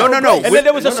gave. Yeah. Pharaoh No. grace. And then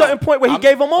there was a certain point where he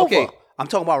gave him over. Okay, I'm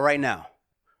talking about right now.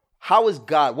 How is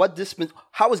God?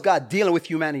 How is God dealing with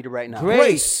humanity right now?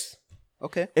 Grace.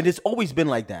 Okay. And it's always been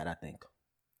like that, I think.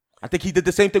 I think he did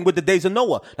the same thing with the days of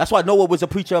Noah. That's why Noah was a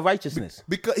preacher of righteousness.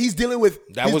 Because he's dealing with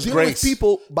That he's was dealing grace. with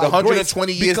people by the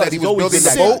 120 grace years that he because was building the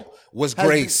sin boat was has been-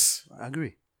 grace. I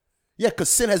agree. Yeah, because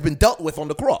sin has been dealt with on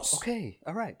the cross. Okay.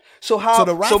 All right. So how? So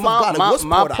the wrath of God, it was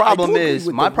my poured out. I problem do agree is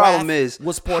with my the problem wrath is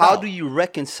was poured how out. do you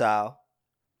reconcile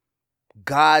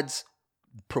God's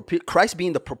Christ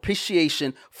being the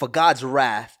propitiation for God's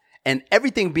wrath and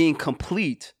everything being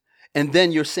complete, and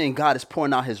then you're saying God is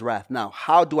pouring out his wrath. Now,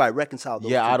 how do I reconcile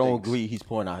those two I don't things? agree he's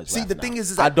pouring out his See, wrath the now. thing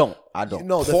is I that don't.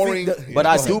 No, Pouring- But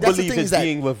I see, do that's the believe thing it's is that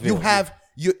being revealed.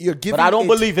 you're giving But I don't it-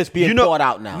 believe it's being poured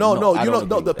out now. No, I don't agree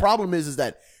the with that. problem is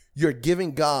that you're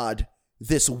giving God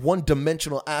this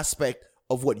one-dimensional aspect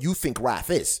of what you think wrath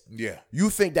is. Yeah. You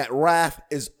think that wrath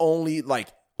is only like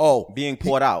Being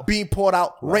poured out. being poured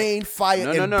out, rain, fire,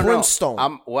 and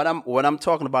brimstone. What I'm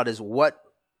talking about is what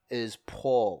is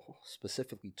Paul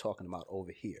specifically talking about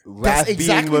over here? Wrath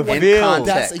exactly being what- revealed.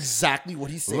 context. That's exactly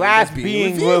what he's saying. Wrath That's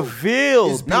being It's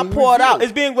revealed, not being poured out. revealed.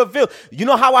 It's being revealed. You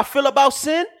know how I feel about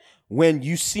sin? When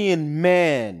you seeing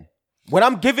men, when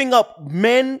I'm giving up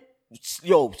men,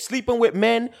 sleeping with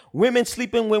men, women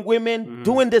sleeping with women,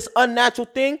 doing this unnatural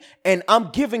thing, and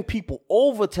I'm giving people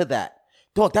over to that.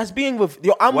 Dog, that's being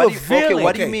I'm revealing.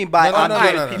 What do you mean by No, I'm no,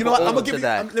 giving no, no, people You know what? I'm over gonna give to you.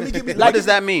 that? Let me give you. What does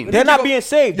that mean? They're not being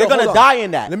saved. They're gonna hold on. die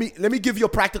in that. Let me give you a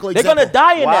practical They're example. gonna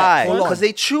die in Why? that. Hold on. Because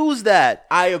they choose that.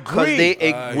 I agree. Because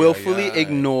they willfully yeah.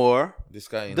 ignore This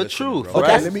guy ain't the listening, truth, bro. But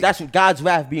right? that's God's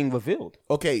wrath being revealed.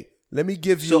 Okay, let me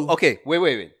give you. So okay,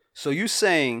 wait. So you're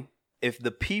saying if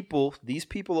these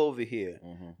people over here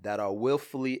that are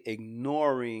willfully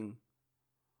ignoring,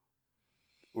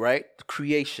 right,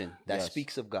 creation that Yes.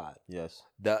 speaks of God, Yes.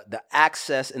 the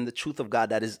access and the truth of God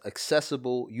that is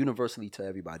accessible universally to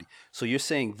everybody. So you're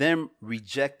saying them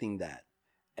rejecting that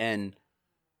and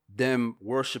them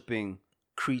worshiping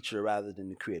creature rather than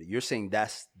the creator. You're saying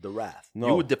that's the wrath. No.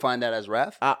 You would define that as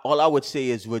wrath? All I would say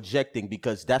is rejecting,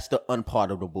 because that's the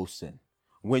unpardonable sin.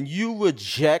 When you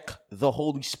reject the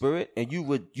Holy Spirit and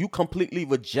you completely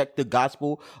reject the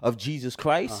gospel of Jesus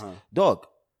Christ, dog,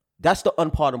 that's the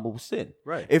unpardonable sin.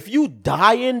 Right. If you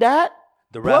die in that,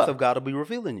 The wrath bruh, of God will be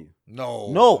revealed in you.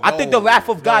 No, I think the wrath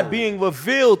of God being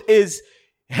revealed is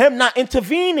him not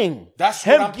intervening. That's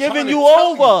what him I'm giving trying to you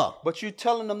tell over. But you're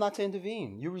telling them not to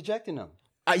intervene. You're rejecting them.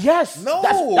 Yes. No,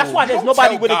 That's why you there's don't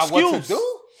nobody tell with God what to excuse.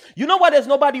 do. You know why there's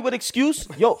nobody with excuse?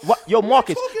 Yo,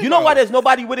 Marcus, talking you know why about? there's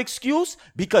nobody with excuse?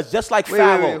 Because just like Wait,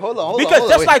 Pharaoh. wait, hold on, because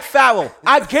just wait. like Pharaoh,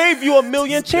 I gave you a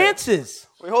million chances.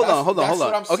 Wait, hold on. that's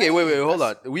what I'm Okay, saying. wait, hold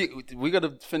on. We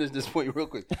gotta finish this point real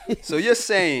quick. So you're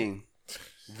saying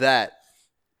that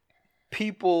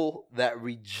people that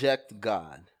reject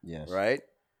God, Yes. right?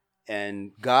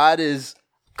 And God is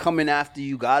coming after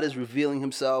you. God is revealing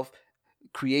himself.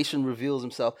 Creation reveals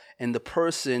himself. And the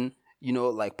person,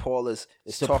 like Paul is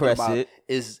talking Suppress about, it.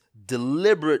 is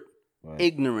deliberate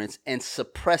ignorance and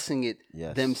suppressing it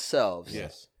Yes. themselves.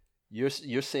 Yes.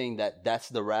 You're saying that that's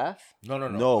the wrath? No.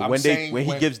 No, I'm when saying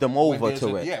he gives them over there's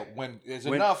to it. Yeah, when there's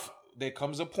enough, there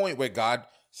comes a point where God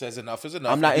says enough is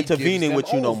enough. I'm not and he gives intervening them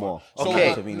with you no over. more. So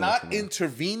Okay. not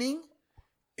intervening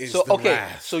is So the okay,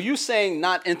 wrath. so you saying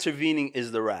not intervening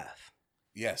is the wrath?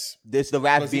 Yes. There's the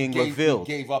wrath Because he being gave- revealed.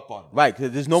 He gave up on them. Right,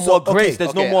 because there's no So, more okay, grace.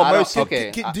 There's no okay, more I don't- mercy.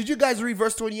 okay. Did you guys read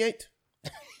verse 28?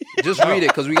 Just read it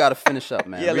because we got to finish up,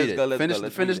 man. Yeah, read let's it. go, let's finish go,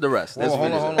 let's finish read the rest. Let's Hold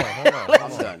finish on. it.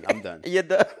 I'm done. I'm done. You're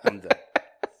done. I'm done.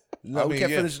 No, I we mean,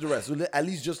 can't yeah. finish the rest. So at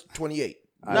least just 28.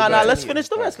 No, Go let's ahead. finish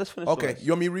the rest. Let's finish the Okay, rest.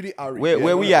 you want me to read it? I'll read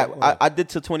Where it. we at? I did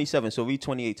to 27, so read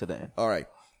 28 to the end. All right.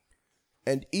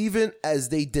 And even as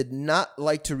they did not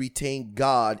like to retain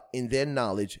God in their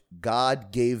knowledge,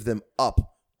 God gave them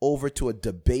up over to a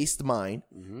debased mind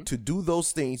to do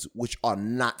those things which are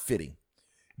not fitting,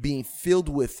 being filled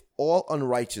with all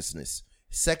unrighteousness,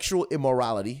 sexual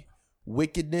immorality,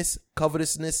 wickedness,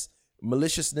 covetousness,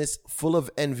 maliciousness, full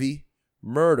of envy,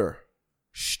 murder,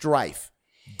 strife,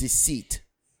 deceit,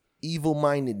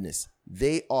 evil-mindedness.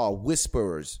 They are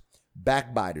whisperers,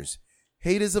 backbiters,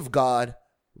 haters of God,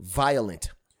 violent,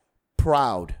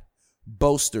 proud,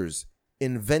 boasters,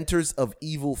 inventors of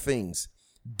evil things,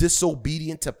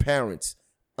 disobedient to parents,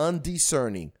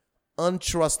 undiscerning,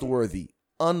 untrustworthy,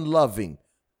 unloving,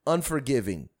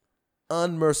 unforgiving,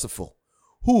 unmerciful,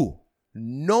 who,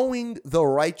 knowing the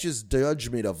righteous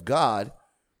judgment of God,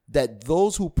 that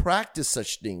those who practice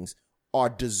such things are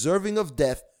deserving of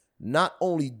death, not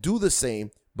only do the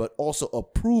same, but also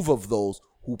approve of those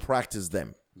who practice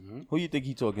them. Who you think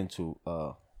he talking to?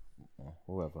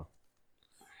 Whoever.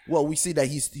 Well, we see that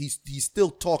he's still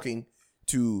talking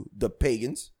to the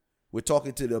pagans. We're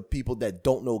talking to the people that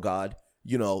don't know God,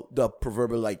 the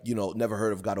proverbial, never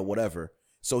heard of God or whatever.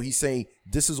 So he's saying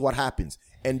this is what happens.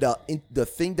 And the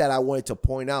thing that I wanted to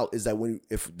point out is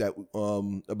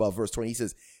that about verse 20, he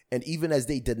says, and even as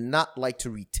they did not like to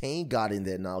retain God in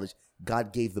their knowledge,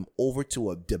 God gave them over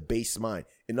to a debased mind.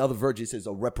 In other versions, it says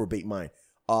a reprobate mind.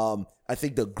 I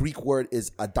think the Greek word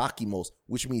is adokimos,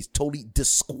 which means totally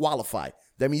disqualified.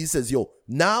 That means he says,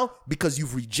 now because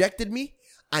you've rejected me,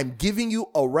 I'm giving you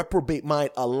a reprobate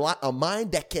mind, a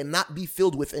mind that cannot be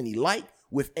filled with any light,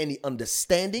 with any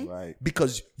understanding, Right.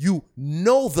 because you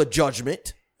know the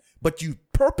judgment, but you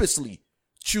purposely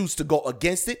choose to go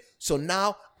against it. So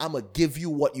now I'm going to give you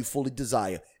what you fully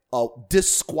desire, a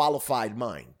disqualified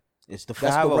mind. It's the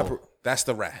That's Pharaoh. That's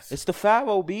the wrath. It's the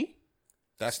Pharaoh, B.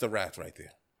 That's the wrath right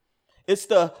there. It's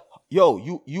the,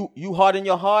 you harden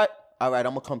your heart. All right,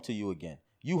 I'm going to come to you again.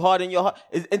 You harden your heart.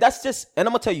 And that's just, and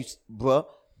I'm going to tell you, bruh,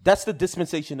 that's the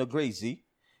dispensation of grace, Z.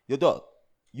 Yo, dog,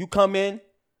 you come in,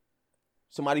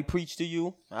 somebody preach to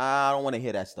you, I don't want to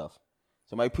hear that stuff.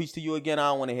 Somebody preach to you again, I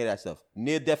don't want to hear that stuff.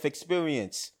 Near-death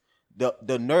experience.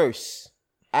 The nurse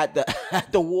at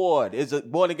the ward is a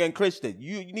born-again Christian.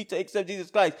 You need to accept Jesus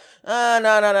Christ. No,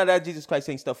 that Jesus Christ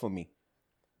ain't stuff for me.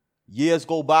 Years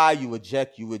go by, you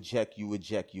reject.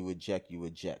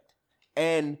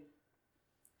 And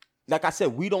like I said,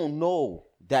 we don't know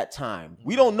that time.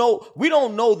 We don't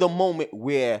know the moment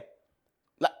where,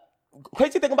 like,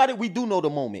 crazy thing about it, we do know the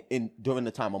moment during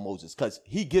the time of Moses, because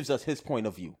he gives us his point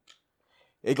of view.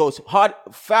 It goes hard,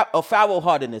 Pharaoh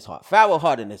hardened his heart. Pharaoh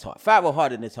hardened his heart. Pharaoh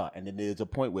hardened his heart. And then there's a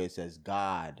point where it says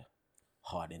God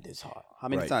hardened his heart. How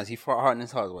many Right. times? He hardened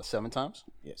his heart, what, 7 times?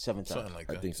 Yeah, 7 times. Something like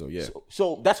I that. think so, yeah.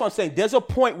 So that's what I'm saying. There's a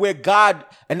point where God,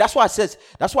 and that's why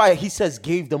he says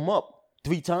gave them up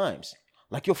 3 times.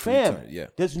 Like your fam. times, yeah.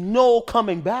 There's no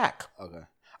coming back. Okay.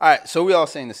 All right, so we all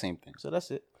saying the same thing. So that's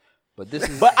it. But this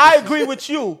is... But I agree with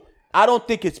you. I don't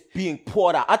think it's being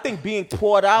poured out. I think being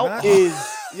poured out is...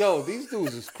 Yo, these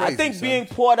dudes is crazy. I think son. being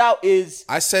poured out is...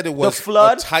 I said it was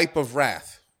flood? a type of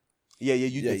wrath. Yeah,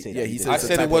 you did say that. yeah, he You did said I it's a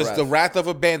said type it of was wrath. the wrath of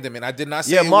abandonment. I did not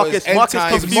say Yeah, it Marcus was end confused.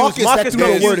 times. Marcus Marcus threw a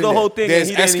word confused in the there. whole thing. There's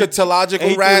and he didn't- eschatological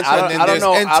and he wrath, threw- and then there's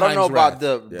end I don't know times about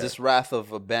wrath. this wrath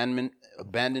of abandonment.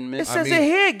 It says mean- it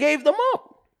here. It gave them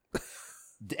up.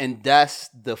 And that's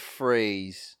the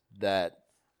phrase that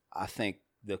I think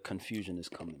the confusion is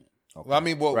coming in. Well, I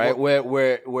mean, Right?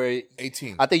 Where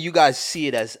 18. I think you guys see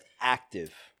it as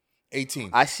active. 18.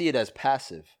 I see it as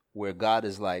passive, where God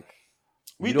is like,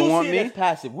 We you don't do want see me? it as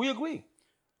passive. We agree.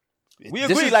 We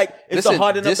This agree. is- Like it's listen, the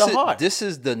hardening of this the is- heart. This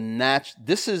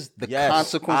is the Yes,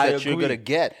 consequence I that you're agree. gonna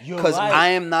get You're because right. I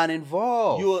am not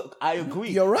involved. I agree.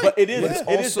 You're right. But it is.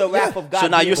 But It is the wrath of God. So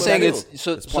now being you're saying revealed. it's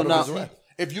so part of now his wrath.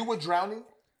 If you were drowning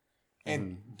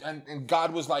and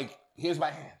God was like, here's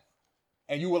my hand.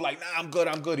 And you were like, nah, I'm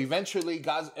good. Eventually,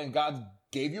 God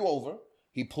gave you over.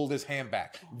 He pulled his hand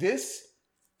back. This,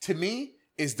 to me,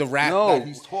 is the wrath that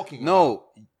he's talking about. No,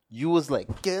 you was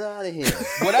like, get out of here.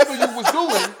 Whatever you was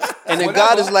doing. And then whatever,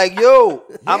 God is like, yo.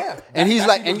 Yeah, and he's that's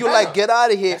like, even and you're better. like, get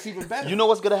out of here. That's even better. You know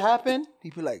what's going to happen?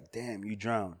 He'd be like, damn, you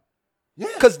drowned. Yeah.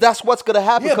 Because that's what's going to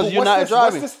happen Yeah, because but you're not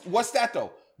driving. What's that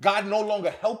though? God no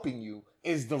longer helping you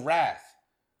is the wrath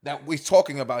that we're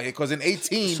talking about here. Because in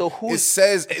 18, So who- it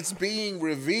says it's being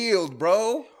revealed,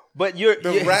 bro. But you're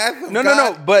The wrath of no.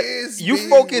 God But is you being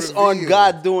focus on revealed.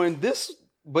 God doing this,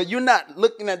 but you're not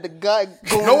looking at the guy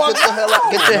going, No, I'm get the hell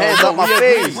out, get your not. hands No, out my we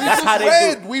face. We That's just how they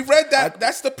read. We read that.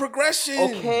 That's the progression.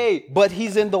 Okay, but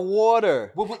he's in the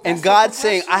water, Well, but and that's God's the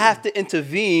saying, "I progression. have to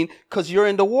intervene because you're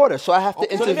in the water, so I have to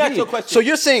so let me ask intervene." you a question. So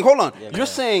you're saying, hold on, you're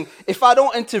saying if I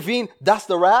don't intervene, that's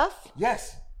the wrath.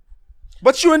 Yes.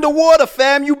 But you're in the water,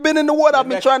 fam. You've been in the water. I've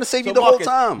been trying to save you the Marcus,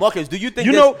 whole time. Marcus, do you think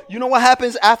you this- know what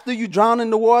happens after you drown in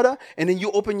the water and then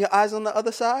you open your eyes on the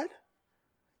other side?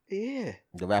 Yeah.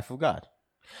 the wrath of God?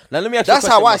 Now let me ask you a That's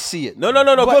question, how I Marcus. see it. No,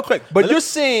 real quick. But let-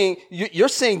 you're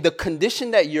saying the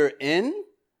condition that you're in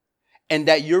and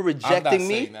that you're I'm not rejecting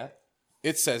saying me that.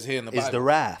 It says here in the is Bible. the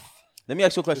wrath. Let me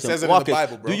ask you a question. says it in the Marcus,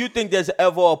 Bible, bro. do you think there's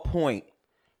ever a point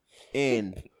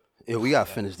in Yeah, we gotta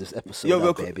finish this episode, real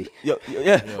up, quick, baby. yeah.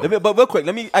 But real quick,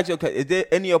 let me ask you a question. Is there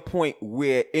any a point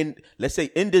where let's say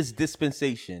in this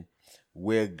dispensation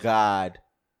where God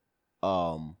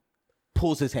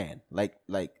pulls his hand, like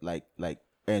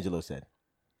Angelo said?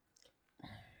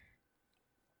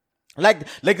 Like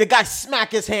the guy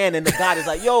smack his hand and the God is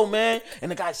like, yo, man. And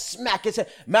the guy smack his hand.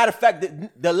 Matter of fact,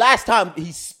 the last time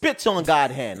he spits on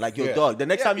God's hand, like, yo, dog. The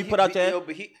next time you put out your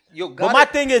hand. But my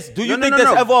thing is, do you think there's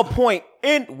ever a point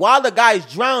while the guy is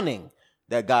drowning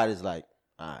that God is like,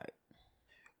 all right.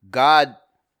 God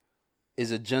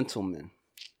is a gentleman.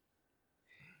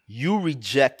 You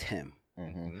reject him.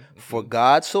 For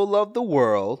God so loved the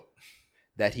world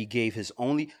that he gave his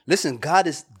only. Listen, God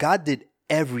did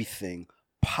everything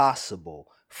possible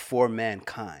for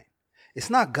mankind. It's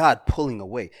not God pulling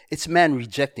away. It's man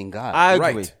rejecting God. I Right.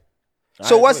 agree.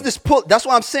 So what's agree. this pull? That's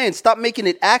what I'm saying. Stop making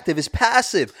it active. It's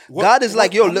passive. God is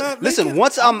like, yo, I'm not listen. making-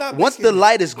 Once I'm not once the making it.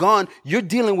 light is gone, you're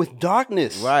dealing with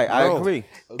darkness. Right, I Bro. agree.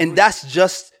 And that's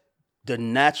just the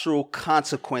natural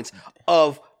consequence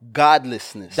of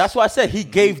godlessness. That's why I said he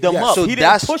gave them up. So He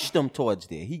that's- didn't push them towards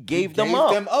there. He gave them Gave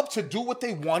up. them up to do what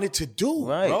they wanted to do,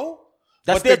 Right. bro.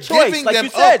 That's But their the choice. giving Like them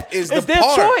you said, up is it's the their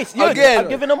part. choice. Yeah, Again, I'm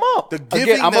giving them up. The giving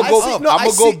Again, I'm them gonna up.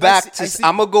 go back I see.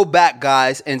 I'm gonna go back,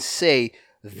 guys, and say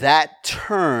that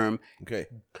term. Okay.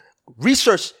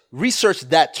 Research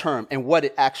that term and what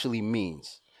it actually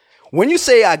means. When you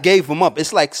say I gave him up,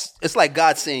 it's like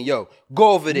God saying, "Yo,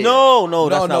 go over there." No,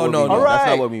 that's No, not what no, we mean. no. All right. That's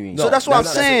not what we mean. So that's what I'm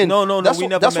saying. No, That's we what-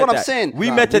 never that's meant what I'm that. saying. We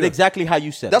Nah, meant it yeah. exactly how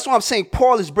you said That's it. what I'm saying.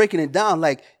 Paul is breaking it down.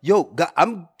 Like, yo, God,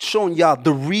 I'm showing y'all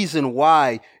the reason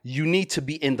why you need to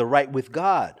be in the right with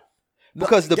God.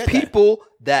 Because the get that. people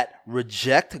that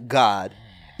reject God,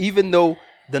 even though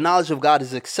the knowledge of God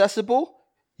is accessible,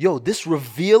 yo, this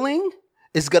revealing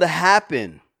is gonna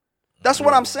happen. That's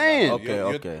what I'm saying.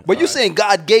 Okay. But you're saying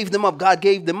God gave them up. God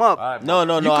gave them up. No.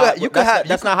 You could have.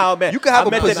 That's not how I meant. You could have I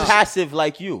a meant it position. passive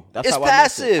like you. That's It's how I meant it.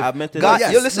 passive. I meant it. God,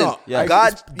 like- yo, listen. no,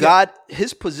 yes. God,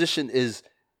 his position is,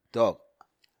 dog.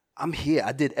 I'm here.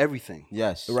 I did everything.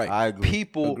 Yes, Right. I agree.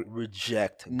 People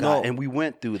reject God, No. and we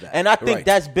went through that. And I think Right.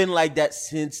 that's been like that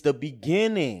since the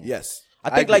beginning. Yes. I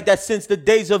think agree. like that since the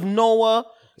days of Noah.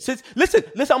 Since listen,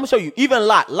 I'm gonna show you. Even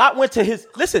Lot went to his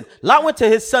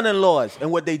son-in-laws,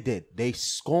 and what they did, they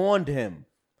scorned him.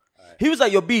 He was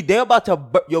like,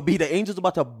 the angels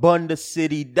about to burn the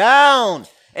city down,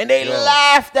 and they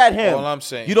laughed at him. all I'm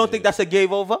saying you don't is- think that's a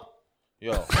gave over?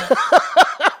 Yo,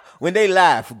 When they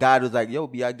laugh, God was like, "Yo,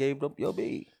 B, I gave them. Yo,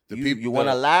 B, The you, peop- you want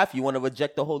to the- laugh? You want to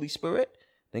reject the Holy Spirit?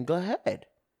 Then go ahead.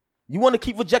 You want to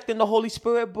keep rejecting the Holy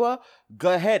Spirit, bro?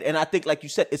 Go ahead." And I think, like you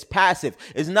said, it's passive.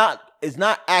 It's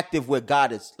not active where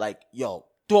God is like, "Yo,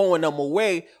 throwing them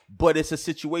away." But it's a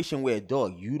situation where,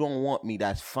 dog, you don't want me.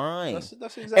 That's fine. That's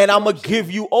exactly and I'm what gonna give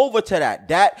you over to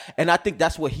that. And I think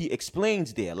that's what he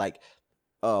explains there, like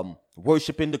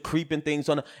worshiping the creeping things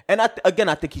on. And I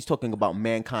think he's talking about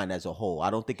mankind as a whole. I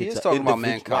don't think He it's is an talking about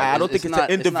individual- mankind. I don't think It's it's not-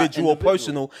 an it's not individual, individual.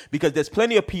 personal, because there's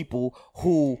plenty of people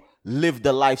who live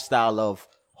the lifestyle of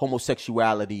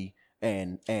homosexuality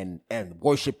and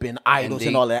worshiping idols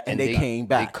and all that, and they came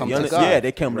back. They come You to understand? God. Yeah,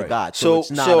 they came to Right. God. So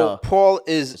it's not Paul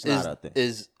is not a thing.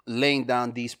 is laying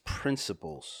down these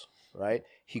principles, right?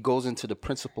 He goes into the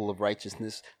principle of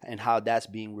righteousness and how that's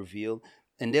being revealed.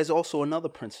 And there's also another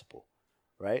principle,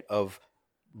 right, of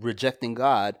rejecting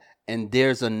God, and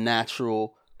there's a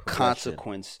natural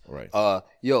consequence. Right.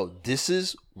 This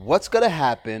is what's gonna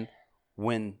happen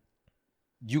when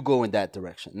you go in that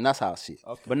direction, and that's how I see it.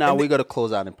 But now we got to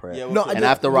close out in prayer. Yeah, No, and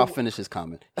after Rob finishes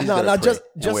comment, he's No, gonna no, pray, just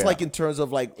and we're like out. in terms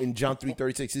of like in John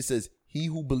 3:36, it says, "He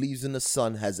who believes in the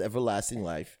Son has everlasting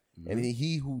life, and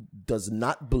he who does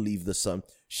not believe the Son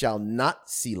shall not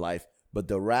see life, but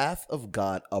the wrath of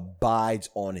God abides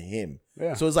on him."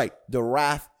 Yeah. So it's like the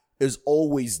wrath is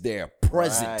always there,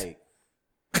 present.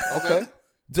 Right. Okay.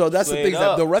 So that's the Straight thing, that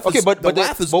up. the wrath Okay, is, but the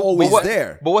wrath is always what,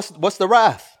 there. But what's the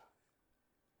wrath?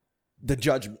 The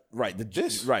judgment, right?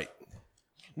 Right.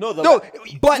 No, No,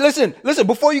 but listen.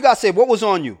 Before you got saved, what was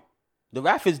on you? the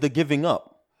wrath is the giving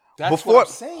up. Before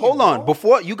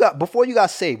you got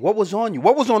saved, what was on you?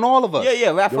 What was on all of us?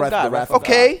 Yeah, wrath The of wrath- God. the wrath wrath of of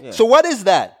Okay, God. Yeah. so what is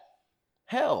that?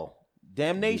 Hell,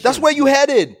 damnation. That's where you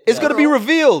headed. It's gonna be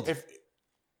revealed.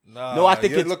 No, I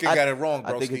think you're it's looking I- at it wrong,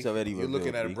 bro. I think it's already You're revealed.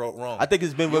 looking at it B. wrong. I think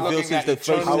it's been You're revealed looking since at the first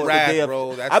eternal since wrath, the day of.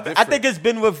 bro. That's I think different. it's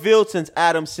been revealed since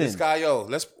Adam sinned. This guy,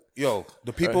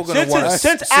 the people are gonna want to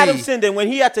Since see. Adam sinned, and when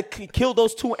he had to kill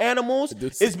those two animals,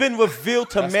 it's been revealed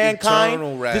to That's mankind.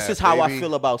 eternal wrath, This is how baby. I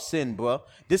feel about sin, bro.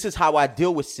 This is how I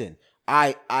deal with sin.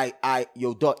 Dog, I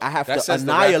have That to says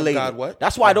the wrath of annihilate God it. what?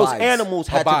 That's why those Abides. animals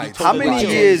had to be Abides. told How to many die.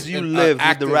 years you An lived with the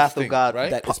active wrath thing, of God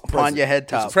right? That is upon present. your head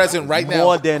top? It's present right now.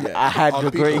 More than I had on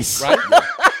the people, grace. right?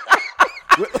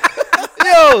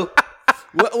 Yo,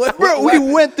 What, bro, we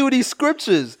went through these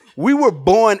scriptures. We were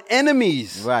born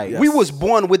enemies. Right. We Yes. was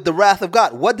born with the wrath of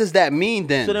God. What does that mean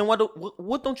then? So then,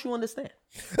 what don't you understand?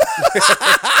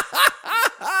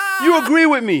 You agree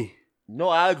with me? No,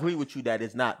 I agree with you that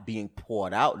it's not being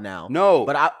poured out now. No.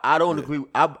 but I don't agree.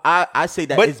 I say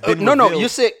that But it's been no, revealed. you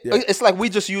say it's like we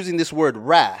just using this word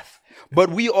wrath. But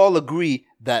we all agree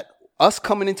that us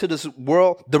coming into this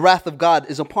world, the wrath of God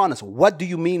is upon us. What do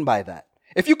you mean by that?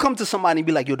 If you come to somebody and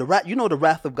be like, "Yo, the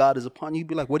wrath of God is upon you," you'd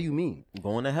be like, "What do you mean?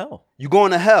 going to hell. You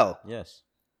going to hell?" Yes.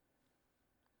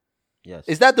 Yes.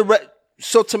 Is that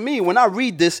so to me, when I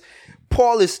read this,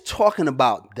 Paul is talking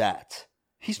about that.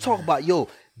 He's talking about,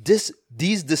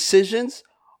 these decisions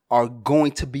are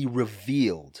going to be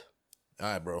revealed. All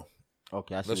right, bro.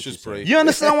 Okay, I see Let's what just you're pray. saying. You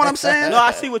understand what I'm saying? No,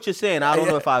 I see what you're saying. I don't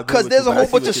know if I agree Because with there's you, a but I whole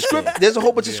see bunch what of you're script. saying. There's a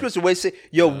whole bunch of scripture where it say,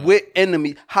 "Yo, we're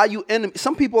enemies." How you enemy?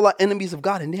 Some people are enemies of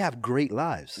God and they have great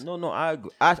lives. No, I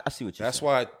agree. I see what you're That's saying.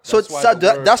 why. So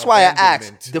that's why I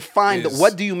asked. Define is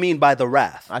what do you mean by the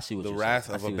wrath? I see what the you're wrath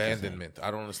saying. I of see what you're saying. abandonment.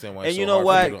 I don't understand why. And it's you so know hard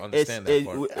what? for people to understand that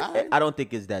part. I don't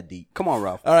think it's that deep. Come on,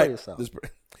 Ralph. All Pray right. yourself. Let's pray.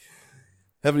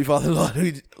 Heavenly Father,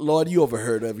 Lord, you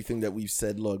overheard everything that we've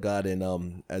said, Lord God,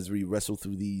 and as we wrestle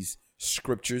through these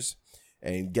scriptures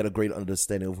and get a great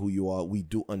understanding of who you are, we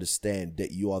do understand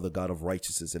that you are the God of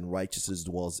righteousness, and righteousness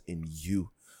dwells in you.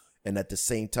 And at the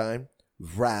same time,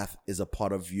 wrath is a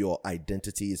part of your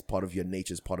identity, is part of your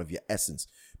nature, is part of your essence,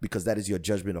 because that is your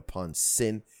judgment upon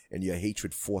sin and your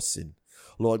hatred for sin.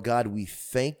 Lord God, we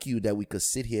thank you that we could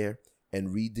sit here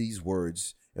and read these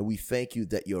words, and we thank you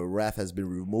that your wrath has been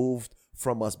removed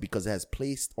from us because it has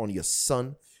placed on your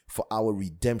Son for our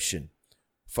redemption,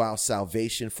 for our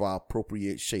salvation, for our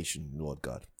appropriation, Lord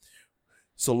God.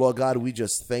 So, Lord God, we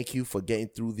just thank you for getting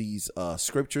through these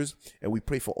scriptures, and we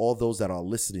pray for all those that are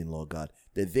listening, Lord God,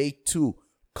 that they too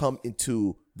come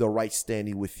into the right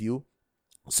standing with you,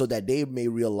 so that they may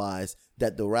realize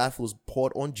that the wrath was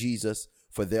poured on Jesus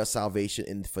for their salvation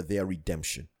and for their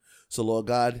redemption. So, Lord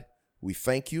God, we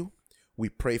thank you. We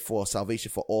pray for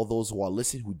salvation for all those who are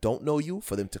listening who don't know you,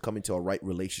 for them to come into a right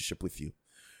relationship with you.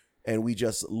 And we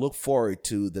just look forward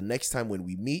to the next time when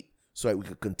we meet, so that we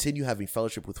can continue having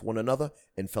fellowship with one another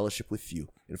and fellowship with you,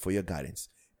 and for your guidance.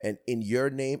 And in your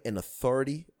name and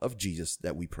authority of Jesus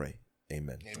that we pray.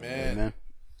 Amen. Amen. Amen.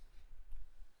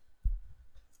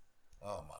 Oh my.